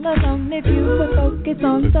 When all alone, if you would focus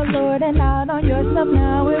on the Lord and not on yourself,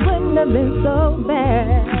 now it wouldn't have been so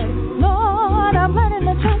bad. Lord, I'm learning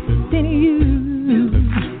to trust in you.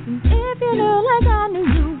 If you knew like I knew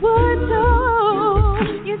you would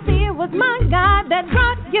too. You see, it was my God that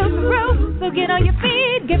brought you through. So get on your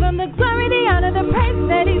feet, give him the glory, the honor, the praise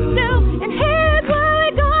that he's due. And here's what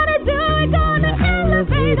we're gonna do. We're gonna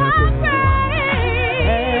elevate our praise.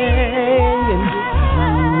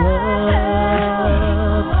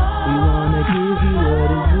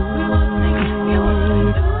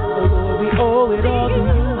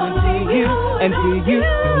 And to you, we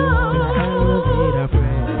wanna elevate our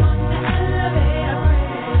praise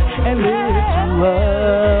and lift you up.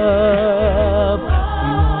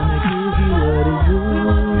 We wanna give you what is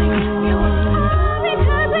yours.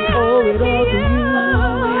 Because we owe it all to you.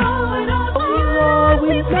 Oh Lord,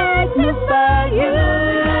 we magnify you,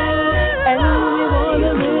 and we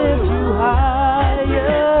wanna lift you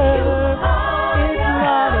higher. It's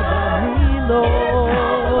not about me, Lord.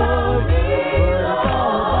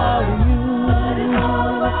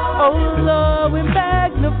 Oh Lord, we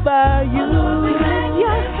magnify you,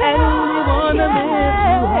 and we wanna lift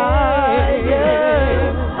you higher.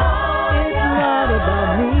 It's not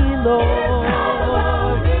about me,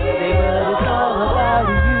 Lord, but it's all about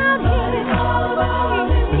you.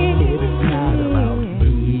 It's not about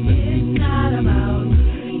me. It's not about me.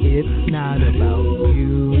 It's not about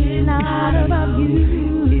you. It's not about you.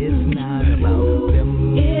 It's not about them.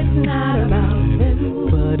 It's not about them.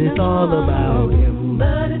 But it's all about him.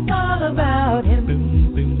 But it's all about him.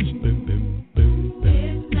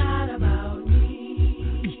 It's not about me.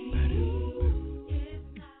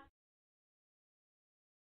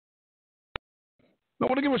 I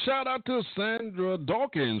want to give a shout out to Sandra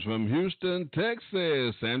Dawkins from Houston,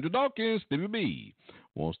 Texas. Sandra Dawkins, Stevie B,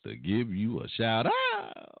 wants to give you a shout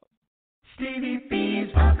out. Stevie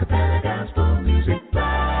B's Acappella Gospel Music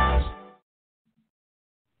Blast.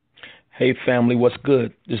 Hey family, what's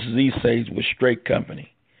good? This is E-Sage with Straight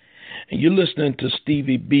Company, and you're listening to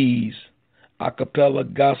Stevie B's Acappella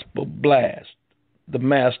Gospel Blast, the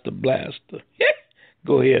Master Blaster.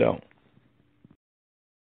 Go ahead on.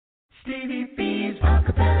 Stevie B's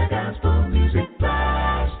Acappella Gospel Music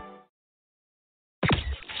Blast.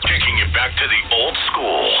 Taking you back to the old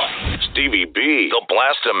school. Stevie B, the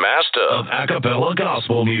Blaster Master of Acappella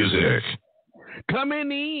Gospel Music.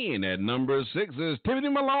 Coming in at number 6 is Tiffany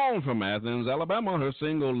Malone from Athens, Alabama. Her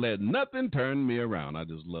single, Let Nothing Turn Me Around. I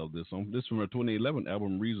just love this song. This is from her 2011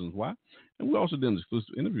 album, Reasons Why. And we also did an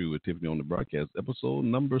exclusive interview with Tiffany on the broadcast, episode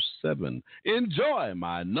number 7. Enjoy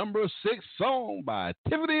my number 6 song by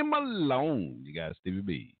Tiffany Malone. You got Stevie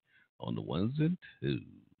B on the 1s and 2s.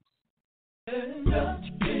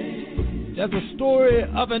 There's a story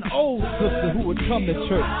of an old sister who would come to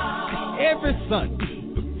church every Sunday.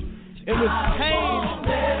 It was pain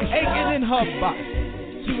aching in her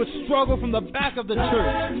body. She would struggle from the back of the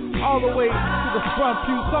church all the way to the front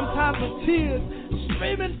pew, sometimes with tears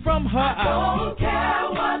streaming from her eyes.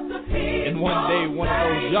 And one day, one of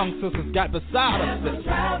those young sisters got beside her sister,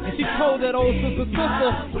 and she told that old sister,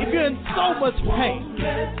 "Sister, if you're in so much pain,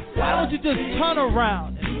 why don't you just turn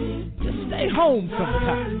around and just stay home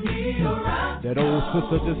sometime?" That old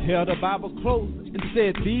sister just held her Bible close and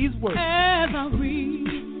said these words: "As I read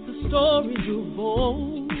stories of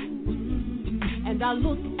old, and I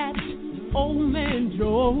look at old man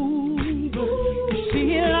Joe.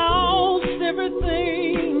 He lost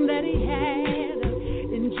everything that he had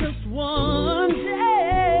in just one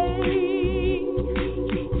day.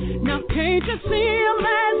 Now can't you see him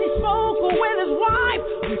as he spoke with his wife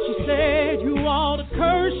when she said, 'You ought to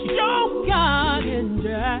curse your God and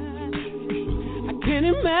die'? I can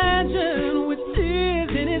imagine with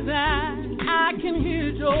tears in his eyes, I can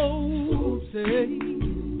hear Job say,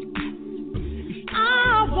 'I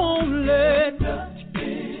won't let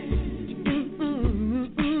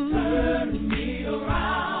turn me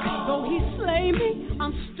around. Though he slay me,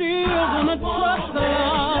 I'm still gonna trust the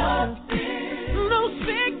Lord. No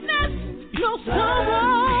sickness, no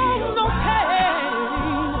sorrow, no pain.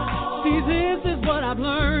 See, this is what I've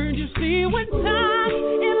learned. You see, when times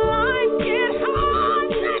in life get hard,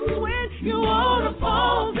 that's when you wanna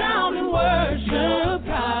fall down and worship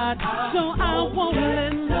God. So I won't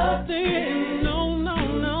let nothing, no.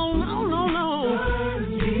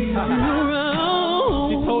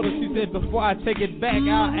 She told told her, she said, before I take it back,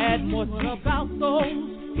 I'll add more. What about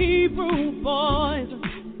those Hebrew boys?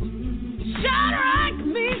 Shadrach,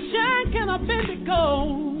 Meshach, and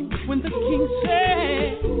Abednego. When the king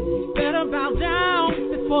said, better bow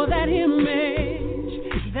down before that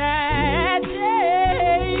image that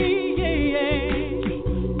day.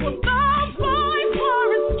 Well, those boys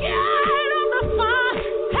were scared of the fire.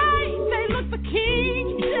 Hey, they looked the king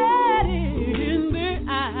dead in their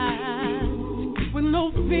eyes, with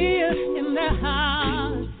no fear in their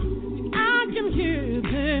hearts. I can hear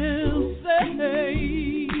them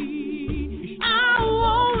say, I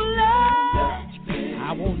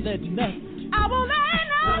won't let nothing,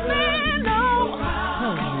 no,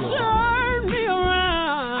 turn me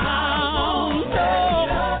around.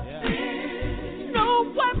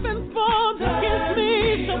 No weapon formed against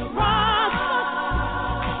me shall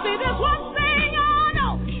prosper. See, there's one thing I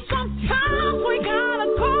know. Sometimes we gotta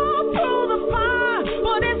go through the fire,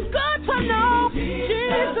 but it's good to know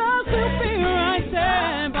Jesus will be right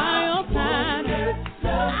there by your side.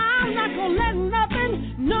 I'm not gonna let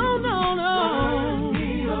nothing, no.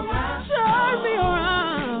 Turn me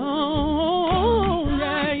around,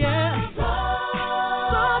 yeah.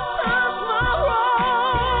 Sometimes my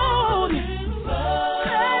road,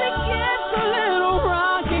 and it gets a little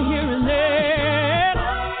rocky here and there.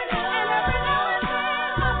 And every now and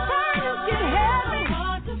then my burdens get heavy.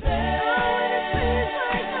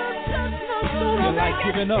 You're like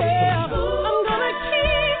giving up. I'm gonna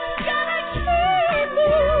keep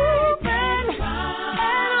moving, and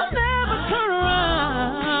I'll never turn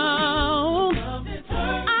around.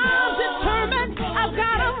 I'm determined, I've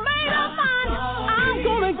got a made up mind, I'm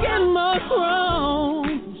gonna get my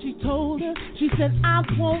crown. She told her, she said, I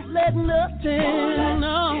won't let nothing,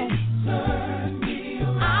 no.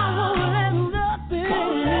 I won't let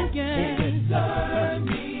nothing get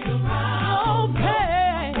oh,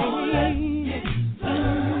 pain.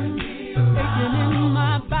 Aching in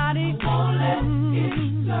my body,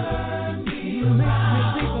 you make me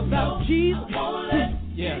think about Jesus.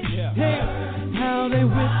 Yeah. Hey, how they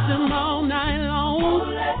whipped him all night long,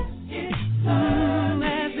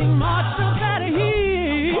 as he marched up that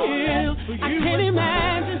hill. I can't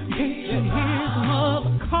imagine, can't you hear his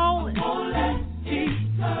mother calling?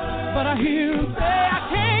 But I hear him say, I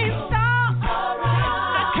can't stop,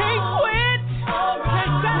 I can't quit, I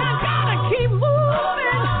gotta keep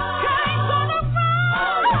moving, can't gonna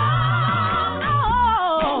fall.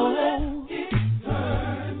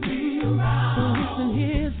 Listen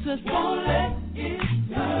here, sister.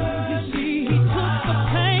 You see, he took the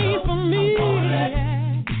pain from me.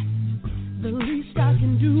 The least I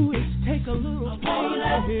can do is take a little pain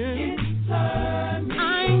from him.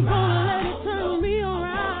 I ain't gonna let it turn me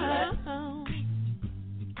around.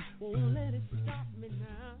 Won't let it stop me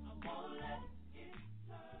now.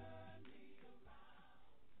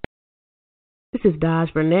 This is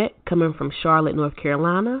Dodge Burnett coming from Charlotte, North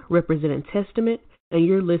Carolina, representing Testament, and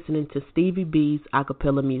you're listening to Stevie B's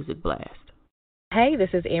Acappella Music Blast. Hey, this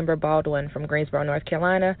is Amber Baldwin from Greensboro, North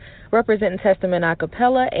Carolina, representing Testament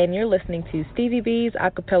Acappella, and you're listening to Stevie B's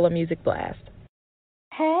Acappella Music Blast.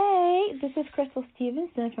 Hey, this is Crystal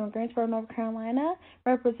Stevenson from Greensboro, North Carolina,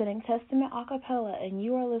 representing Testament Acappella, and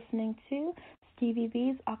you are listening to Stevie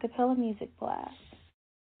B's Acappella Music Blast.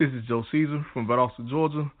 This is Joe Caesar from Valdosta,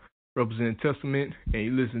 Georgia, representing Testament, and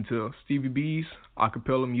you listen to Stevie B's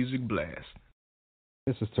Acappella Music Blast.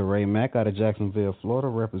 This is Teray Mack out of Jacksonville, Florida,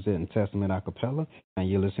 representing Testament Acappella, and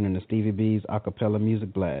you're listening to Stevie B's Acappella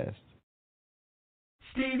Music Blast.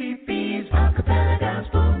 Stevie B's Acappella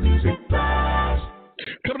Gospel Music Blast.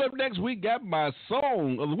 Coming up next week, got my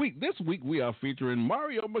song of the week. This week, we are featuring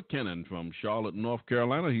Mario McKennon from Charlotte, North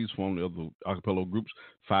Carolina. He's from the other acapella groups,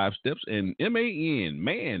 5 Steps, and MAN,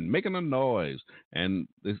 Man, Making a Noise. And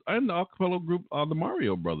the acapella group are the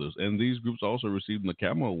Mario Brothers. And these groups also received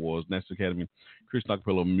NACAMA Awards, National Academy Christian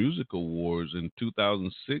Acapella Music Awards in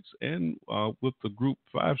 2006, and with the group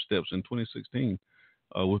 5 Steps in 2016.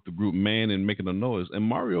 With the group Man and Making a Noise. And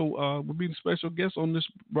Mario will be the special guest on this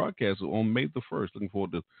broadcast on May the 1st. Looking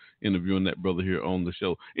forward to interviewing that brother here on the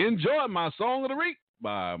show. Enjoy my song of the week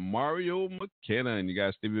by Mario McKennon. You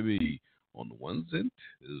guys, Stevie B on the 1s and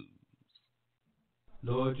 2s.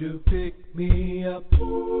 Lord, you picked me up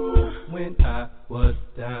when I was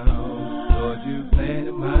down. Lord, you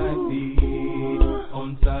planted my feet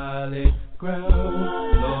on solid ground.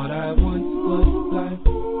 Lord, I once was blind,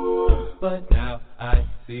 but now I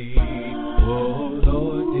see. Oh,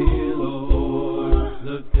 Lord, dear Lord,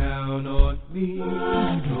 look down on me.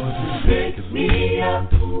 Lord, you picked me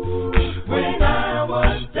up when I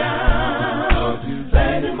was down. Lord, you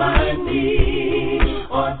planted my feet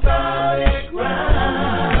on solid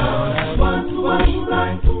ground.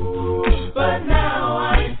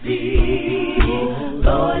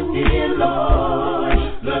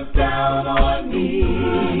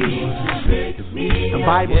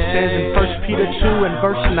 Bible says in 1 Peter 2 and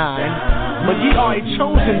verse 9, but ye are a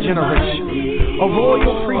chosen generation, a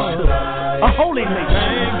royal priesthood, a holy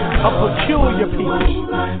nation, a peculiar people,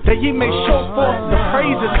 that ye may show forth the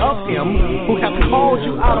praises of him who hath called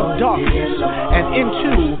you out of darkness and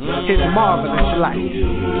into his marvelous light.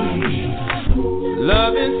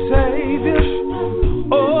 Loving Savior,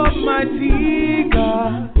 Almighty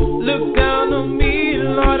God, look down on me,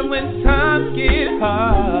 Lord, when times get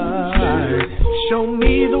hard. Show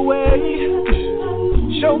me the way,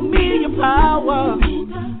 show me your power.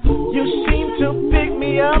 You seem to pick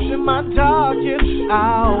me up in my darkest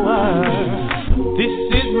hour. This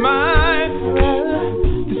is my prayer,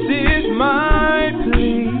 this is my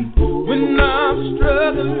plea. When I'm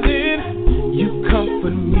struggling, you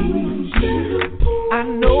comfort me. I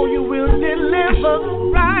know you will deliver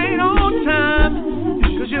right on time,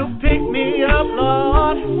 'cause you pick me up,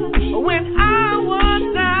 Lord, when I was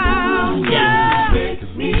down. Yeah, pick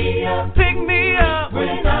me up,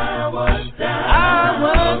 when I was down. I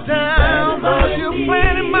was down, Lord, you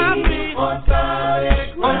planted my feet on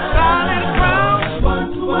solid ground.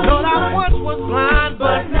 Lord, I once was blind,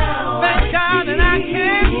 but now thank God that I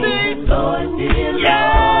can see. Lord,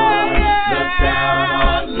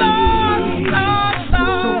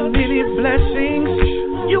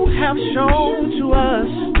 you have shown to us,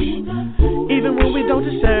 even when we don't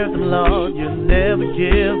deserve them, Lord, you never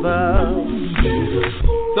give up.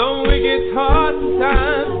 Though it gets hard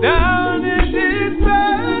sometimes down in this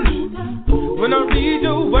bed, when I read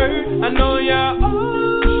your word, I know you're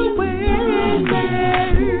always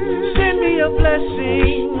there. Send me a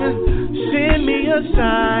blessing, send me a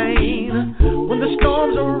sign. When the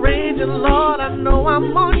storms are raging, Lord, I know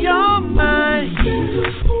I'm on your mind.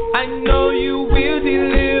 I know you will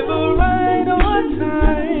deliver right on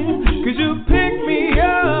time, 'cause you pick me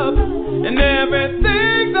up and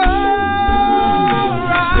everything's alright.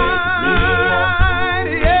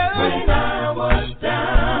 Yeah. When I was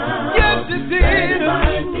down, yes you did,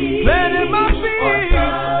 planted my feet.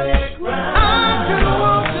 I could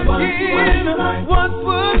walk again, once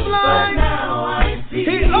was blind,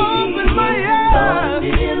 he opened my eyes.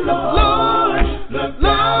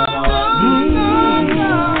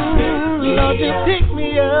 Lord, you pick me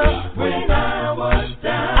up when I was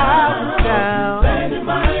down,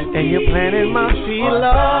 and you planted my feet, Lord.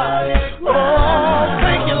 Oh,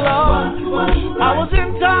 thank you, Lord. I was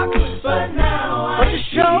in darkness, but you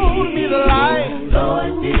showed me the light.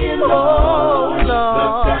 Oh,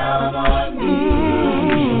 Lord.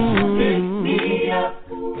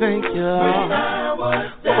 Thank you, Lord.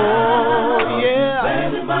 Oh, yeah.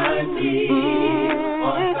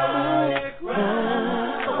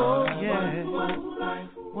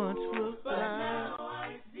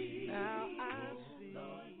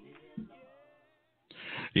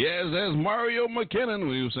 Yes, that's Mario McKennon.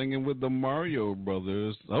 We were singing with the Mario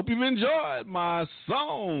Brothers. I hope you've enjoyed my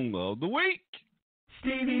song of the week.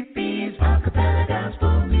 Stevie B's Acappella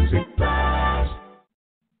Gospel Music Blast.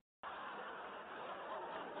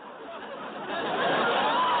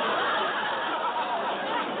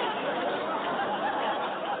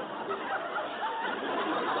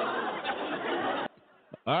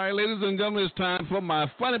 All right, ladies and gentlemen, it's time for my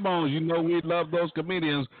funny bones. You know we love those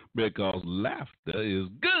comedians because laughter is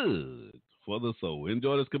good for the soul.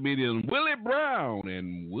 Enjoy this comedian, Willie Brown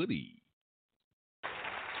and Woody.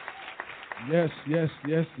 Yes.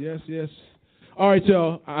 All right,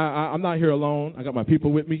 y'all. I'm not here alone. I got my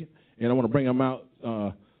people with me, and I want to bring them out.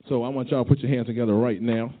 So I want y'all to put your hands together right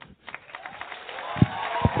now.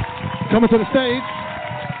 Coming to the stage.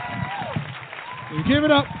 And give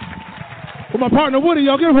it up for my partner, Woody.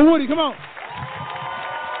 Y'all give it for Woody. Come on.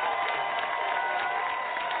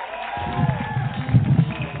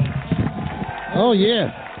 Oh,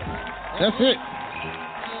 yeah. That's it.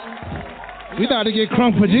 We about to get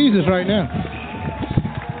crunk for Jesus right now.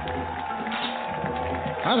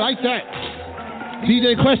 I like that.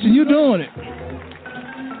 DJ Question, you doing it.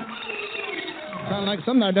 Sound like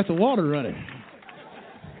sometimes that's the water running.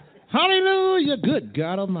 Hallelujah. Good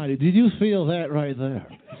God Almighty. Did you feel that right there?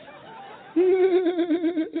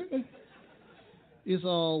 It's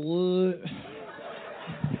all wood.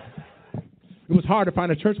 It was hard to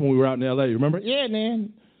find a church when we were out in L.A., remember? Yeah,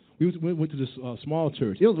 man. We went to this small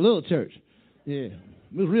church. It was a little church. Yeah.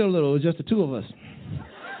 It was real little. It was just the two of us.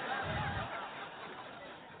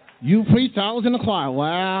 You preached, I was in the choir.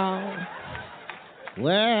 Wow.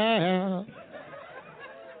 Well.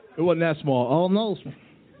 It wasn't that small. Oh, no.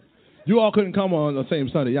 You all couldn't come on the same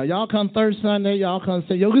Sunday. Y'all come third Sunday. Y'all come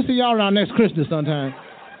say, we'll see y'all around next Christmas sometime.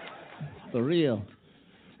 For real.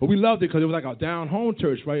 But we loved it because it was like a down-home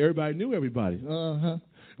church, right? Everybody knew everybody. Uh-huh.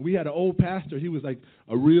 We had an old pastor. He was like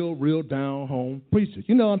a real down-home preacher.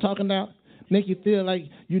 You know what I'm talking about? Make you feel like,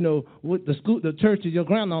 what the church that your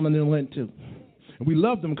grandmama then went to. And we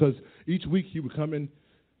loved him because each week he would come in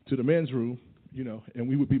to the men's room, and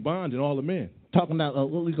we would be bonding all the men. Talking about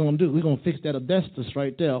what we're going to do. We're going to fix that asbestos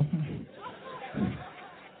right there.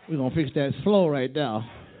 We're going to fix that floor right there.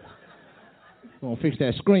 We're going to fix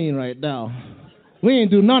that screen right there. We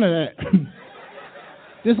ain't do none of that.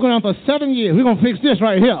 This going on for 7 years. We're going to fix this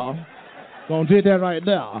right here. We're going to do that right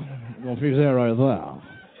there. We're going to fix that right there.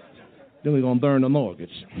 Then we're going to burn the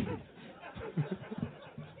mortgage.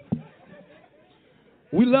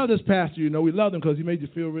 We love this pastor, We loved him because he made you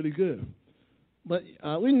feel really good. But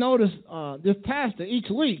we noticed this pastor each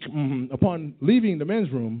week, upon leaving the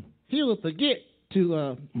men's room, he would forget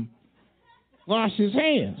to wash his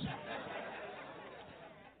hands.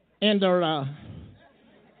 And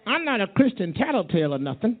I'm not a Christian tattletale or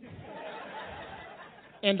nothing.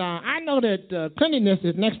 And I know that cleanliness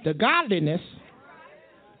is next to godliness.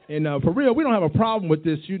 And for real, we don't have a problem with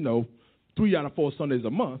this, 3 out of 4 Sundays a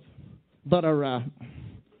month. But on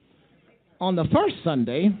the first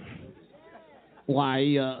Sunday,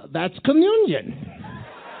 why, that's communion.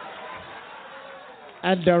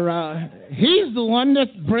 And he's the one that's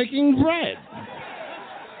breaking bread.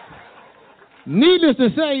 Needless to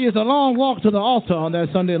say, it's a long walk to the altar on that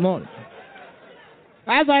Sunday morning.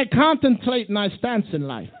 As I contemplate my stance in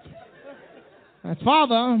life, as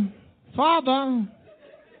Father,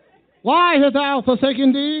 why hast thou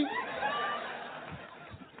forsaken thee?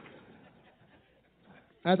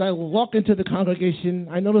 As I walk into the congregation,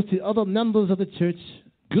 I notice the other members of the church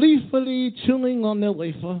gleefully chewing on their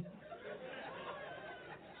wafer.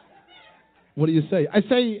 What do you say? I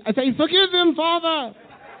say, forgive them, Father,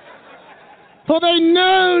 for they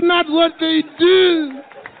know not what they do.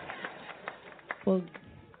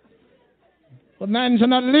 For man shall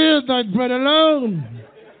not live by bread alone,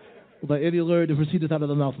 but by every word that proceedeth out of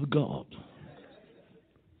the mouth of God.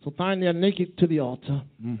 So finally I make it to the altar,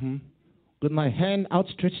 with my hand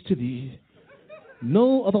outstretched to thee.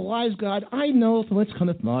 No otherwise, God, I know from whence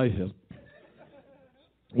cometh my help.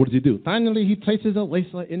 What does he do? Finally he places a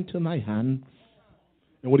wafer into my hand.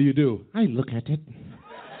 And what do you do? I look at it.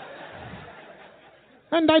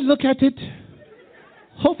 And I look at it,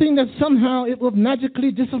 hoping that somehow it will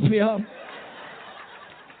magically disappear.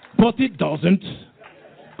 But it doesn't.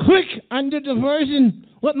 Quick, under diversion.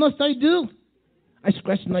 What must I do? I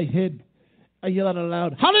scratch my head. I yell out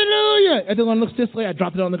aloud, hallelujah! Everyone looks this way. I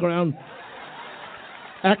drop it on the ground.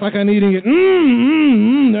 Act like I'm eating it.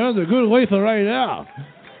 There's a good wafer right there.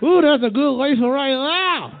 Ooh, there's a good wafer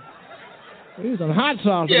right there. Here's some hot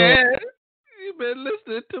sauce. Yeah, you've been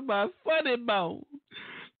listening to my funny bone.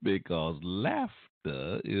 Because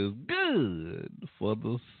laughter is good for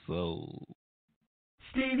the soul.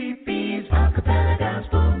 Stevie B's Acappella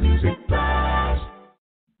Gospel Music Blast.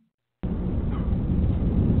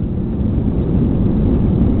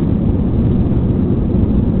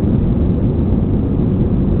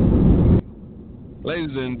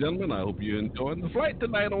 Ladies and gentlemen, I hope you're enjoying the flight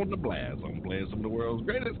tonight on the blast. I'm playing some of the world's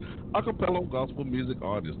greatest acapella gospel music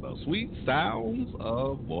artists, the sweet sounds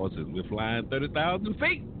of voices. We're flying 30,000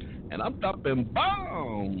 feet, and I'm dropping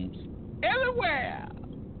bombs everywhere.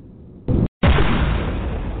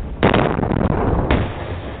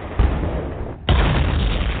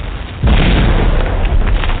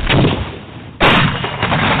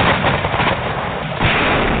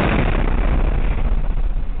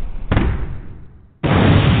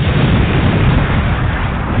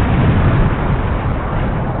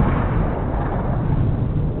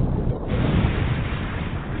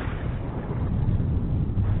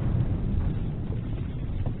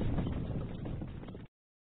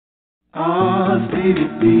 Stevie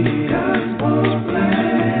B, Gospel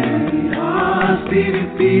Blast. Stevie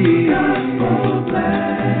B, Gospel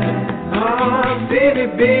Blast. Stevie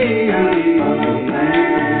B, Gospel Blast.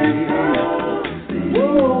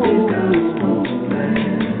 Gospel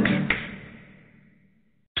Blast.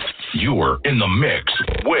 You're in the mix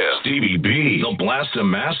with Stevie B, the blaster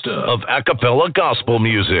master of acapella gospel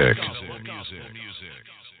music.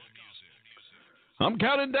 I'm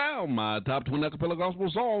counting down my top 20 acapella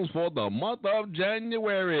gospel songs for the month of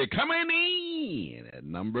January. Coming in at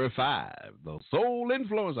number 5, the Soul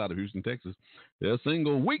Influence out of Houston, Texas. Their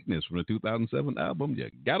single Weakness from the 2007 album,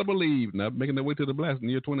 You Gotta Believe. Now making their way to the blast in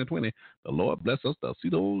the year 2020. The Lord bless us to see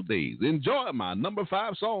those days. Enjoy my number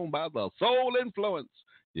 5 song by the Soul Influence.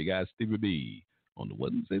 You got Stevie B on the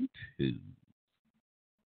 1s and 2s.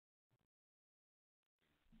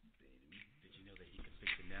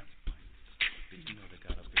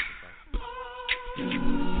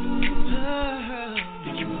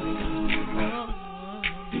 Did you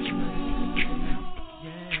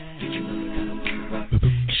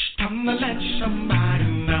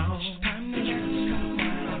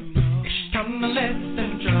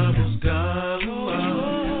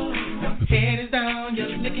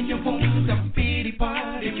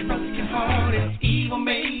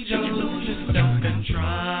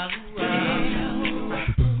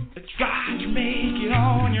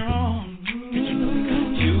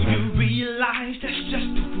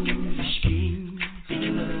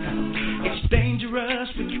dangerous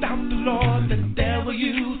without the Lord. The devil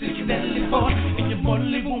used his deadly force, and you're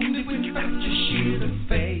mortally wounded without your shield of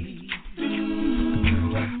faith.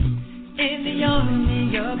 In the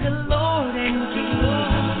army of the Lord and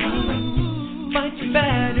King, fight your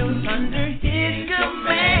battles under His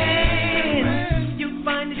command. You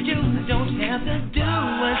find that you don't have to do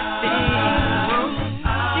a thing.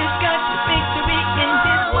 You've got the victory in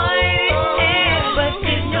His mighty hand, but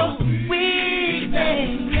in your weakness,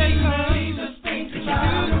 Jesus brings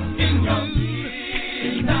power. In your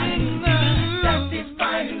midnight, that's His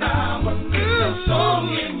mighty power. There's a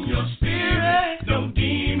song in your spirit, no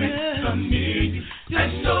demon come near you,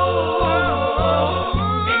 and so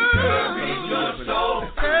encourage your soul.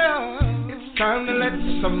 It's time to let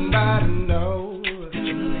somebody know.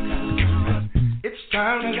 It's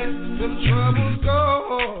time to let the troubles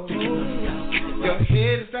go. Your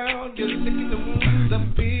head is down, you're licking the wounds, the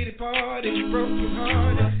pity part is broken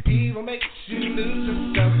heart. Evil makes you lose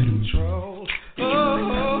your self-control.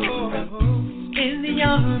 In the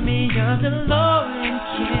army of the Lord and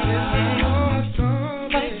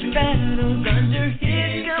King, fight your battles under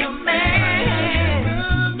His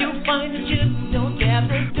command. You'll find that you don't have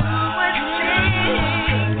to do a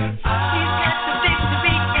thing. He's got the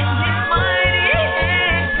victory in His mighty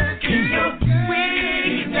hand. In your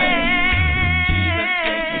weakness,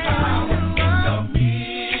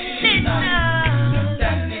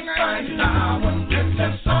 that's His mighty power. There's a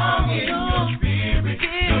song in your spirit,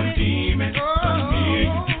 no demon come near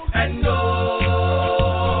you, and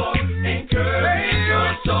no encourage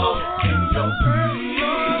your soul in your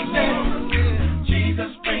weakness.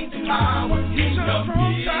 Jesus brings power in your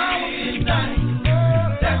midnight.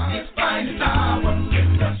 That's His mighty power.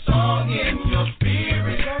 There's a song in your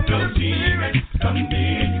spirit, no demon come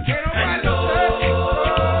near you, and no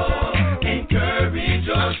encourage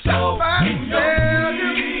your soul in your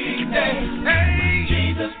weakness.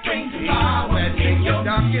 Jesus brings power in your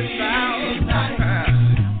midnight.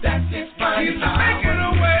 That's His mighty power. He's making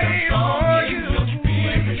a way for you.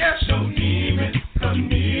 Yes, no demon come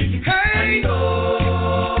near you, and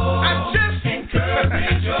no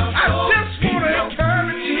encourage your soul. I just want to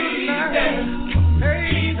encourage you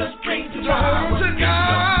tonight. Jesus brings power to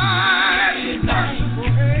God.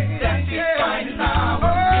 That's His mighty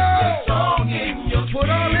power. It's a song in your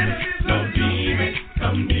spirit. No demon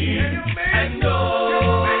come near you, and no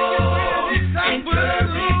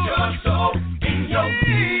encourage your soul in your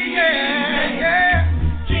weakness.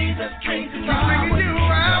 Jesus brings power in your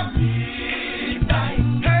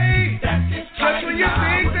midnight. That's His mighty power. Just when you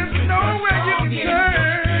think there's nowhere you can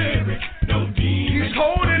turn, no demon. He's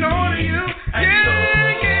holding on to you.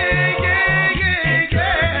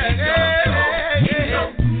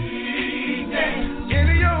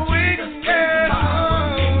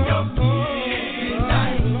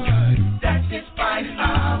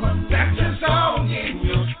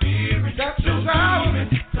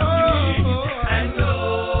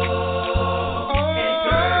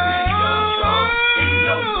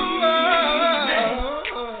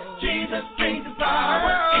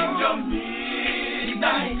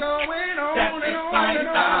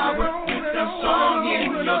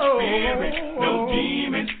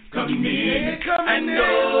 And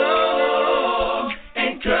no,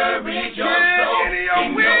 encourage your soul in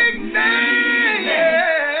your weakness.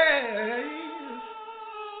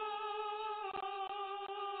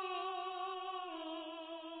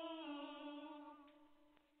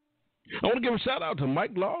 I want to give a shout out to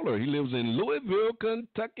Mike Lawler. He lives in Louisville,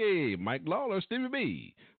 Kentucky. Mike Lawler, Stevie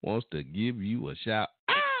B, wants to give you a shout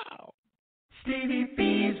out. Stevie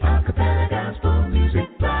B's Acappella Gospel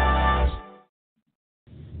Music Blast.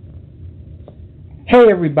 Hey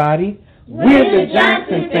everybody, we're the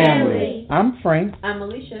Johnson family. I'm Frank. I'm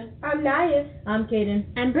Alicia. I'm Naya. I'm Kaden.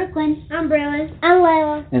 I'm Brooklyn. I'm Braylon. I'm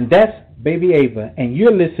Layla. And that's Baby Ava, and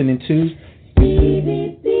you're listening to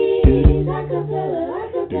Stevie B's Acappella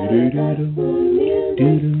Gospel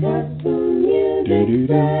Music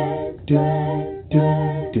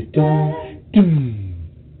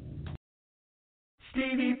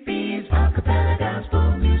Stevie B's Acappella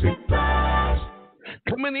Gospel Music Blast.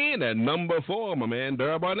 Coming in at number 4, my man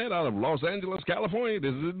Daryl Barnett out of Los Angeles, California.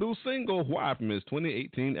 This is a new single, Why, from his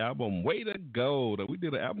 2018 album, Way to Go. We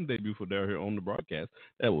did an album debut for Daryl here on the broadcast.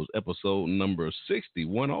 That was episode number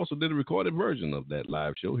 61. Also did a recorded version of that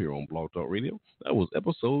live show here on Blog Talk Radio. That was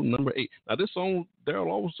episode number 8. Now, this song,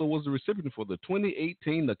 Daryl also was the recipient for the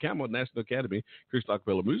 2018 NACAMA National Academy Christian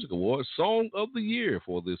Acappella Music Award Song of the Year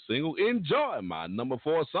for this single. Enjoy my number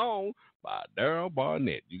 4 song by Daryl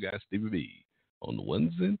Barnett. You got Stevie B on the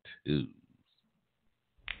ones and twos.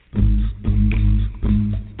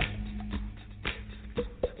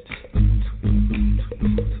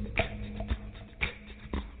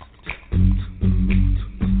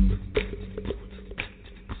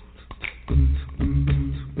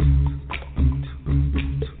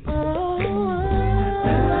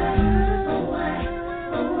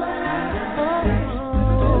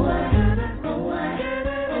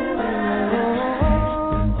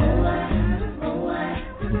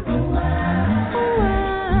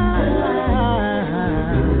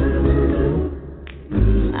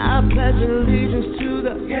 I pledge allegiance to the.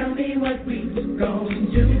 Tell me what we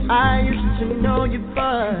gon' do. I used to know you,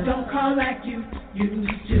 but don't call like you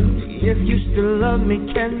used to. If you still love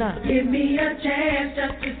me, can I give me a chance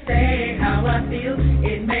just to say how I feel?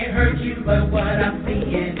 It may hurt you, but what I'm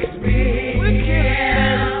seeing is real.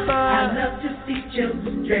 I love to see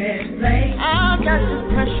children play. I got the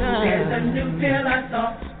pressure. There's a new pill I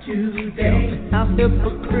saw today. I'm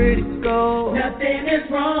hypocritical. Nothing is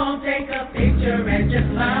wrong. Take a picture and just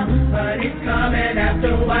smile, but it's coming after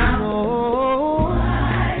a while. Oh,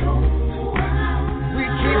 we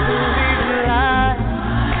keep believing lies.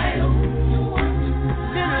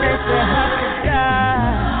 Then they say how to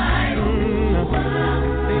die.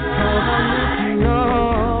 Because I need to know.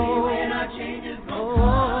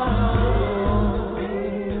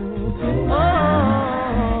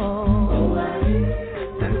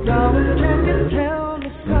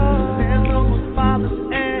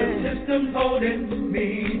 Holding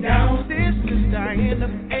me down, sisters dying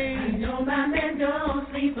of age. I know my man don't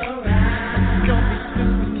sleep around. Don't be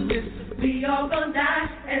stupid, we all gonna die,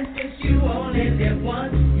 and since you only live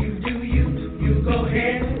once, you do you go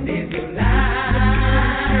ahead and live your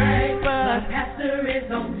life. The pastor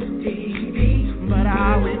is on TV, but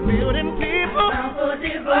are we building people? Bound for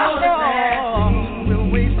divorce last week. We're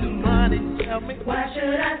wasting money, tell me. Why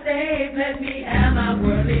should I save? Let me have my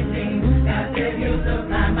worldly things. God said he'll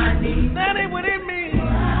supply my needs. That ain't what it means.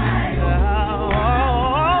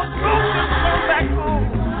 Back home.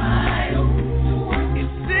 It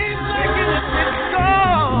seems like it's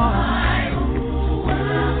gone.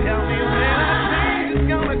 Tell me when our change is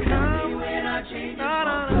gonna come.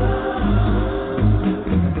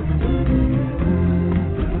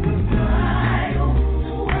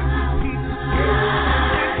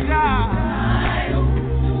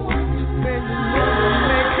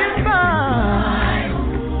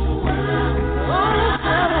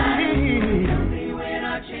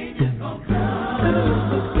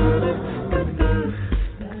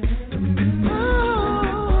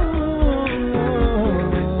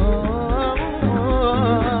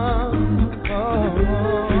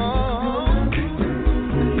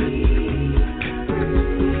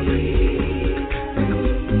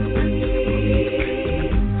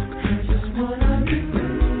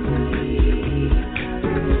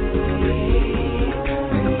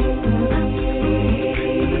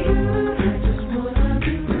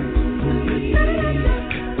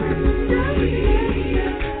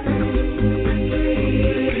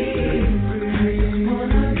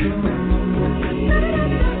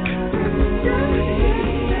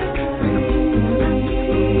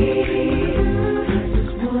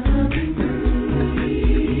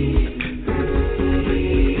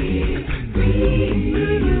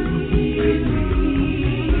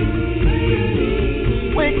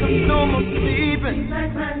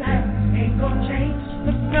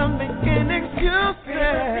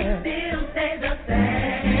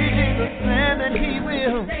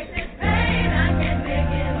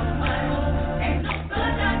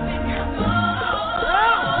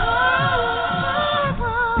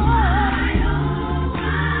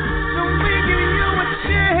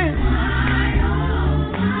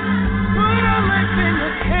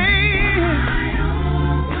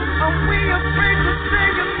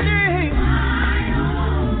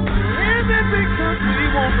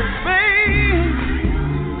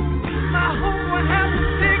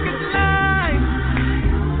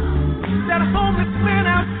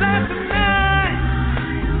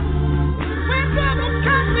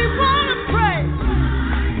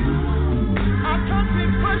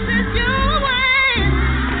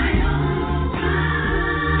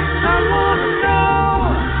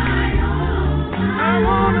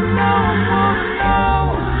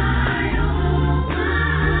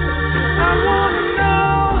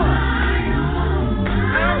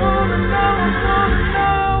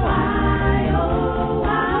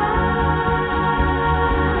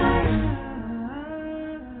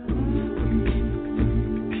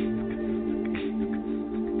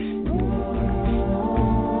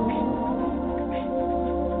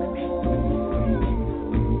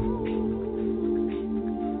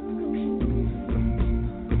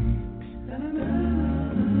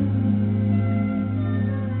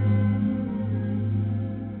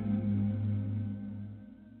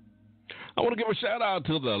 I want to give a shout out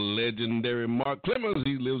to the legendary Mark Clemens.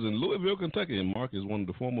 He lives in Louisville, Kentucky, and Mark is one of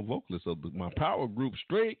the former vocalists of my power group,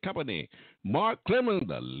 Straight Company. Mark Clemens,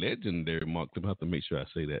 the legendary Mark Clemens. I have to make sure I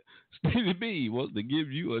say that. Stevie B wants to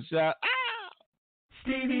give you a shout out.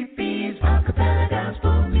 Stevie B's Acappella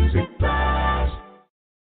Gospel Music Blast.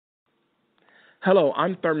 Hello,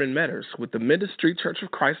 I'm Thurman Metters with the Ministry Church of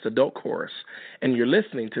Christ Adult Chorus, and you're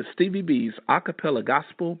listening to Stevie B's Acappella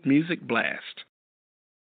Gospel Music Blast.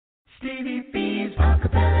 Stevie B's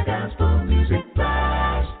Acappella Gospel Music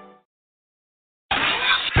Blast.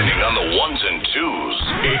 Spinning on the ones and twos,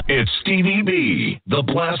 it's Stevie B, the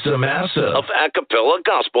Blaster Master of Acappella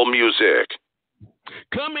Gospel Music.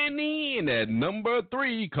 Coming in at number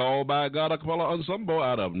 3, Called by God Acappella Ensemble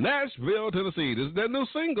out of Nashville, Tennessee. This is their new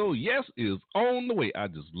single, Yes Is On The Way. I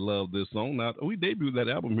just love this song. Now, we debuted that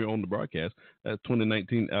album here on the broadcast. That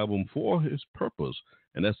 2019 album, For His Purpose.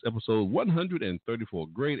 And that's episode 134.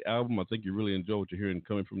 Great album. I think you really enjoy what you're hearing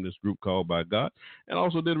coming from this group Called by God. And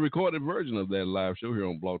also did a recorded version of that live show here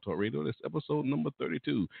on Blog Talk Radio. That's episode number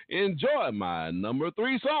 32. Enjoy my number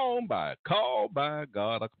 3 song by Called by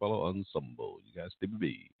God Acappella Ensemble. You guys, Stevie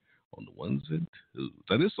B on the ones and twos.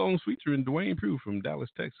 Now, this song's featuring Dwayne Pugh from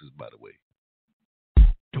Dallas, Texas, by the way.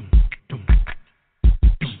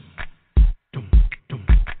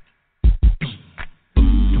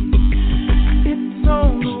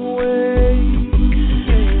 On the way,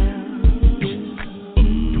 yeah.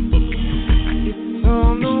 It's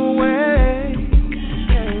on the way,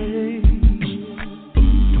 yeah.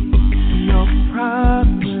 Your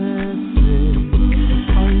promises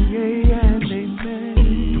are yea and amen.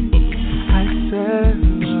 I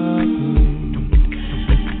celebrate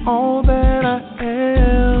all that I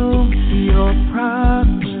am. Your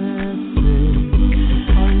promises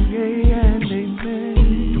are yea and amen.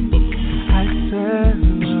 I celebrate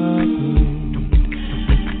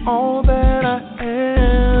all that I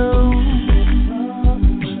am,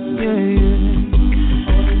 yeah,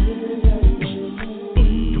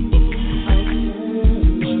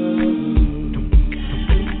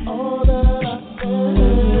 all that I am,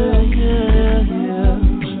 yeah.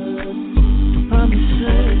 I'm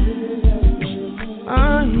saying,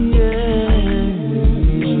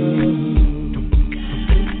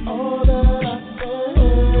 all that I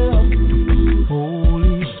am.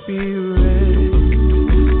 Holy Spirit,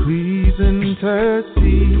 please intercede.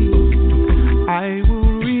 I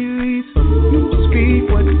will release you, speak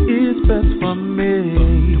what is best for me.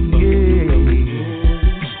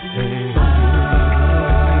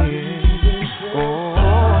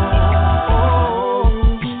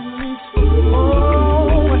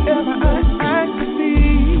 Whatever I ask to be,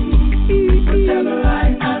 whatever I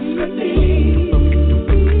ask to be,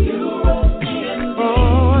 you wrote me in. Oh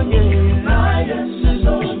yeah, my yes is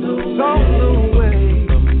on the way.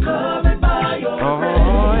 Covered by your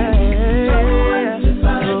grace.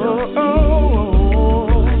 I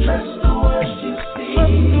trust the words you see.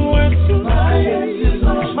 My yes is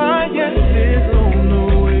on the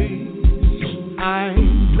way. I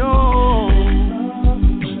know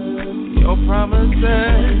your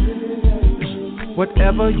promises.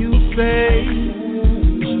 Whatever you say,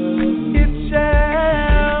 it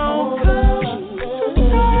shall come to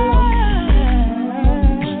pass.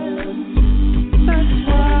 That's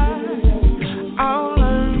why I'll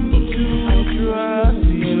learn to trust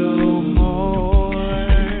you more.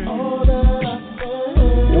 Oh,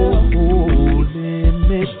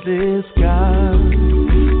 limitless God,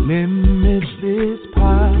 limitless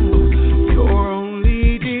power. Your only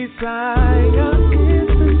desire is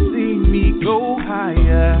to see me go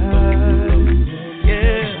higher.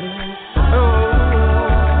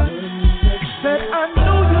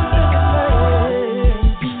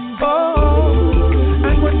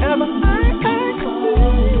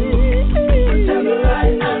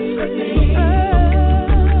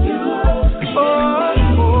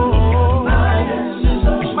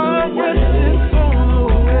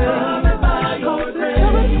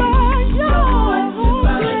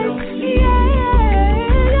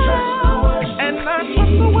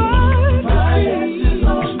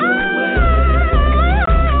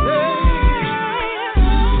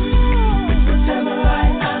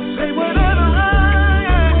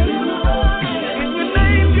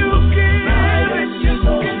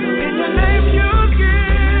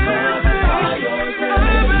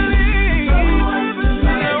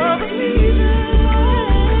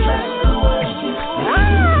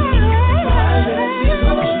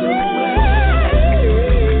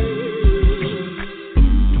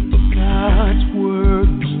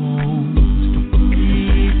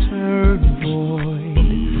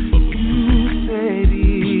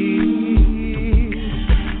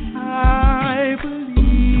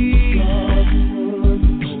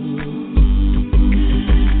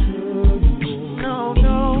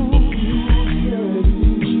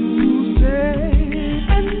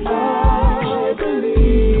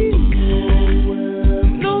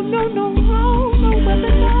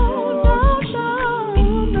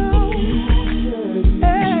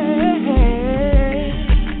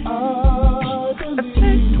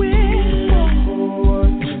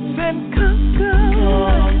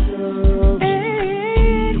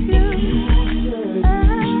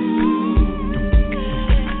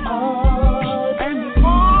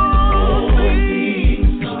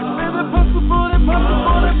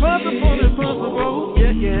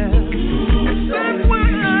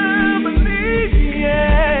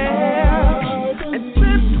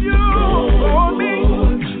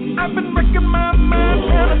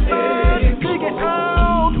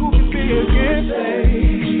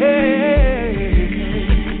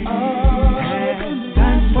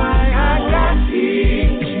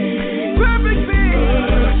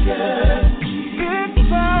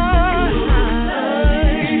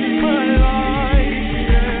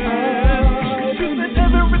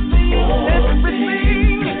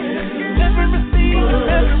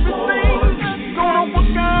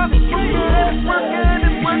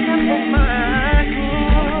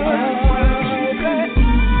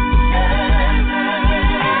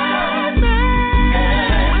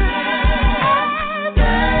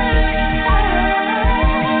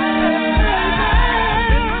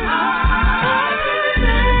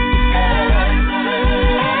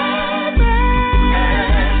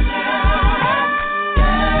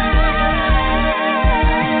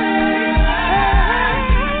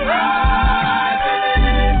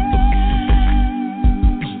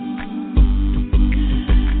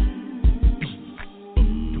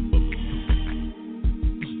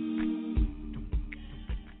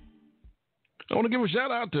 I want to give a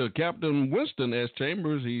shout out to Captain Winston S.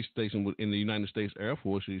 Chambers. He's stationed in the United States Air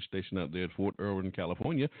Force. He's stationed out there at Fort Irwin,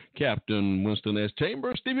 California. Captain Winston S.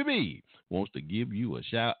 Chambers, Stevie B, wants to give you a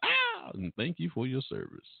shout out and thank you for your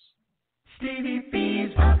service. Stevie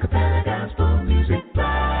B's Acappella Gospel Music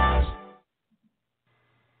Blast.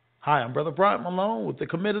 Hi, I'm Brother Brian Malone with the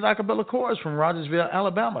Committed Acappella Chorus from Rogersville,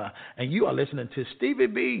 Alabama, and you are listening to Stevie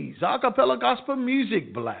B's Acappella Gospel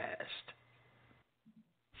Music Blast.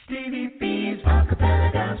 Stevie B's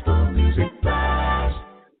Acappella Gospel Music Blast.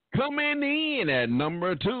 Coming in at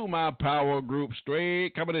number 2, my power group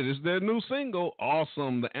Straight Company. This is their new single,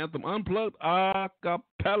 Awesome, the anthem Unplugged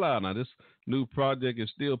Acappella. Now, this new project is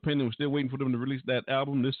still pending. We're still waiting for them to release that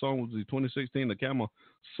album. This song was the 2016 NACAMA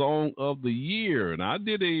Song of the Year. And I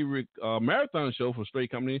did a marathon show for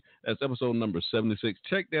Straight Company. That's episode number 76.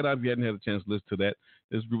 Check that out if you hadn't had a chance to listen to that.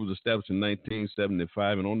 This group was established in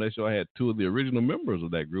 1975. And on that show, I had 2 of the original members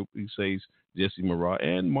of that group. He says Jesse Marat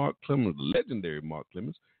and Mark Clemens, the legendary Mark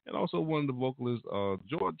Clemens. And also one of the vocalists,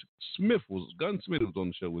 George Smith, Gunsmith was on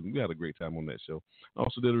the show with me. We had a great time on that show. I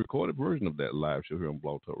also did a recorded version of that live show here on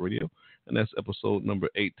Blog Talk Radio, and that's episode number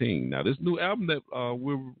 18. Now, this new album that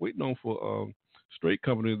we're waiting on for Straight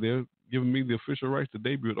Company, they're giving me the official rights to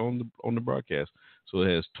debut it on the broadcast. So it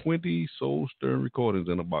has 20 soul-stirring recordings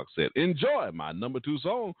in a box set. Enjoy my number 2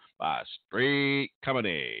 song by Straight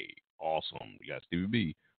Company. Awesome. You got Stevie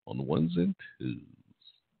B on the 1s and 2s.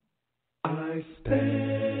 I stand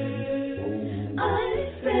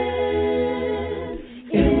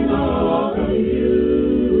in awe of you.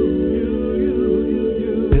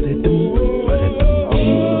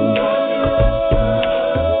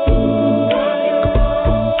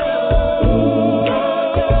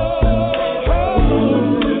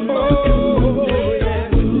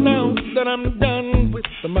 Now that I'm done with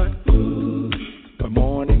my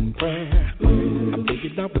morning prayer, I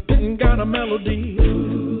figured out the thing got a melody.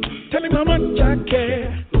 Tell him how much I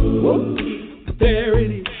care. Whoa, there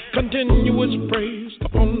it is, continuous praise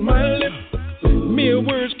upon my lips. Mere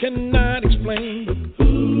words cannot explain, but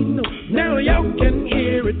now y'all can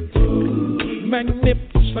hear it.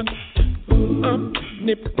 Magnificent,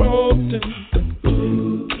 omnipotent,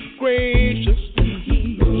 gracious,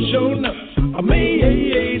 He's shown up,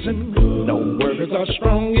 amazing. No words are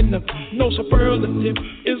strong enough, no superlative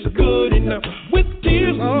is good enough. With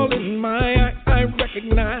tears all in my eye, I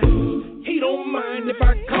recognize He don't mind if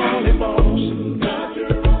I call Him awesome.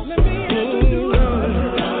 Let me introduce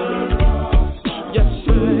yes,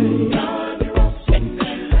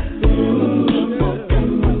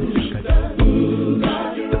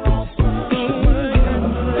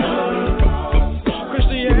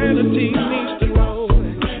 Christianity needs to know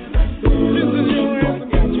this is your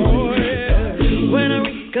anthem. Oh, yeah. When I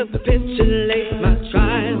recapitulate my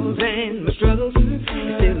trials and my struggles, it's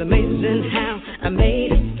still amazing how I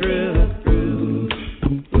made it through.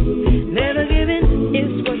 Never giving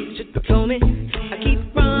is what you told me. I keep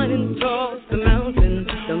running towards the mountain.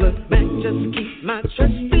 Don't look back, just keep my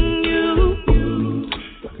trust in you.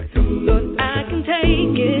 Lord, I can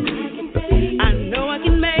take it. I know I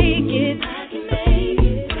can make it.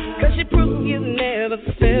 'Cause you prove you never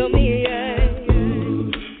failed me yet.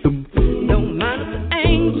 Don't mind if the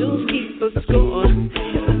angels keep a score.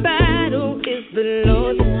 If the battle is the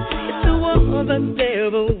Lord's, it's a war the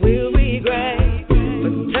devil will regret.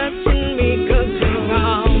 But touching me 'cause you're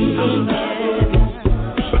awesome.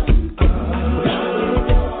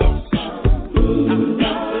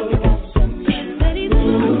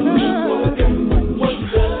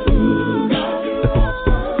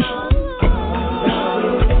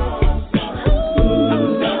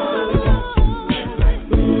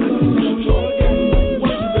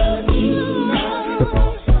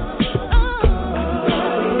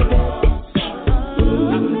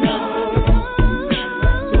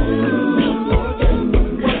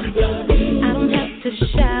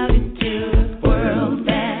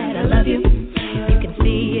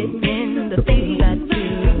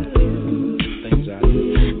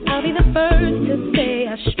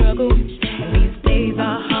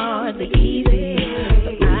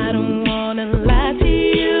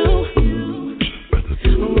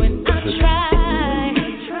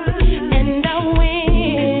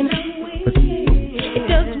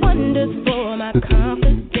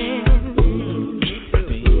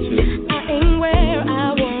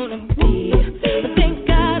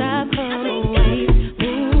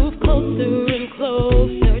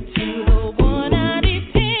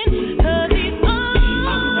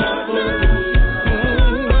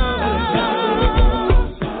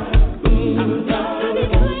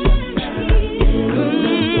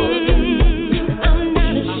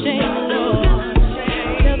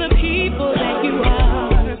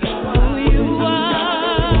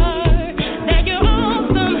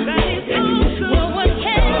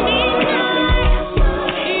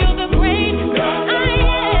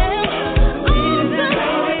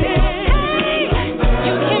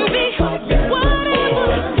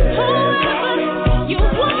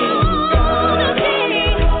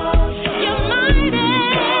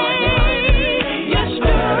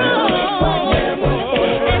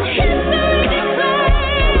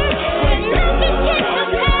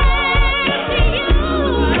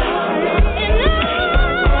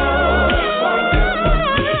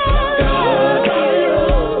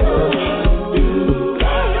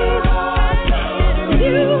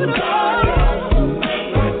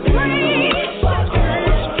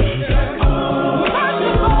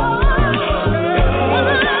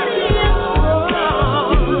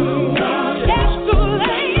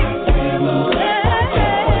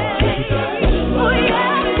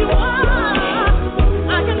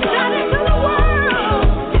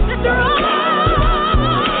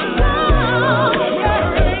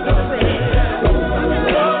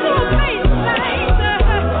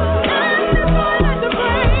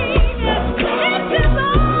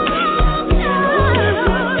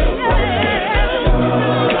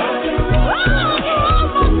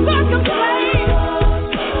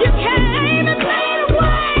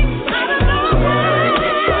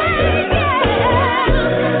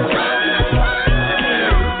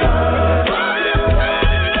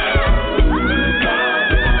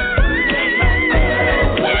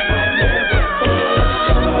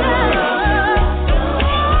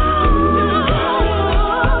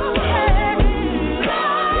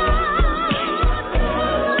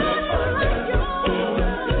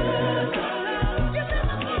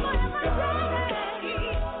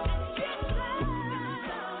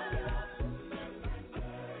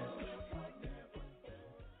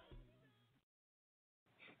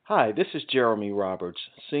 Hi, this is Jeremy Roberts,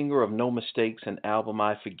 singer of No Mistakes and album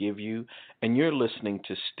I Forgive You, and you're listening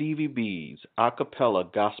to Stevie B's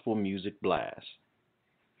Acappella Gospel Music Blast.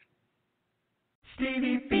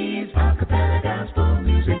 Stevie B's Acappella Gospel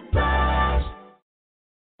Music Blast.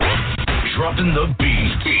 Dropping the beat.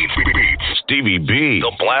 Stevie B,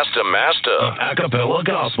 the Blaster Master of Acappella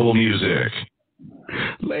Gospel Music.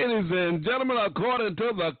 Ladies and gentlemen, according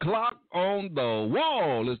to the clock on the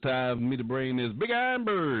wall, it's time for me to bring this big iron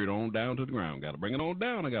bird on down to the ground. Got to bring it on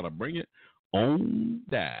down. I got to bring it on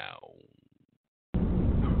down.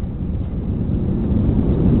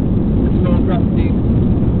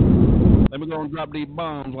 Let me go and drop these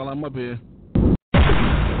bombs while I'm up here.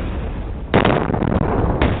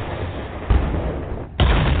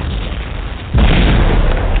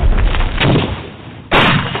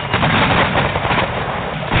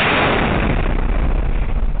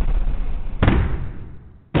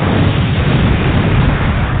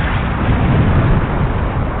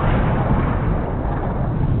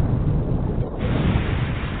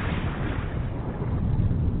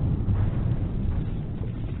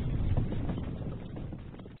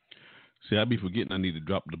 See, I be forgetting I need to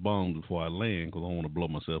drop the bombs before I land because I don't want to blow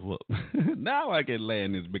myself up. Now I can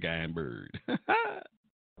land this big iron bird.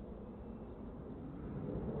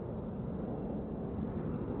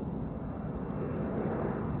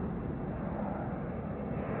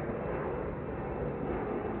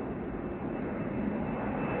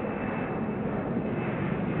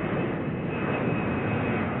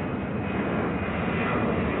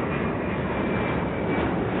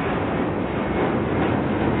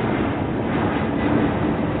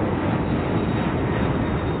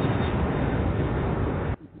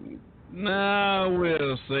 Now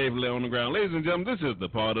we're safely on the ground. Ladies and gentlemen, this is the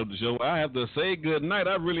part of the show I have to say good night.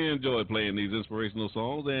 I really enjoy playing these inspirational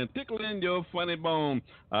songs and tickling your funny bone.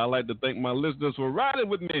 I'd like to thank my listeners for riding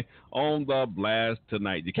with me on the blast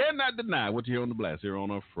tonight. You cannot deny what you hear on the blast here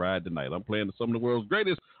on a Friday night. I'm playing some of the world's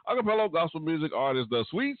greatest acapella gospel music artists, the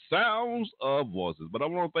sweet sounds of voices. But I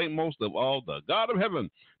want to thank most of all the God of heaven,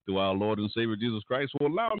 through our Lord and Savior Jesus Christ, for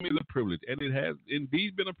allowing me the privilege, and it has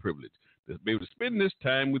indeed been a privilege, to be able to spend this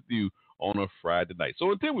time with you on a Friday night.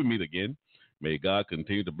 So until we meet again, may God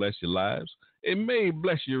continue to bless your lives and may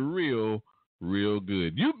bless you real, real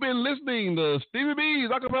good. You've been listening to Stevie B's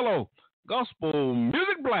Acapella Gospel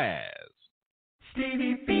Music Blast.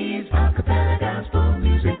 Stevie B's Acapella Gospel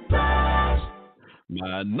Music Blast.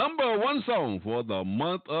 My number one song for the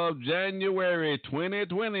month of January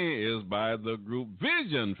 2020 is by the group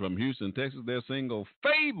Vision from Houston, Texas. Their single,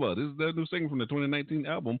 Favor. This is their new single from the 2019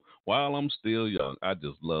 album, While I'm Still Young. I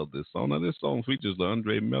just love this song. Now, this song features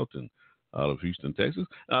Andre Melton out of Houston, Texas.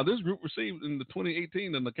 Now, this group received in the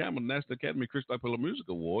 2018 the NACAMA National Academy Christian Acapella Music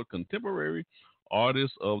Award Contemporary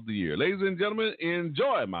Artist of the Year. Ladies and gentlemen,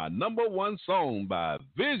 enjoy my number one song by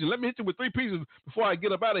Vision. Let me hit you with three pieces before I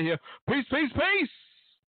get up out of here. Peace, peace, peace.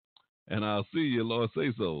 And I'll see you, Lord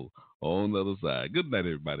say so, on the other side. Good night,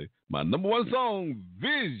 everybody. My number one song,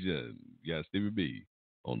 Vision. Yeah, Stevie B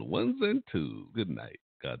on the ones and twos. Good night.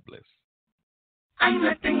 God bless. I'm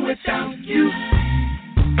nothing without you.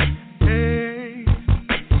 Hey,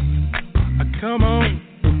 come on,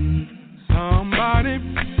 somebody.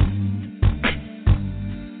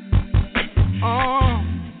 Oh,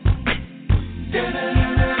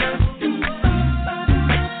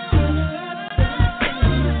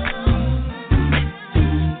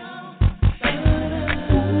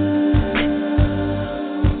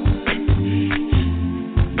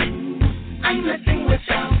 I'm nothing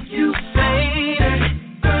without you, baby.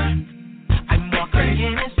 I'm walking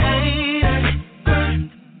in a state.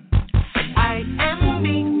 I am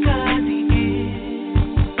because he is.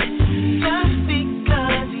 Just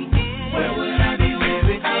because he is. Where would I be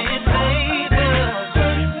without his favor?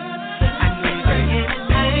 I'm living in a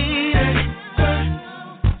state.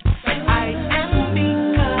 I am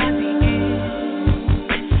because he is.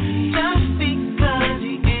 Just because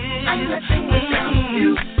he is. I'm nothing without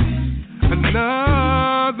you.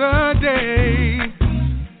 another day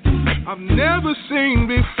I've never seen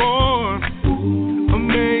before.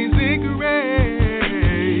 Amazing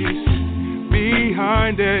grace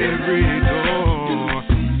behind every door.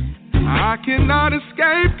 I cannot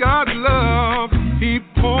escape God's love. He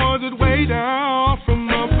pours it way down from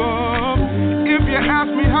above. If you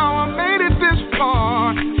ask me how I made it this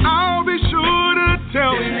far, I'll be sure to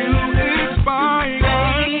tell you it's by God.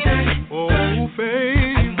 Oh, favor.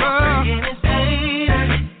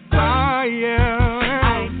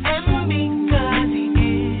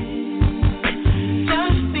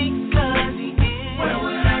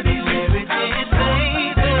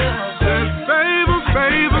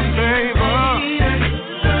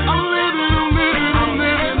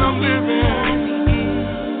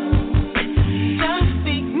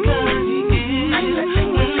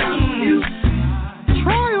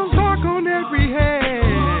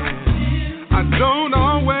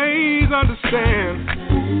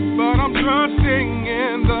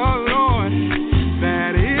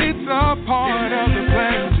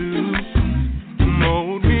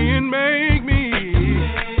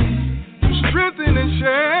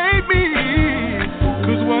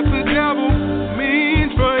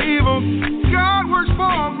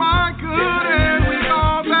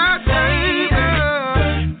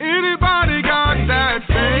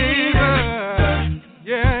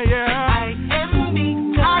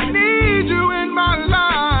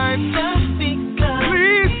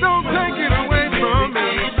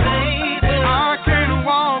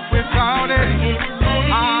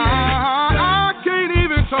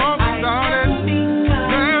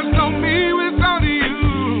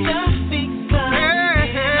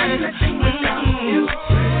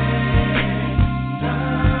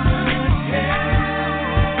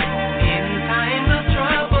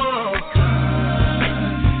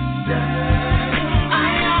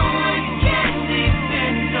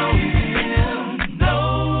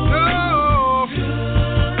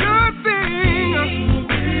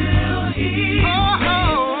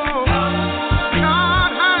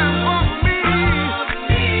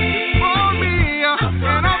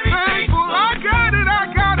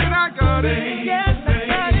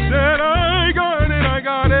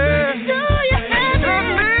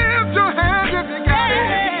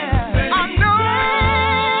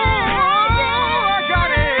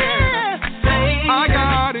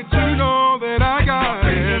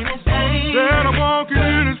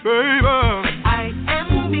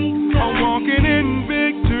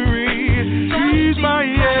 my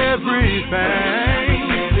everything.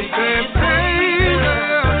 Their favor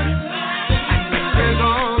is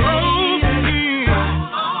all over me.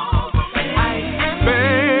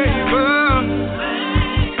 Favor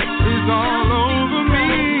is all over me.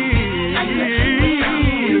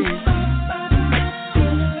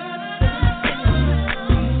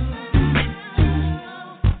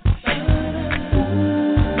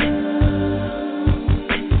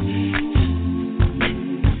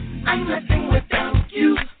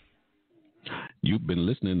 You've been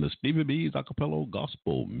listening to Stevie B's Acappella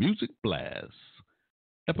Gospel Music Blast,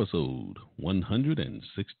 episode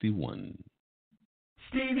 161.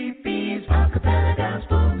 Stevie B's Acappella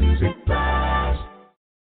Gospel Music Blast.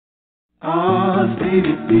 Oh,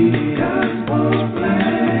 Stevie B Gospel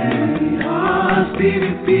Blast. Oh,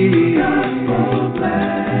 Stevie B Gospel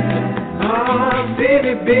Blast. Oh,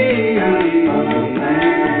 Stevie B